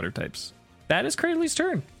for these water types. That is Cradley's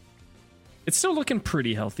turn. It's still looking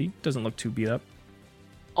pretty healthy. Doesn't look too beat up.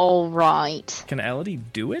 All right. Can Elodie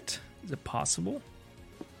do it? Is it possible?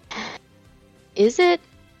 Is it?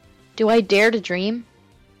 Do I dare to dream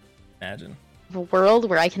Imagine. of a world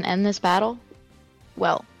where I can end this battle?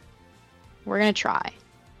 Well, we're gonna try.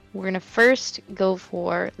 We're gonna first go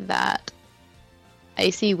for that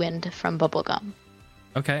icy wind from Bubblegum.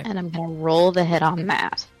 Okay, And I'm gonna roll the hit on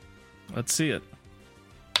that. let's see it.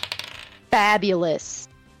 Fabulous.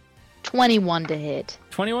 21 to hit.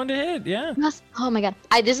 21 to hit, yeah. Oh my god.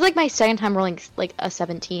 This is like my second time rolling like a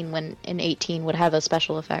 17 when an 18 would have a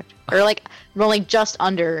special effect. Or like rolling just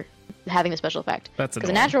under having the special effect. That's Because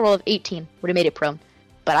a annoying. natural roll of 18 would have made it prone.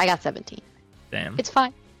 But I got 17. Damn. It's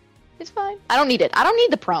fine. It's fine. I don't need it. I don't need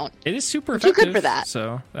the prone. It is super I'm too effective. good for that.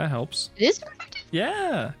 So that helps. It is effective.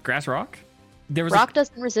 Yeah. Grass rock. There was Rock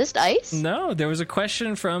doesn't resist ice? No, there was a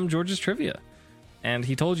question from George's Trivia. And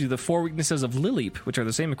he told you the 4 weaknesses of Lileep, which are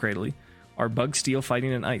the same as Cradley, are bug, steel,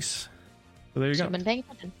 fighting, and ice. So there you go. I've been paying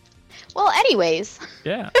attention. Well, anyways,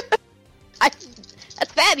 Yeah. that's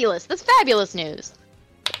fabulous. That's fabulous news.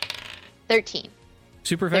 13.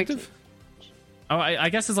 Super effective? Oh, I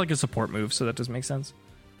guess it's like a support move, so that does make sense.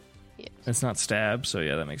 Yes. It's not stab, so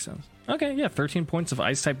yeah, that makes sense. Okay, yeah, 13 points of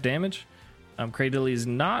ice-type damage. Cradley is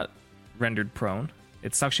not rendered prone.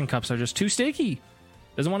 Its suction cups are just too sticky.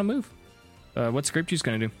 Doesn't want to move. What's Grape Juice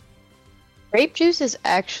going to do? Grape juice is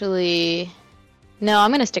actually... No, I'm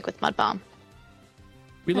going to stick with Mud Bomb.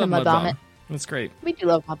 We I'm love gonna Mud Mud Bomb Bomb. it. That's great. We do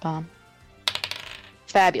love Mud Bomb.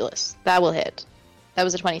 Fabulous. That will hit. That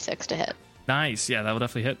was a 26 to hit. Nice. Yeah, that will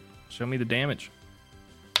definitely hit. Show me the damage.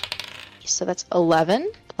 So that's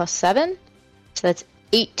 11 plus 7. So that's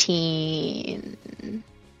 18.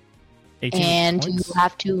 18 And points. you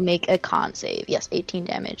have to make a con save. Yes, 18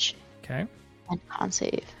 damage. Okay. And con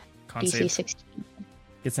save. Con DC save. 16.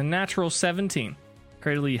 It's a natural 17.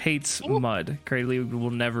 Cradley hates mud. Cradley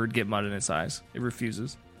will never get mud in its eyes. It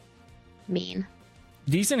refuses. Mean.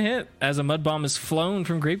 Decent hit as a mud bomb is flown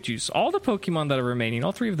from Grape Juice. All the Pokemon that are remaining,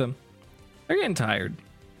 all 3 of them, they're getting tired.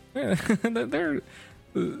 they're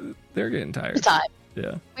getting tired. It's time.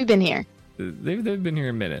 Yeah, We've been here. they've been here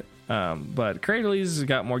a minute. But Cradley's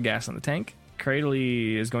got more gas in the tank.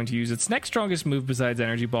 Cradley is going to use its next strongest move besides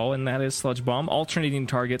Energy Ball, and that is Sludge Bomb. Alternating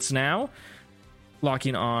targets now.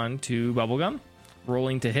 Locking on to Bubblegum.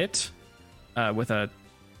 Rolling to hit with a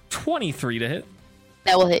 23 to hit.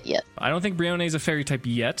 That will hit, yes. I don't think Brione is a fairy type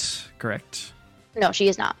yet, correct? No, she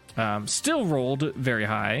is not. Still rolled very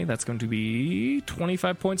high. That's going to be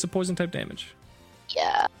 25 points of poison type damage.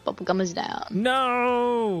 Yeah, Bubblegum is down.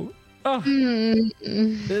 No! Oh,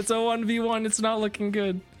 Mm, it's a 1v1. It's not looking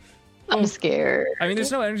good. I'm scared. I mean,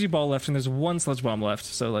 there's no energy ball left, and there's 1 sludge bomb left.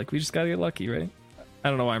 So, like, we just gotta get lucky, right? I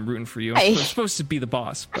don't know why I'm rooting for you. I'm supposed to be the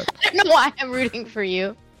boss, but... I don't know why I'm rooting for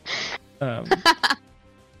you.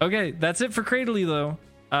 Okay, that's it for Cradley, though.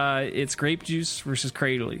 It's Grape Juice versus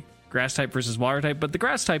Cradley. Grass type versus water type, but the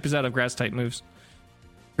grass type is out of grass type moves.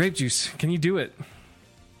 Grape Juice, can you do it?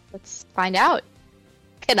 Let's find out.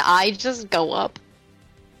 Can I just go up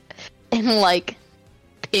and, like,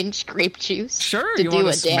 pinch grape juice? Sure, to you do want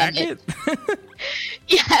a to smack damage? it?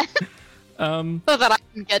 Yeah. So that I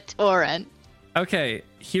can get Torrent. Okay,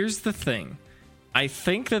 here's the thing. I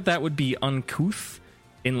think that would be uncouth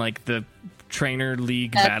in, like, the Trainer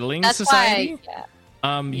League Battling That's Society. Why,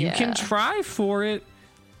 yeah. You can try for it.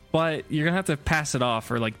 but you're gonna have to pass it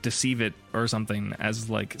off or like deceive it or something as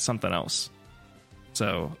like something else.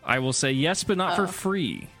 So I will say yes, but not for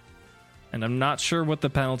free. And I'm not sure what the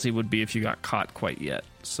penalty would be if you got caught quite yet.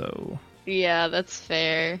 So yeah, that's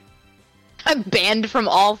fair. I'm banned from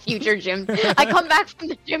all future gym. I come back from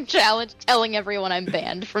the gym challenge telling everyone I'm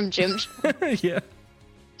banned from gym. Yeah.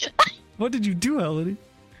 What did you do, Elodie?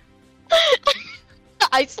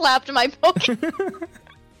 I slapped my Pokemon.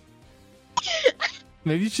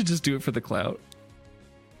 Maybe you should just do it for the clout.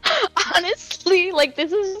 Honestly, like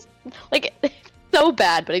this is like so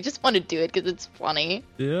bad, but I just want to do it because it's funny.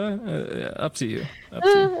 Yeah, up to you. Up to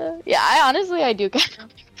you. Yeah, I do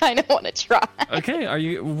kind of want to try.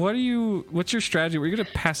 Okay, what's your strategy? Were you gonna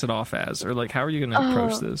pass it off as, or like how are you gonna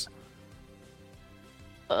approach this?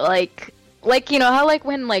 Like you know how like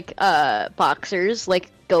when like boxers like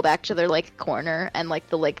go back to their like corner and like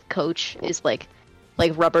the like coach is like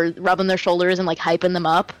rubbing their shoulders and like hyping them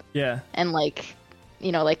up. Yeah. And like,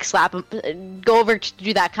 you know, like slap them, go over to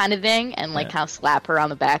do that kind of thing and like kind of slap her on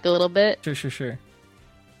the back a little bit. Sure.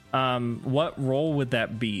 What role would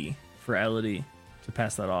that be for Elodie to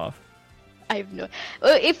pass that off? I have no.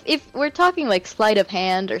 If we're talking like sleight of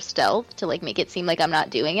hand or stealth to like make it seem like I'm not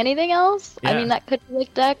doing anything else, I mean that could be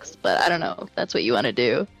like Dex, but I don't know if that's what you want to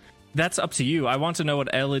do. That's up to you. I want to know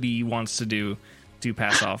what Elodie wants to do to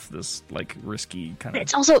pass off this like risky kind of.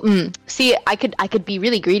 It's also see, I could be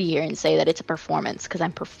really greedy here and say that it's a performance because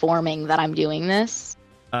I'm performing that I'm doing this,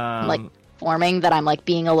 like performing that I'm like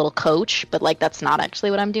being a little coach, but like that's not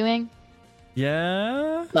actually what I'm doing.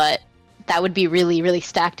 Yeah. But that would be really, really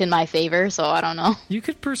stacked in my favor, so I don't know. You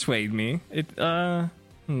could persuade me.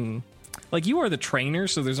 Like you are the trainer,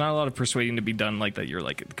 so there's not a lot of persuading to be done like that. You're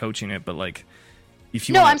like coaching it, but like if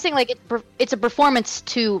you I'm saying like it's a performance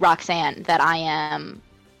to Roxanne that I am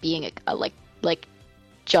being a like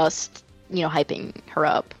just, you know, hyping her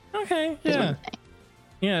up. Okay,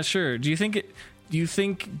 yeah, sure. Do you think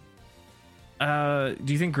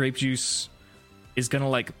Grape Juice is gonna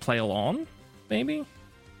like play along? Maybe.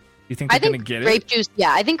 You think they're gonna get Grape Juice?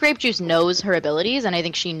 Yeah, I think Grape Juice knows her abilities, and I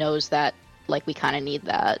think she knows that like we kind of need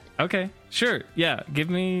that. Okay, sure. Yeah, give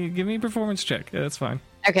me a performance check. Yeah, that's fine.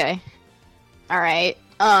 Okay. All right.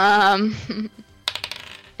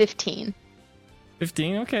 15.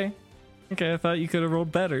 15. Okay. I thought you could have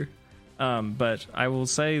rolled better. But I will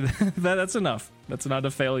say that that's enough. That's not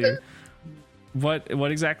a failure. What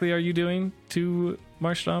exactly are you doing to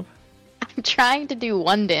Marshtomp? I'm trying to do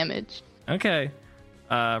 1 damage. Okay.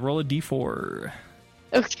 Roll a d4.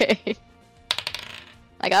 Okay.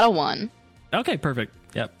 I got a 1. Okay, perfect.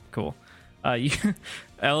 Yep, cool.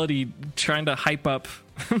 Elodie trying to hype up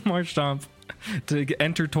Marshtomp to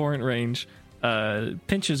enter torrent range,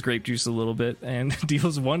 pinches Grape Juice a little bit and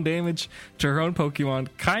deals 1 damage to her own Pokemon.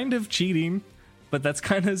 Kind of cheating, but that's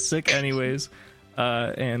kind of sick anyways.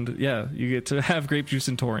 And yeah, you get to have Grape Juice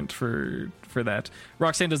in torrent for that.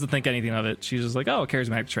 Roxanne doesn't think anything of it. She's just like, oh,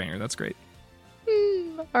 charismatic trainer. That's great.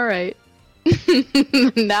 All right.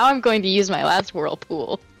 Now I'm going to use my last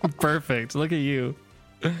Whirlpool. Perfect. Look at you.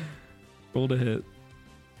 Roll to hit.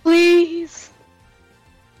 Please.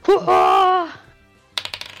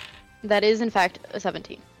 That is, in fact, a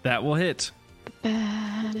 17. That will hit.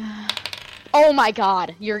 Oh my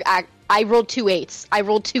god. I rolled 2 8s. I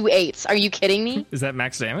rolled 2 8s. Are you kidding me? Is that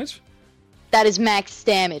max damage? That is max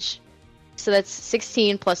damage. So that's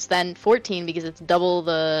 16 plus then 14 because it's double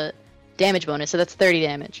the damage bonus. So that's 30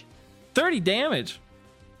 damage. 30 damage?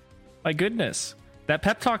 My goodness. That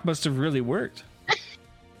pep talk must have really worked.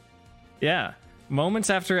 Yeah. Moments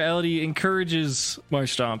after Elodie encourages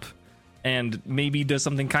Marshtomp and maybe does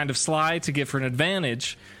something kind of sly to give her an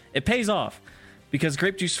advantage, it pays off because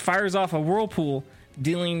Grape Juice fires off a Whirlpool,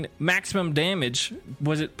 dealing maximum damage.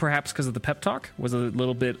 Was it perhaps because of the pep talk? Was it a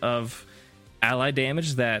little bit of ally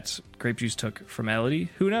damage that Grape Juice took from Elodie?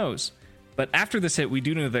 Who knows? But after this hit, we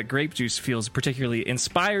do know that Grape Juice feels particularly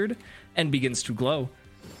inspired and begins to glow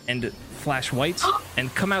and flash white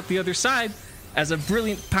and come out the other side as a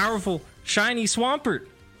brilliant, powerful, shiny Swampert.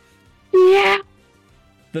 Yeah.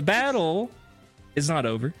 The battle is not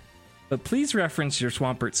over, but please reference your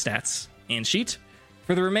Swampert stats and sheet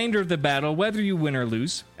for the remainder of the battle, whether you win or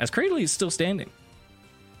lose, as Cradley is still standing.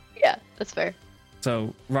 Yeah, that's fair.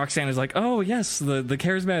 So Roxanne is like, oh yes, the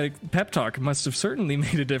charismatic pep talk must have certainly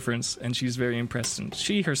made a difference, and she's very impressed. And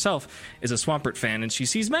she herself is a Swampert fan, and she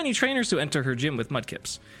sees many trainers who enter her gym with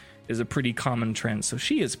Mudkips. Is a pretty common trend, so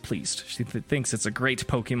she is pleased. She thinks it's a great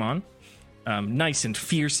Pokemon. Nice and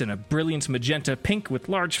fierce in a brilliant magenta pink with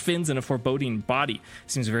large fins and a foreboding body.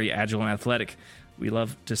 Seems very agile and athletic. We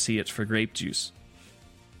love to see it for Grape Juice.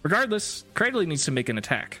 Regardless, Cradily needs to make an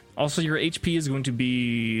attack. Also, your HP is going to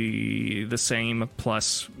be the same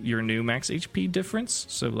plus your new max HP difference.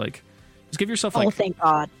 So, like, just give yourself like... Oh, thank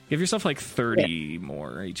God. Give yourself like 30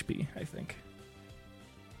 more HP, I think.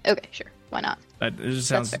 Okay, sure. Why not? That it just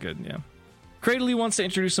sounds good, yeah. Cradily wants to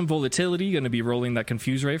introduce some volatility. Going to be rolling that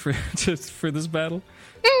Confuse Ray for this battle.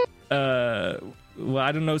 Well,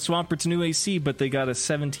 I don't know Swampert's new AC, but they got a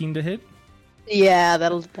 17 to hit. Yeah,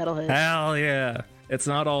 that'll hit. Hell yeah. It's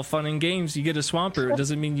not all fun and games. You get a Swampert, it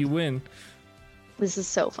doesn't mean you win. This is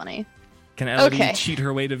so funny. Can Elodie cheat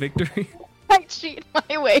her way to victory? I cheat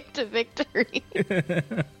my way to victory.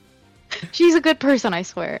 She's a good person, I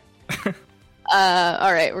swear.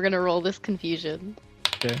 Alright, we're gonna roll this confusion.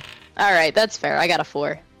 Okay. Alright, that's fair. I got a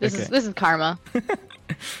 4. This is karma.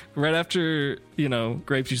 Right after,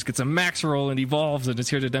 Grape Juice gets a max roll and evolves and is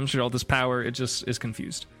here to demonstrate all this power, it just is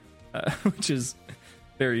confused. Which is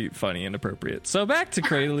very funny and appropriate. So back to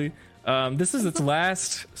Cradily. This is its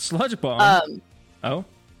last Sludge Bomb. Oh?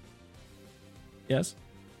 Yes?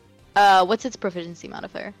 What's its proficiency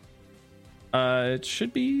modifier? It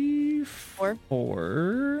should be 4.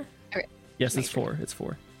 Okay. Yes, it's 4. It's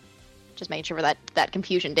 4. Just making sure for that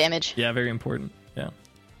confusion damage. Yeah, very important. Yeah.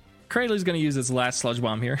 Cradily's going to use its last Sludge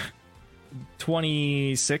Bomb here.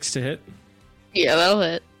 26 to hit. Yeah, that'll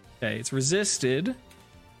hit. Okay, it's resisted.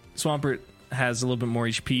 Swampert has a little bit more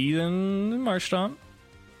HP than Marshtomp.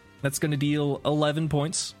 That's going to deal 11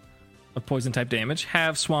 points of poison type damage.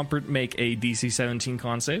 Have Swampert make a DC 17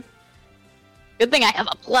 con save. Good thing I have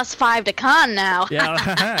a +5 to con now. Yeah, look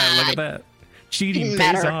at that. Cheating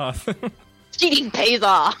pays off. Cheating pays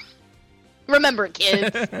off. Remember,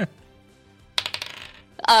 kids.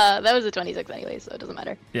 That was a 26 anyway, so it doesn't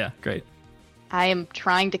matter. Yeah, great. I am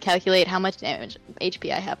trying to calculate how much damage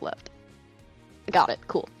HP I have left. Got it.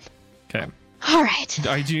 Cool. Okay. All right. Do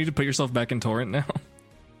you need to put yourself back in Torrent now?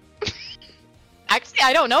 Actually,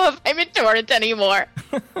 I don't know if I'm in Torrent anymore.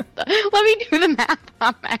 Let me do the math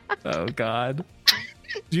on that. Oh, God.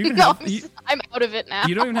 Do you even I'm out of it now.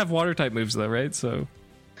 You don't even have water type moves, though, right? So.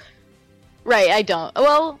 Right, I don't.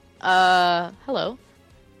 Well, hello.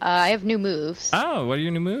 I have new moves. Oh, what are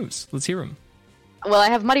your new moves? Let's hear them. Well, I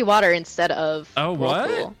have Muddy Water instead of Oh,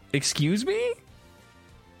 Whirlpool. what? Excuse me?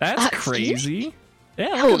 That's crazy.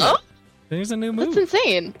 Yeah. Hello? There's a new move. That's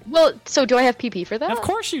insane. Well, so do I have PP for that? Of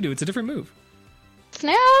course you do. It's a different move.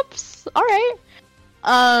 Snaps. All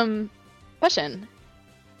right. Question.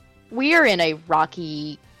 We are in a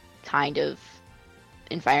rocky kind of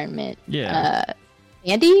environment. Yeah.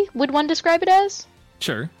 Andy, would one describe it as?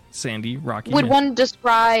 Sure. Sandy, rocky. Would one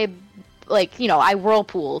describe, like, I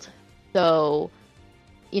whirlpooled, so,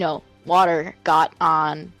 water got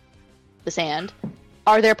on the sand.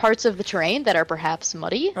 Are there parts of the terrain that are perhaps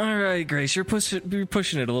muddy? All right, Grace, you're pushing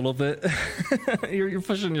it a little bit. you're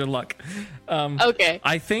pushing your luck. Okay.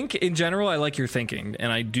 I think in general, I like your thinking,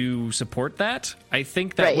 and I do support that. I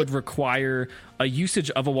think that would require a usage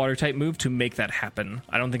of a water type move to make that happen.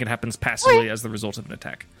 I don't think it happens passively as the result of an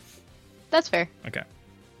attack. That's fair. Okay.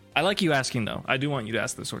 I like you asking, though. I do want you to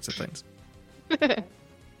ask those sorts of things.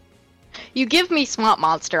 You give me Swamp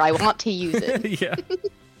Monster, I want to use it. Yeah.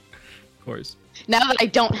 Of course. Now that I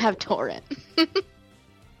don't have Torrent.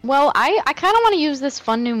 Well, I kind of want to use this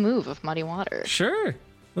fun new move of Muddy Water. Sure.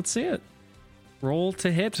 Let's see it. Roll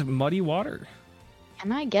to hit Muddy Water.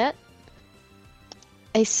 Can I get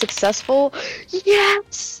a successful...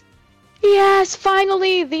 Yes! Yes,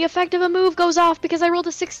 finally! The effect of a move goes off because I rolled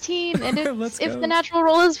a 16, and if the natural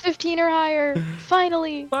roll is 15 or higher,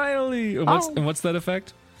 finally! Finally! And what's that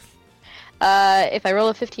effect? If I roll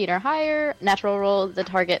a 15 or higher, natural roll, the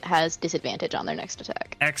target has disadvantage on their next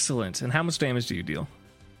attack. Excellent. And how much damage do you deal?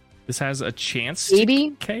 This has a chance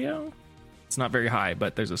Maybe. to KO? It's not very high,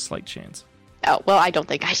 but there's a slight chance. Oh, well, I don't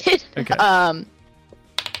think I did. Okay.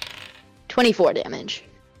 24 damage.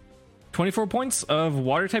 24 points of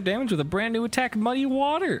water type damage with a brand new attack, Muddy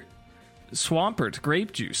Water. Swampert,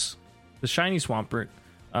 Grape Juice. The shiny Swampert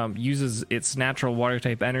uses its natural water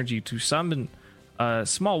type energy to summon a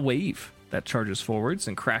small wave that charges forwards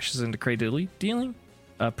and crashes into Cradily, dealing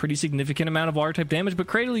a pretty significant amount of water type damage, but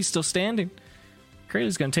Cradyly's still standing.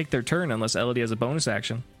 Cradyly's going to take their turn unless Elodie has a bonus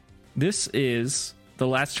action. This is the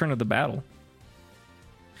last turn of the battle.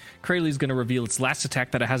 Cradyly's going to reveal its last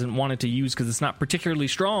attack that it hasn't wanted to use because it's not particularly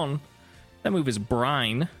strong. That move is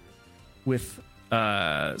Brine. With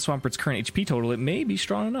Swampert's current HP total, it may be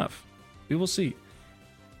strong enough. We will see.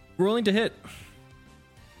 Rolling to hit.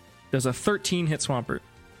 Does a 13 hit Swampert?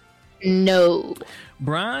 No.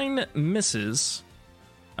 Brine misses.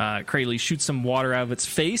 Cradily shoots some water out of its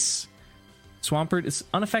face. Swampert is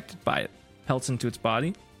unaffected by it. Pelts into its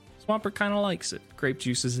body. Swampert kind of likes it. Grape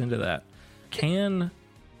Juice is into that. Can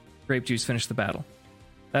Grape Juice finish the battle?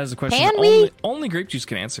 That is a question only Grape Juice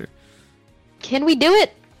can answer. Can we do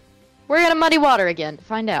it? We're in a muddy water again to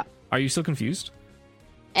find out. Are you still confused?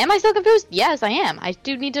 Am I still confused? Yes, I am. I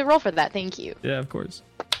do need to roll for that. Thank you. Yeah, of course.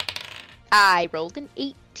 I rolled an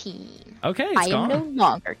 18. Okay, it's gone. I am no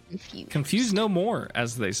longer confused. Confused no more,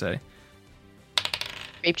 as they say.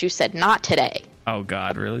 Grape Juice said not today. Oh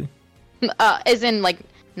God, really? As in like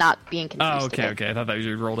not being confused. Oh, okay, okay. I thought that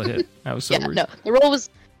you rolled a hit. I was so yeah, worried. no. The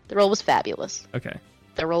roll was fabulous. Okay.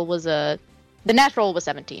 The roll was the natural roll was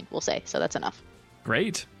 17. We'll say so. That's enough.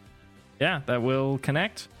 Great. Yeah, that will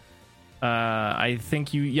connect. I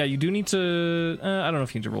think you do need to. I don't know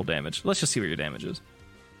if you need to roll damage. Let's just see what your damage is.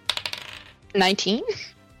 19.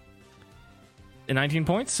 19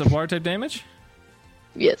 points of water type damage.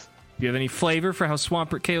 Yes. Do you have any flavor for how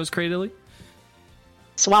Swampert KOs Cradily?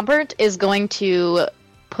 Swampert is going to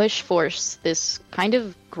push force this kind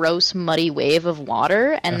of gross, muddy wave of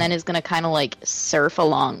water, and then is going to kind of like surf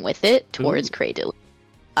along with it towards Cradily.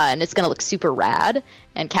 And it's going to look super rad.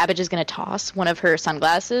 And Cabbage is going to toss one of her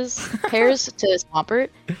sunglasses pairs to Swampert.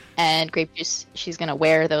 And Grape Juice, she's going to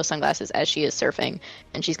wear those sunglasses as she is surfing.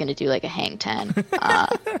 And she's going to do like a hang 10.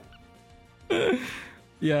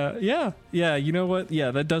 Yeah. You know what?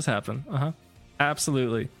 Yeah, that does happen.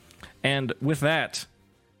 Absolutely. And with that,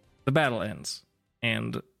 the battle ends.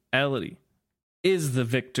 And Elodie is the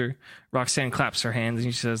victor. Roxanne claps her hands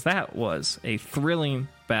and she says, that was a thrilling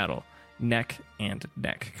battle. Neck and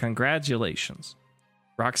neck. Congratulations.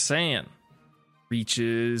 Roxanne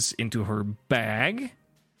reaches into her bag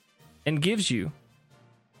and gives you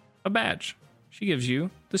a badge. She gives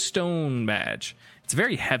you the stone badge. It's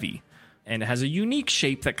very heavy and it has a unique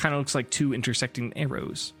shape that kind of looks like two intersecting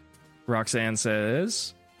arrows. Roxanne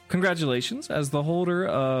says, congratulations. As the holder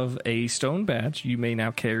of a stone badge, you may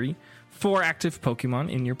now carry 4 active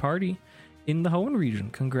Pokemon in your party in the Hoenn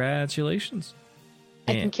region. Congratulations.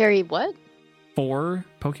 I can carry what? 4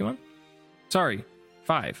 Pokemon? Sorry,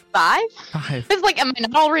 5. 5? 5. It's like, am I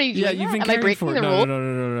not already doing you've been that? Am I carrying breaking 4. the rule?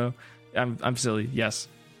 No. I'm silly. Yes.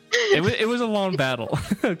 It was a long battle.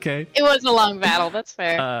 Okay. It was a long battle. That's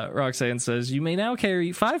fair. Roxanne says, you may now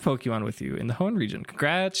carry 5 Pokemon with you in the Hoenn region.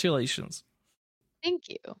 Congratulations. Thank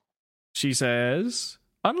you. She says,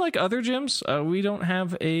 unlike other gyms, we don't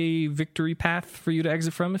have a victory path for you to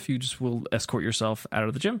exit from if you just will escort yourself out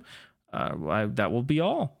of the gym. That will be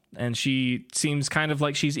all. And she seems kind of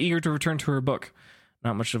like she's eager to return to her book.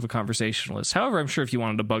 Not much of a conversationalist. However, I'm sure if you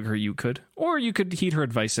wanted to bug her, you could. Or you could heed her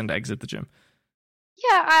advice and exit the gym.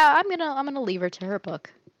 Yeah, I'm gonna leave her to her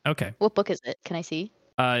book. Okay. What book is it? Can I see?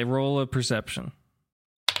 Roll a perception.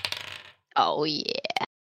 Oh, yeah.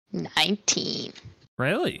 19.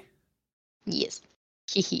 Really? Yes.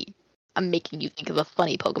 Hehe. I'm making you think of a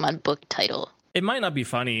funny Pokemon book title. It might not be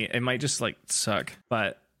funny. It might just, suck.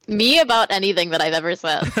 But... Me about anything that I've ever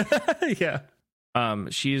said. Yeah.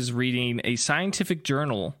 She is reading a scientific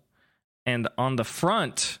journal. And on the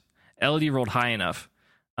front, Elodie rolled high enough.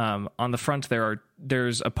 On the front,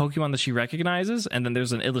 there's a Pokemon that she recognizes. And then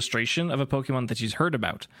there's an illustration of a Pokemon that she's heard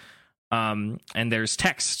about. And there's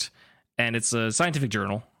text. And it's a scientific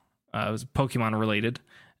journal. It was Pokemon related.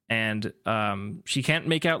 And she can't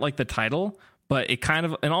make out the title, but it kind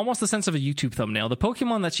of, in almost the sense of a YouTube thumbnail, the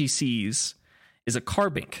Pokemon that she sees is a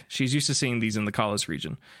Carbink. She's used to seeing these in the Kalos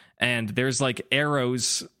region. And there's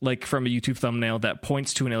arrows from a YouTube thumbnail that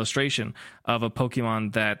points to an illustration of a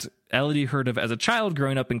Pokemon that Elodie heard of as a child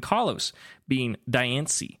growing up in Kalos, being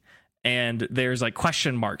Diancie. And there's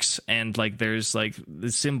question marks and there's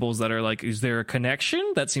the symbols that are is there a connection?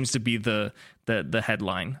 That seems to be the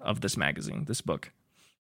headline of this magazine, this book.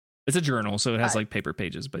 It's a journal, so it has paper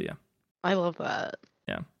pages, but yeah. I love that.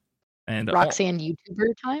 Yeah. And Roxanne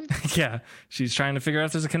YouTuber time? Yeah. She's trying to figure out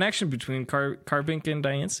if there's a connection between Carbink and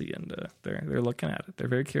Diancie, and they're looking at it. They're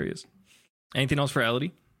very curious. Anything else for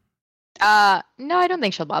Elodie? No, I don't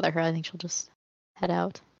think she'll bother her. I think she'll just head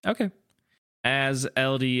out. Okay. As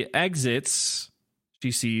Elodie exits,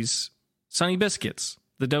 she sees Sunny Biscuits,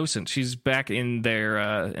 the docent. She's back in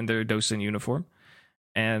their docent uniform.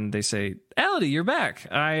 And they say, Elodie, you're back.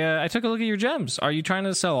 I took a look at your gems. Are you trying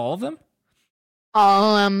to sell all of them?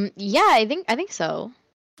 Yeah, I think so.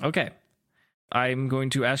 Okay. I'm going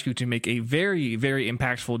to ask you to make a very, very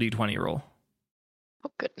impactful D20 roll.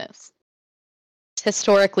 Oh, goodness. It's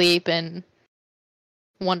historically been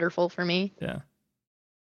wonderful for me. Yeah.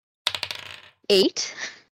 8.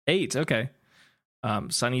 8, okay.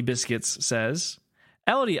 Sunny Biscuits says,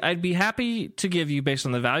 Elodie, I'd be happy to give you, based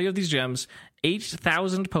on the value of these gems,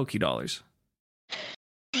 8,000 Pokédollars.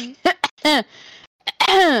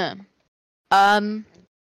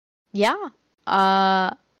 Yeah.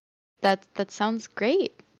 That sounds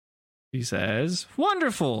great. She says,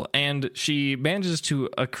 wonderful. And she manages to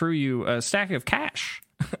accrue you a stack of cash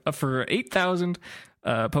for 8,000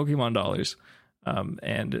 Pokemon dollars.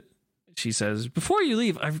 And she says, before you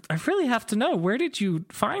leave, I really have to know, where did you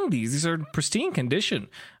find these? These are in pristine condition.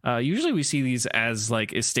 Usually we see these as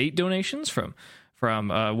like estate donations from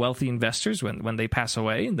wealthy investors when they pass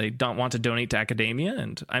away and they don't want to donate to academia.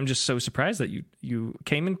 And I'm just so surprised that you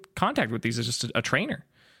came in contact with these as just a trainer.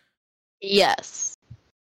 Yes.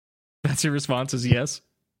 That's your response is yes?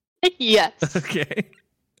 Yes. Okay.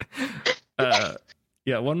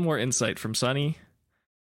 Yeah, one more insight from Sunny.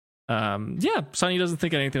 Yeah, Sunny doesn't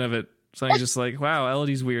think anything of it. Sunny's just like, wow,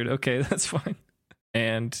 Elodie's weird. Okay, that's fine.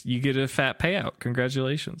 And you get a fat payout.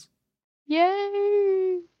 Congratulations.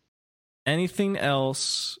 Yay. Anything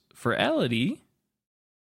else for Elodie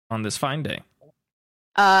on this fine day?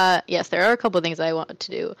 Yes, there are a couple of things I wanted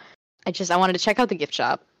to do. I wanted to check out the gift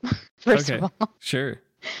shop first of all. Sure.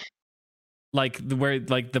 Like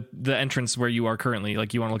the entrance where you are currently,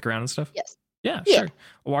 like you want to look around and stuff? Yes. Yeah, sure.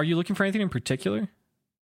 Well, are you looking for anything in particular?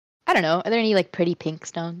 I don't know. Are there any like pretty pink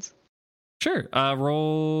stones? Sure.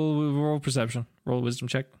 Roll perception. Roll a wisdom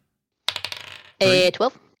check.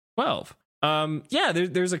 12. 12. Yeah,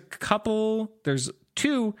 there's a couple. There's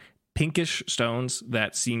 2 pinkish stones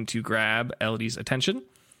that seem to grab Elodie's attention.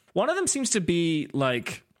 One of them seems to be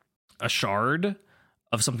like a shard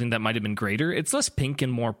of something that might have been greater. It's less pink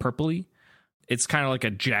and more purpley. It's kind of like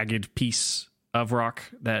a jagged piece of rock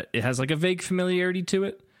that it has like a vague familiarity to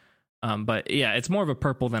it. But yeah, it's more of a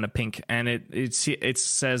purple than a pink, and it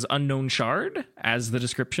says unknown shard as the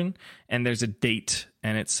description, and there's a date,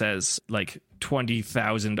 and it says like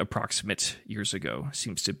 20,000 approximate years ago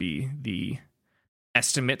seems to be the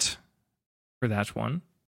estimate for that one.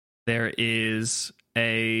 There is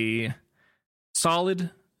a solid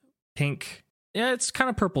pink. Yeah, it's kind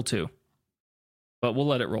of purple too, but we'll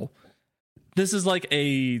let it roll. This is like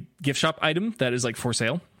a gift shop item that is like for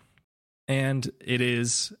sale, and it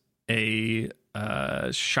is a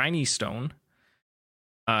shiny stone.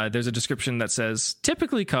 There's a description that says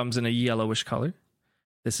typically comes in a yellowish color.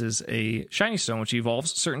 This is a shiny stone which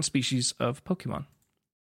evolves certain species of Pokemon.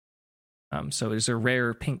 So it is a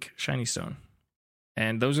rare pink shiny stone.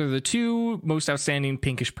 And those are the 2 most outstanding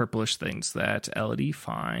pinkish purplish things that Elodie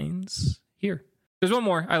finds here. There's one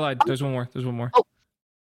more. I lied. There's one more. Oh.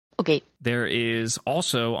 Okay. There is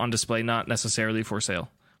also on display, not necessarily for sale,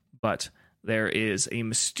 but there is a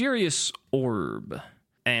mysterious orb,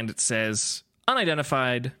 and it says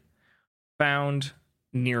unidentified, found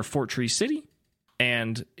near Fort Tree City,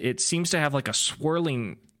 and it seems to have like a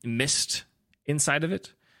swirling mist inside of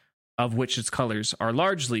it, of which its colors are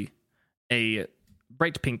largely a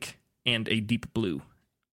bright pink and a deep blue,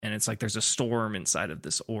 and it's like there's a storm inside of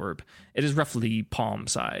this orb. It is roughly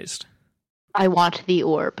palm-sized. I want the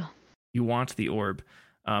orb. You want the orb.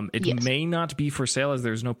 It yes. may not be for sale as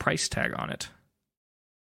there's no price tag on it.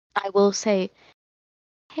 I will say,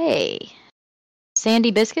 hey,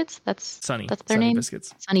 Sandy Biscuits? That's Sunny. That's their Sunny name?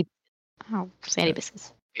 Biscuits. Sunny. Oh, Sandy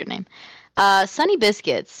Biscuits. Weird name. Sunny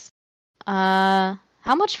Biscuits. How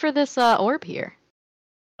much for this orb here?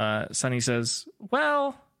 Sunny says,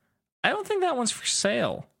 well, I don't think that one's for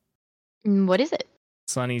sale. What is it?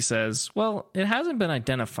 Sunny says, well, it hasn't been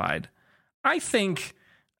identified. I think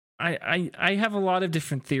I have a lot of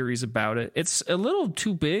different theories about it. It's a little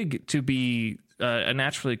too big to be a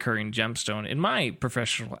naturally occurring gemstone, in my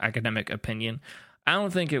professional academic opinion. I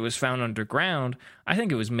don't think it was found underground. I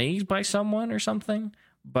think it was made by someone or something,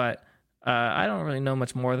 but I don't really know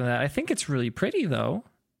much more than that. I think it's really pretty, though.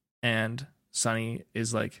 And Sunny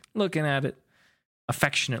is like looking at it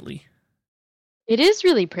affectionately. It is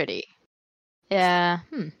really pretty. Yeah.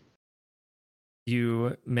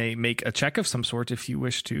 You may make a check of some sort if you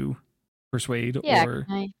wish to persuade or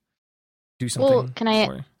do something. Well, can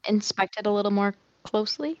I inspect it a little more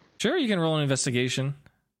closely? Sure, you can roll an investigation.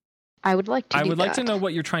 I would like to I would like to know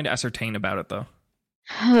what you're trying to ascertain about it, though.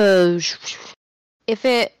 If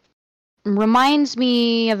it reminds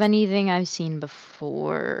me of anything I've seen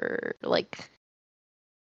before, like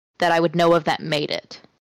that I would know of that made it.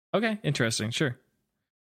 Okay, interesting. Sure.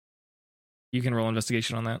 You can roll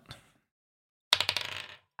investigation on that.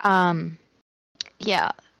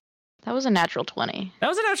 Yeah. That was a natural 20. That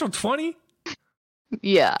was a natural 20?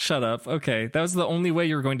 Yeah. Shut up. Okay, that was the only way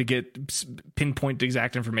you were going to get pinpoint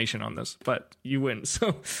exact information on this, but you win.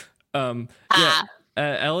 So, yeah.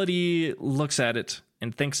 Elodie looks at it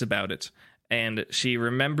and thinks about it, and she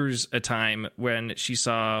remembers a time when she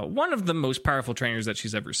saw one of the most powerful trainers that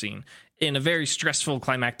she's ever seen in a very stressful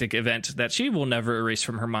climactic event that she will never erase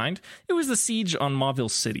from her mind. It was the siege on Mauville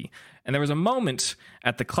City. And there was a moment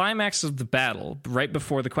at the climax of the battle, right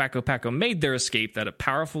before the Quacko Packo made their escape, that a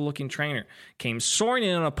powerful-looking trainer came soaring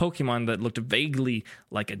in on a Pokemon that looked vaguely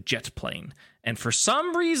like a jet plane. And for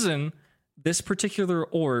some reason, this particular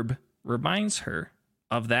orb reminds her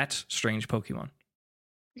of that strange Pokemon.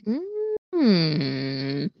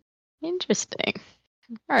 Interesting.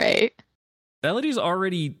 All right. Melody's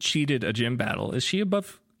already cheated a gym battle. Is she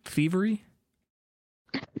above thievery?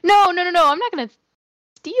 No. I'm not going to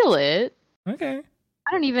steal it. Okay.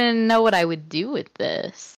 I don't even know what I would do with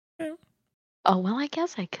this. Okay. Oh, well, I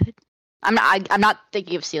guess I could. I'm not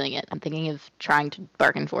thinking of stealing it. I'm thinking of trying to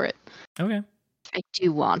bargain for it. Okay. I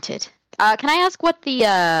do want it. Can I ask what the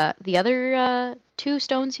other 2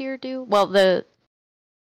 stones here do? Well, the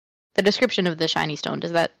description of the shiny stone,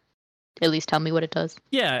 does that at least tell me what it does?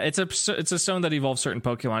 Yeah, it's a stone that evolves certain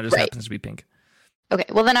Pokemon. It just happens to be pink. Okay,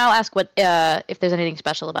 well then I'll ask what if there's anything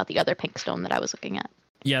special about the other pink stone that I was looking at.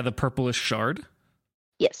 Yeah, the purplish shard.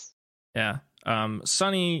 Yes. Yeah.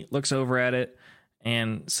 Sunny looks over at it,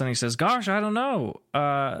 and Sunny says, "Gosh, I don't know.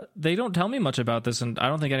 They don't tell me much about this, and I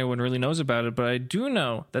don't think anyone really knows about it. But I do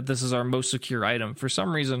know that this is our most secure item. For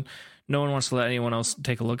some reason, no one wants to let anyone else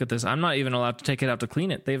take a look at this. I'm not even allowed to take it out to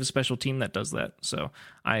clean it. They have a special team that does that. So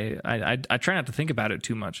I try not to think about it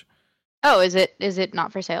too much." Oh, is it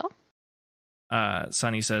not for sale?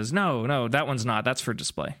 Sunny says, "No, that one's not. That's for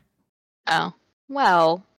display." Oh,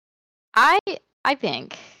 well, I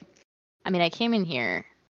think, I mean, I came in here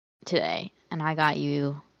today and I got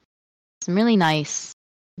you some really nice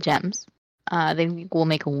gems. They will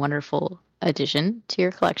make a wonderful addition to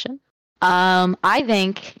your collection. I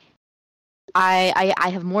think I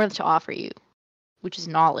have more to offer you, which is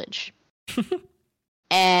knowledge.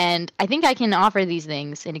 And I think I can offer these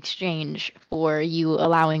things in exchange for you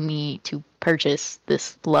allowing me to purchase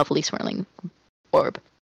this lovely swirling orb.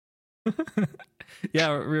 Yeah,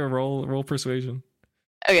 roll persuasion.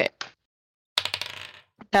 Okay.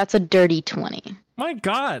 That's a dirty 20. My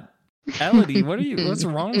God. Elodie, what's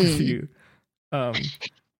wrong with you?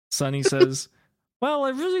 Sunny says, "Well, I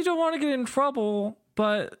really don't want to get in trouble,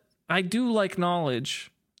 but I do like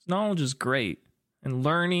knowledge. Knowledge is great. And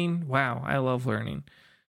learning, wow, I love learning.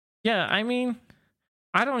 Yeah, I mean,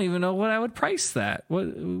 I don't even know what I would price that.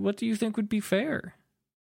 What do you think would be fair?"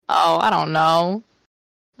 Oh, I don't know.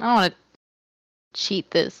 I don't want to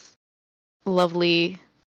cheat this lovely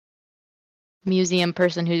museum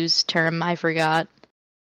person whose term I forgot.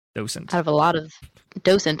 Docent. Out of a lot of...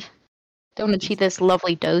 Docent. Don't want to cheat this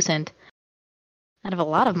lovely docent out of a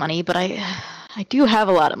lot of money, but I do have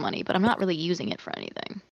a lot of money, but I'm not really using it for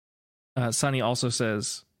anything. Sunny also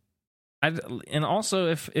says, and also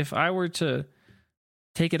if I were to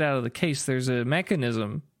take it out of the case, there's a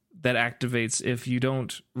mechanism that activates if you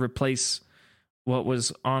don't replace what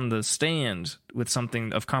was on the stand with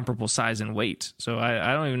something of comparable size and weight. So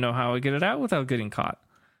I don't even know how I get it out without getting caught.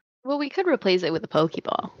 Well, we could replace it with a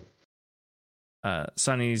Pokeball.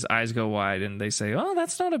 Sunny's eyes go wide and they say, "Oh,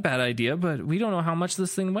 that's not a bad idea, but we don't know how much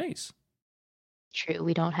this thing weighs." True,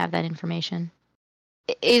 we don't have that information.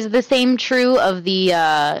 Is the same true of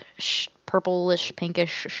the purplish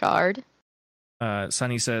pinkish shard?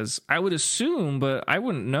 Sunny says, "I would assume, but I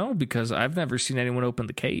wouldn't know because I've never seen anyone open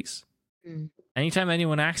the case. Anytime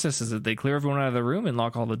anyone accesses it, they clear everyone out of the room and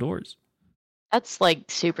lock all the doors." That's like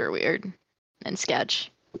super weird and sketch.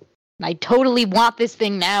 And I totally want this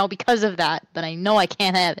thing now because of that, but I know I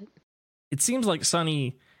can't have it. It seems like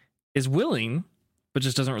Sunny is willing, but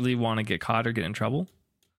just doesn't really want to get caught or get in trouble.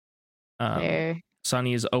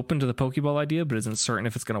 Sunny is open to the Pokeball idea, but isn't certain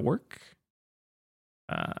if it's going to work.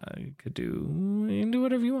 You can do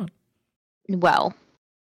whatever you want. Well,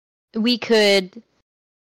 we could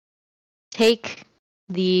take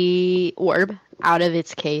the orb out of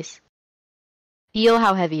its case, feel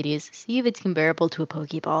how heavy it is, see if it's comparable to a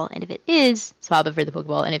Pokeball, and if it is, swap it for the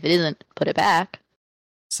Pokeball, and if it isn't, put it back.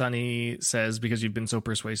 Sunny says, because you've been so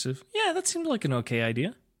persuasive, "Yeah, that seems like an okay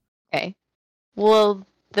idea." Okay. Well,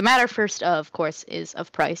 the matter first, of course, is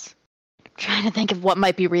of price. I'm trying to think of what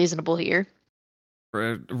might be reasonable here.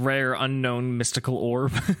 For a rare, unknown, mystical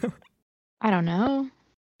orb. I don't know.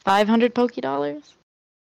 500 Pokédollars?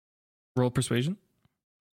 Roll persuasion.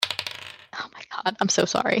 Oh my God, I'm so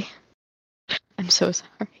sorry. I'm so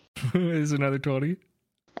sorry. Is another 20?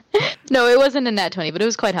 No, it wasn't a nat 20, but it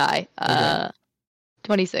was quite high. Okay.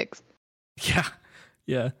 26.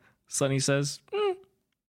 Yeah. Sunny says,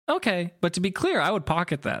 "Okay, but to be clear, I would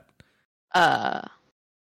pocket that."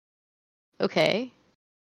 Okay.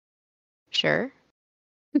 Sure.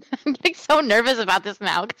 I'm getting so nervous about this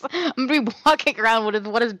now because I'm gonna be walking around with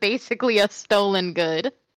what is basically a stolen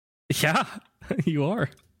good. Yeah, you are.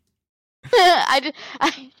 I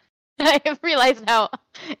have realized how.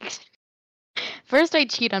 First, I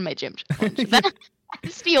cheat on my gym challenge. Then I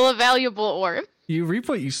steal a valuable orb. You reap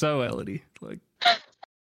what you sow, Elodie. Like,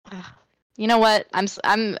 you know what? I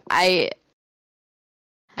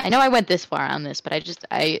know I went this far on this, but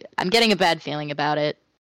I'm getting a bad feeling about it.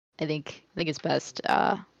 I think it's best.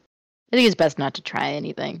 I think it's best not to try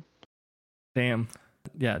anything. Damn.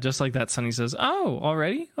 Yeah, just like that, Sunny says, "Oh,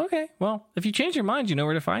 already? Okay. Well, if you change your mind, you know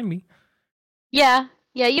where to find me." Yeah.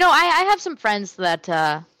 You know, I have some friends that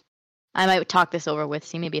I might talk this over with.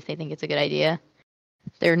 See, maybe if they think it's a good idea.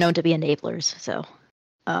 They're known to be enablers, so.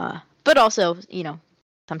 But also, you know,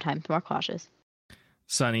 sometimes more cautious.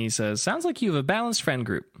 Sunny says, "Sounds like you have a balanced friend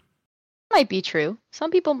group." Might be true.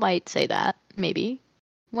 Some people might say that. Maybe.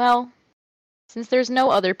 Well, since there's no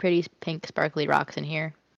other pretty pink sparkly rocks in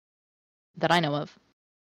here that I know of,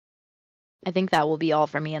 I think that will be all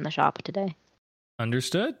for me in the shop today.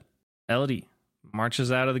 Understood. Elodie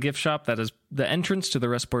marches out of the gift shop that is the entrance to the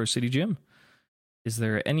Rustboro City Gym. Is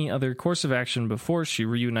there any other course of action before she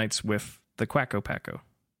reunites with the Quacko Packo?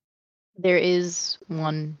 There is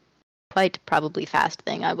one quite probably fast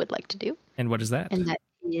thing I would like to do. And what is that? And that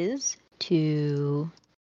is to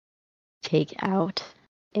take out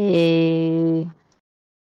a...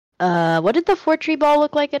 what did the Fort Tree ball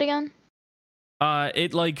look like it again?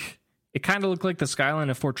 It kind of looked like the skyline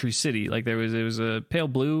of Fort Tree City. Like it was a pale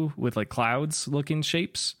blue with like clouds looking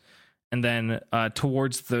shapes. And then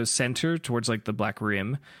towards the center, towards like the black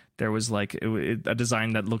rim, there was like a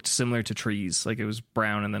design that looked similar to trees. Like it was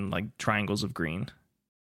brown and then like triangles of green.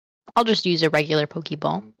 I'll just use a regular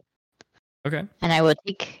Pokeball. Okay. And I will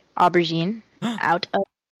take Aubergine out of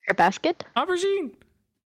her basket. Aubergine!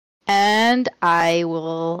 And I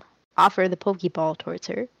will offer the Pokeball towards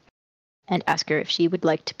her and ask her if she would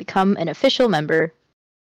like to become an official member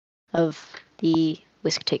of the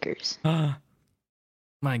Whisk Takers.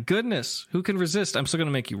 My goodness, who can resist? I'm still going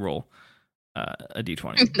to make you roll a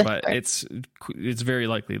d20, but right. It's very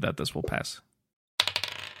likely that this will pass.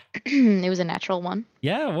 It was a natural one.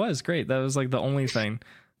 Yeah, it was great. That was like the only thing.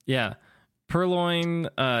 Yeah. Purloin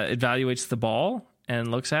evaluates the ball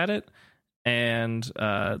and looks at it and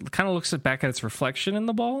kind of looks back at its reflection in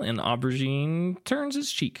the ball, and Aubergine turns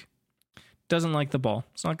its cheek. Doesn't like the ball.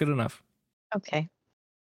 It's not good enough. Okay.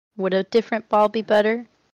 Would a different ball be better?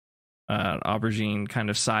 Aubergine kind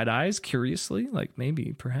of side eyes curiously, like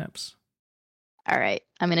maybe, perhaps. All right.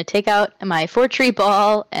 I'm going to take out my Fort Tree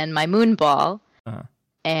ball and my Moon ball.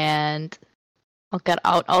 And I'll get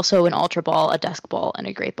out also an Ultra ball, a Dusk ball, and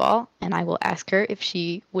a Great ball. And I will ask her if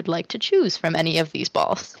she would like to choose from any of these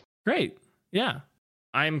balls. Great. Yeah.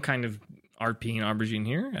 I'm kind of RPing Aubergine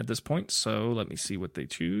here at this point. So let me see what they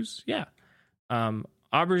choose. Yeah.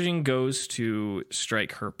 Aubergine goes to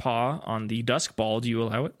strike her paw on the Dusk ball. Do you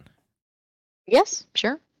allow it? Yes,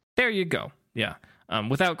 sure. There you go. Yeah.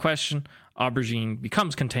 Without question, Aubergine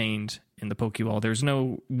becomes contained in the Pokeball. There's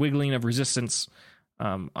no wiggling of resistance.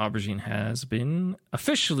 Aubergine has been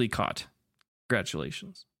officially caught.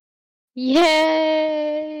 Congratulations.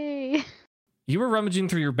 Yay! You were rummaging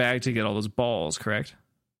through your bag to get all those balls, correct?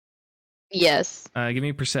 Yes. Give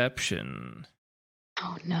me perception.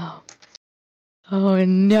 Oh, no. Oh,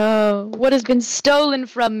 no. What has been stolen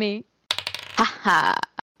from me? Haha.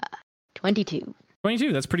 22.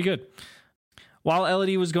 22, that's pretty good. While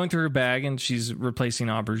Elodie was going through her bag and she's replacing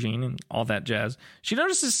Aubergine and all that jazz, she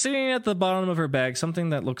notices sitting at the bottom of her bag something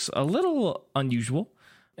that looks a little unusual.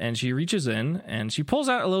 And she reaches in and she pulls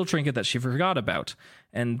out a little trinket that she forgot about.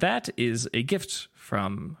 And that is a gift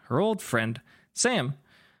from her old friend, Sam,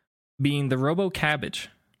 being the Robo Cabbage.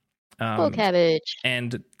 Cabbage.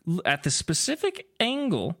 And at the specific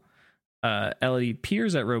angle, Elodie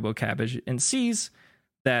peers at Robo Cabbage and sees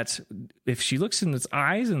that if she looks in its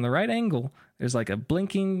eyes in the right angle, there's like a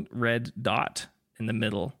blinking red dot in the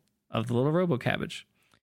middle of the little Robo Cabbage.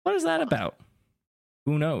 What is that about?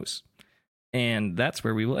 Who knows? And that's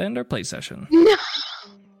where we will end our play session. No.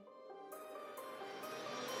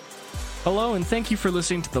 Hello, and thank you for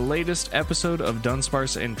listening to the latest episode of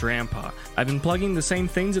Dunsparce and Drampa. I've been plugging the same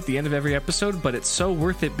things at the end of every episode, but it's so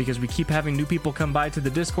worth it because we keep having new people come by to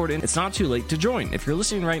the Discord, and it's not too late to join. If you're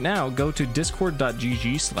listening right now, go to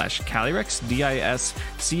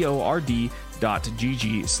discord.gg/Calyrex,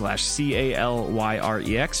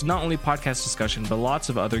 patreon.gg/CALYREX. Not only podcast discussion, but lots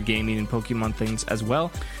of other gaming and Pokemon things as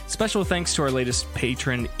well. Special thanks to our latest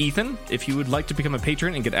patron, Ethan. If you would like to become a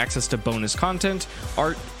patron and get access to bonus content,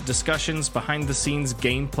 art, discussions, behind the scenes,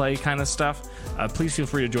 gameplay kind of stuff, please feel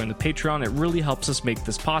free to join the Patreon. It really helps us make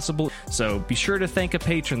this possible. So be sure to thank a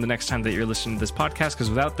patron the next time that you're listening to this podcast, because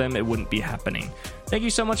without them, it wouldn't be happening. Thank you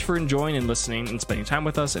so much for enjoying and listening and spending time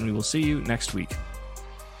with us, and we will see you next week.